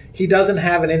 And he doesn't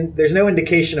have there's no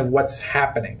indication of what's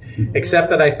happening,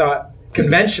 except that I thought,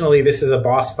 conventionally, this is a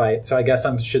boss fight, so I guess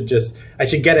I should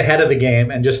get ahead of the game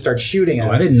and just start shooting at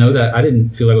him. I didn't know that. I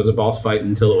didn't feel like it was a boss fight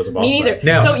until it was a boss fight. Me neither.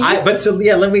 No,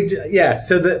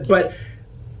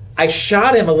 I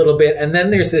shot him a little bit, and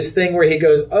then there's this thing where he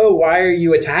goes, "Oh, why are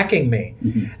you attacking me?"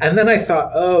 And then I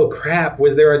thought, "Oh crap,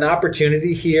 was there an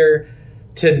opportunity here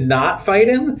to not fight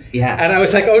him?" Yeah. And I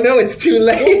was like, "Oh no, it's too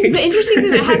late." The interesting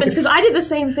thing that happens, because I did the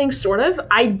same thing, sort of.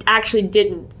 I actually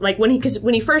didn't. Like, when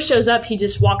he first shows up, he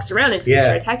just walks around until you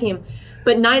start attacking him.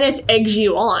 But 9S eggs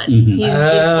you on. He's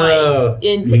just like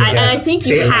into, and I think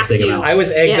you have to. I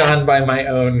was egged on by my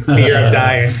own fear of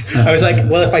dying. I was like,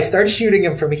 well, if I start shooting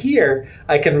him from here,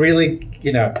 I can really,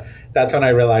 that's when I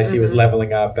realized he was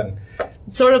leveling up. And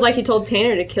sort of like you told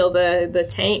Tanner to kill the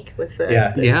tank with the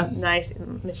nice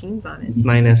machines on it.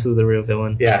 9S is the real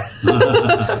villain. Yeah.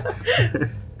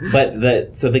 But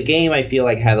the game, I feel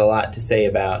like, has a lot to say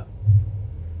about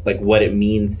like what it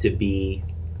means to be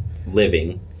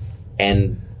living.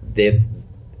 And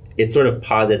it sort of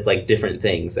posits like different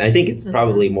things. And I think it's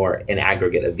probably more an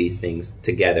aggregate of these things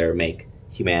together make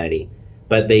humanity.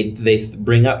 But they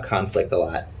bring up conflict a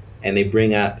lot, and they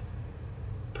bring up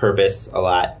purpose a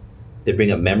lot. They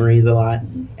bring up memories a lot,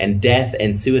 and death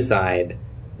and suicide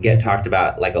get talked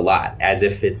about like a lot, as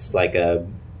if it's like a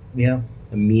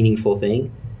meaningful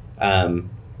thing. And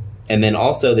then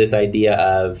also this idea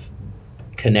of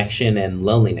connection and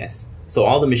loneliness. So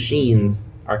all the machines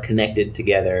are connected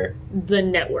together. The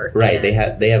network, right? They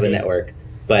have a network,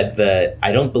 but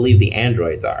I don't believe the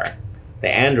androids are. The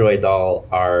androids all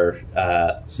are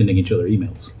sending each other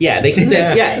emails. Yeah, they can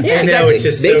send. Exactly.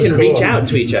 They can reach out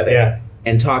to each other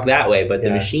and talk that way. But the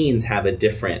machines have a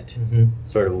different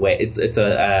sort of way. It's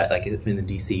a like in the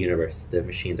DC universe, the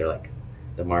machines are like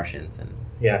the Martians and.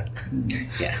 Yeah.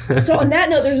 So on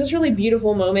that note, there's this really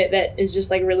beautiful moment that is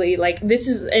just like really like this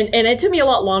is and it took me a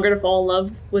lot longer to fall in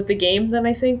love with the game than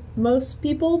I think most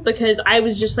people, because I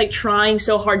was just like trying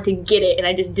so hard to get it and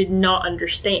I just did not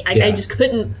understand. I just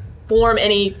couldn't form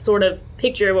any sort of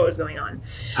picture of what was going on.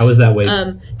 I was that way.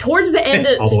 Towards the end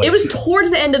it was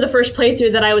towards the end of the first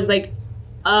playthrough that I was like,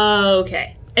 oh,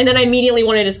 okay. And then I immediately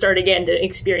wanted to start again to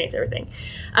experience everything.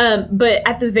 But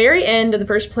at the very end of the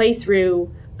first playthrough,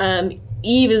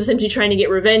 Eve is essentially trying to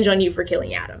get revenge on you for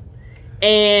killing Adam.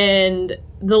 And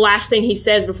the last thing he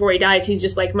says before he dies, he's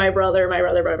just like, my brother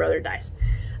dies.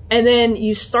 And then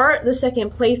you start the second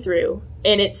playthrough,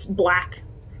 and it's black.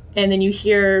 And then you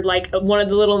hear, like, one of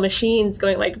the little machines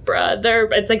going, like, brother.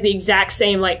 It's, like, the exact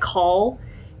same, like, call.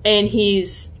 And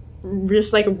he's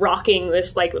just, like, rocking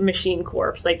this, like, machine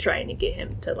corpse, like, trying to get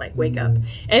him to, like, wake up.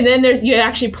 And then you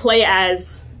actually play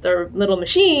as the little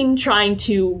machine trying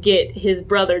to get his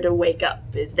brother to wake up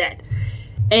is dead.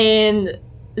 And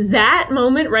that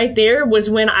moment right there was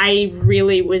when I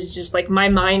really was just like, my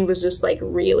mind was just like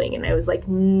reeling, and I was like,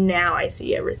 now I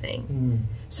see everything.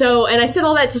 So, and I said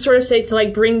all that to sort of say, to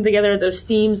like bring together those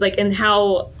themes, like, and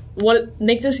how what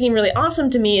makes this game really awesome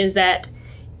to me is that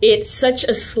it's such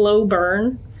a slow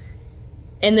burn,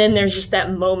 and then there's just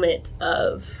that moment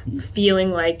of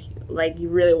feeling like you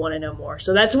really want to know more.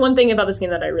 So that's one thing about this game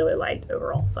that I really liked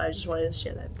overall. So I just wanted to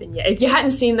share that vignette. If you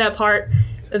hadn't seen that part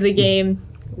of the game,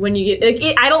 when you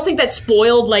get, I don't think that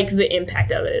spoiled like the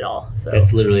impact of it at all. So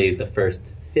that's literally the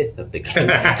first fifth of the game.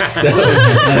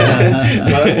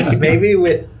 Well, maybe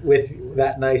with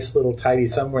that nice little tidy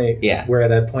summary, we're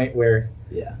at a point where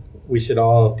we should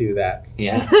all do that.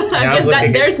 Yeah, I guess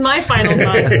there's my final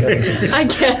thoughts. I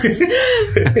guess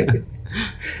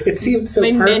it seems so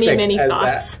my perfect. Many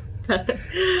thoughts.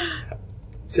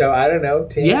 So I don't know.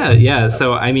 Tim? Yeah.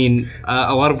 So I mean,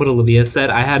 a lot of what Olivia said.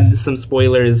 I had some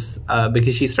spoilers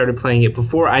because she started playing it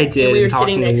before I did. And we were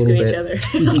talking sitting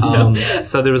next to each other.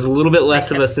 So there was a little bit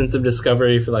less of a sense of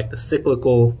discovery for like the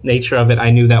cyclical nature of it. I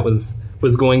knew that was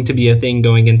going to be a thing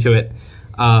going into it,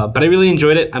 but I really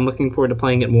enjoyed it. I'm looking forward to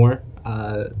playing it more.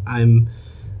 I'm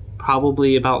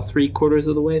probably about 3/4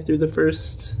 of the way through the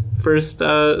first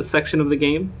section of the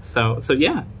game. So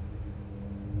yeah.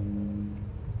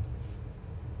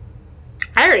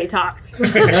 I already talked.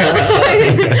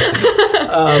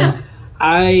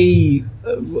 I,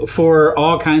 for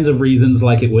all kinds of reasons,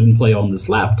 like it wouldn't play on this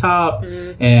laptop,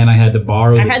 and I had to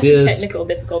borrow the disc. I had some technical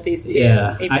difficulties too.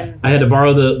 Yeah, I had to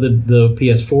borrow the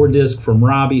PS4 disc from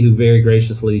Robbie, who very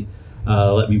graciously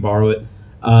let me borrow it.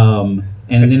 And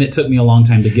then it took me a long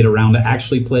time to get around to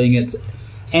actually playing it.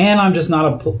 And I'm just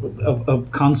not a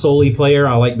console-y player.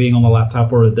 I like being on the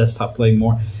laptop or the desktop playing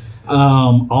more.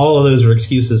 All of those are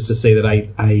excuses to say that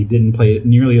I didn't play it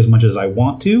nearly as much as I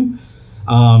want to.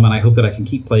 And I hope that I can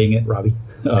keep playing it, Robbie,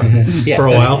 for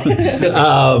a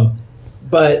while.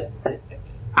 But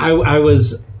I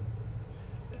was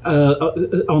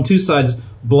on two sides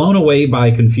blown away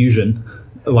by confusion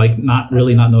like not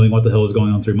knowing what the hell was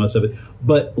going on through most of it,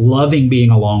 but loving being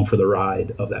along for the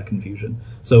ride of that confusion.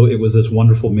 So it was this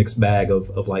wonderful mixed bag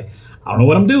of like, I don't know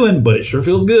what I'm doing, but it sure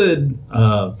feels good.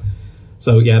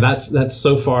 So yeah, that's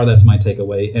so far that's my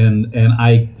takeaway, and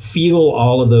I feel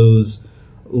all of those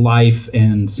life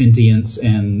and sentience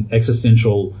and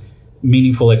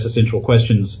meaningful existential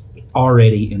questions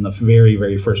already in the very,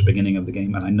 very first beginning of the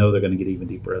game, and I know they're going to get even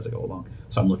deeper as I go along.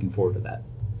 So I'm looking forward to that.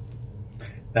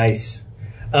 Nice.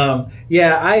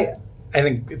 I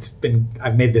think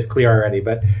I've made this clear already,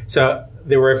 but so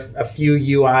there were a few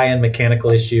UI and mechanical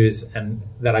issues and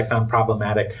that I found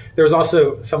problematic. There was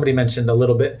also, somebody mentioned there's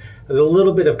a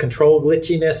little bit of control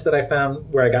glitchiness that I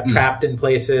found where I got trapped in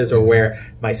places or where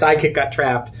my sidekick got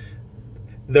trapped.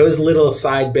 Those little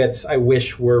side bits I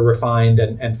wish were refined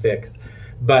and fixed.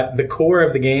 But the core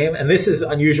of the game, and this is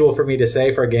unusual for me to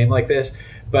say for a game like this,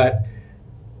 but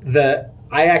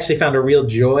I actually found a real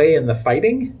joy in the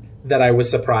fighting that I was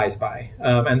surprised by.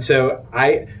 And so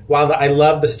while I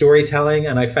love the storytelling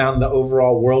and I found the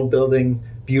overall world building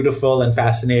beautiful and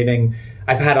fascinating,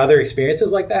 I've had other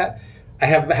experiences like that. I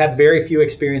have had very few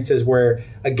experiences where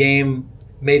a game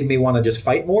made me want to just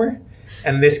fight more.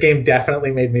 And this game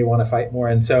definitely made me want to fight more.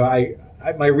 And so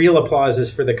my real applause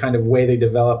is for the kind of way they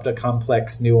developed a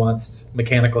complex, nuanced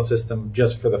mechanical system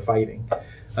just for the fighting.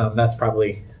 That's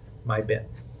probably my bit.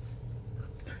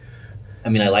 I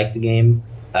mean, I like the game.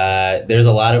 There's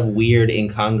a lot of weird,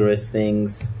 incongruous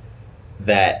things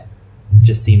that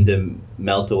just seem to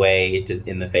melt away just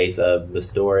in the face of the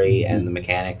story and the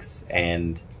mechanics,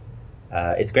 and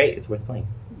it's great. It's worth playing.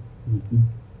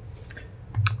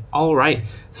 All right,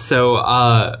 so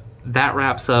that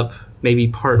wraps up maybe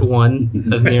part 1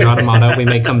 of Nier Automata. We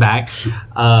may come back,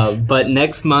 but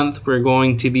next month we're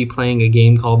going to be playing a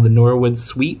game called The Norwood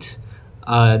Suite,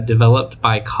 developed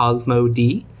by Cosmo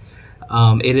D.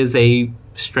 It is a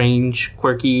strange,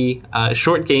 quirky,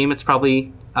 short game. It's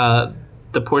probably the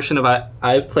portion of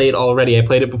I've played already. I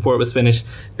played it before it was finished,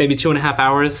 maybe 2.5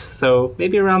 hours, so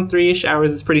maybe around 3-ish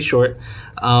hours. It's pretty short,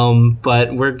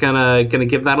 but we're gonna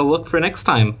give that a look for next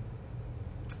time.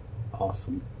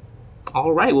 Awesome.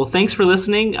 All right. Well, thanks for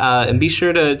listening, and be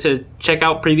sure to check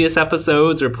out previous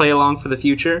episodes or play along for the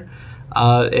future.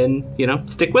 And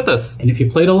stick with us. And if you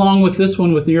played along with this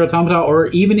one with Nier Automata, or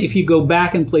even if you go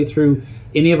back and play through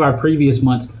any of our previous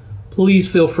months, please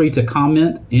feel free to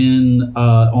comment on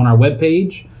our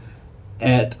webpage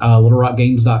at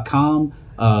littlerockgames.com.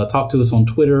 Talk to us on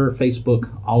Twitter, Facebook,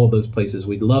 all of those places.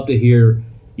 We'd love to hear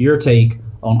your take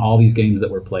on all these games that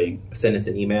we're playing. Send us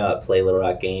an email at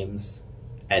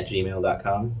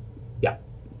playlittlerockgames@gmail.com.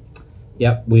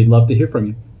 Yep, we'd love to hear from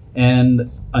you. And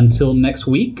until next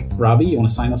week, Robbie, you want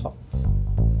to sign us off?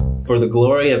 For the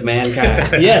glory of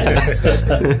mankind. Yes.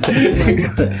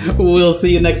 We'll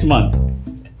see you next month.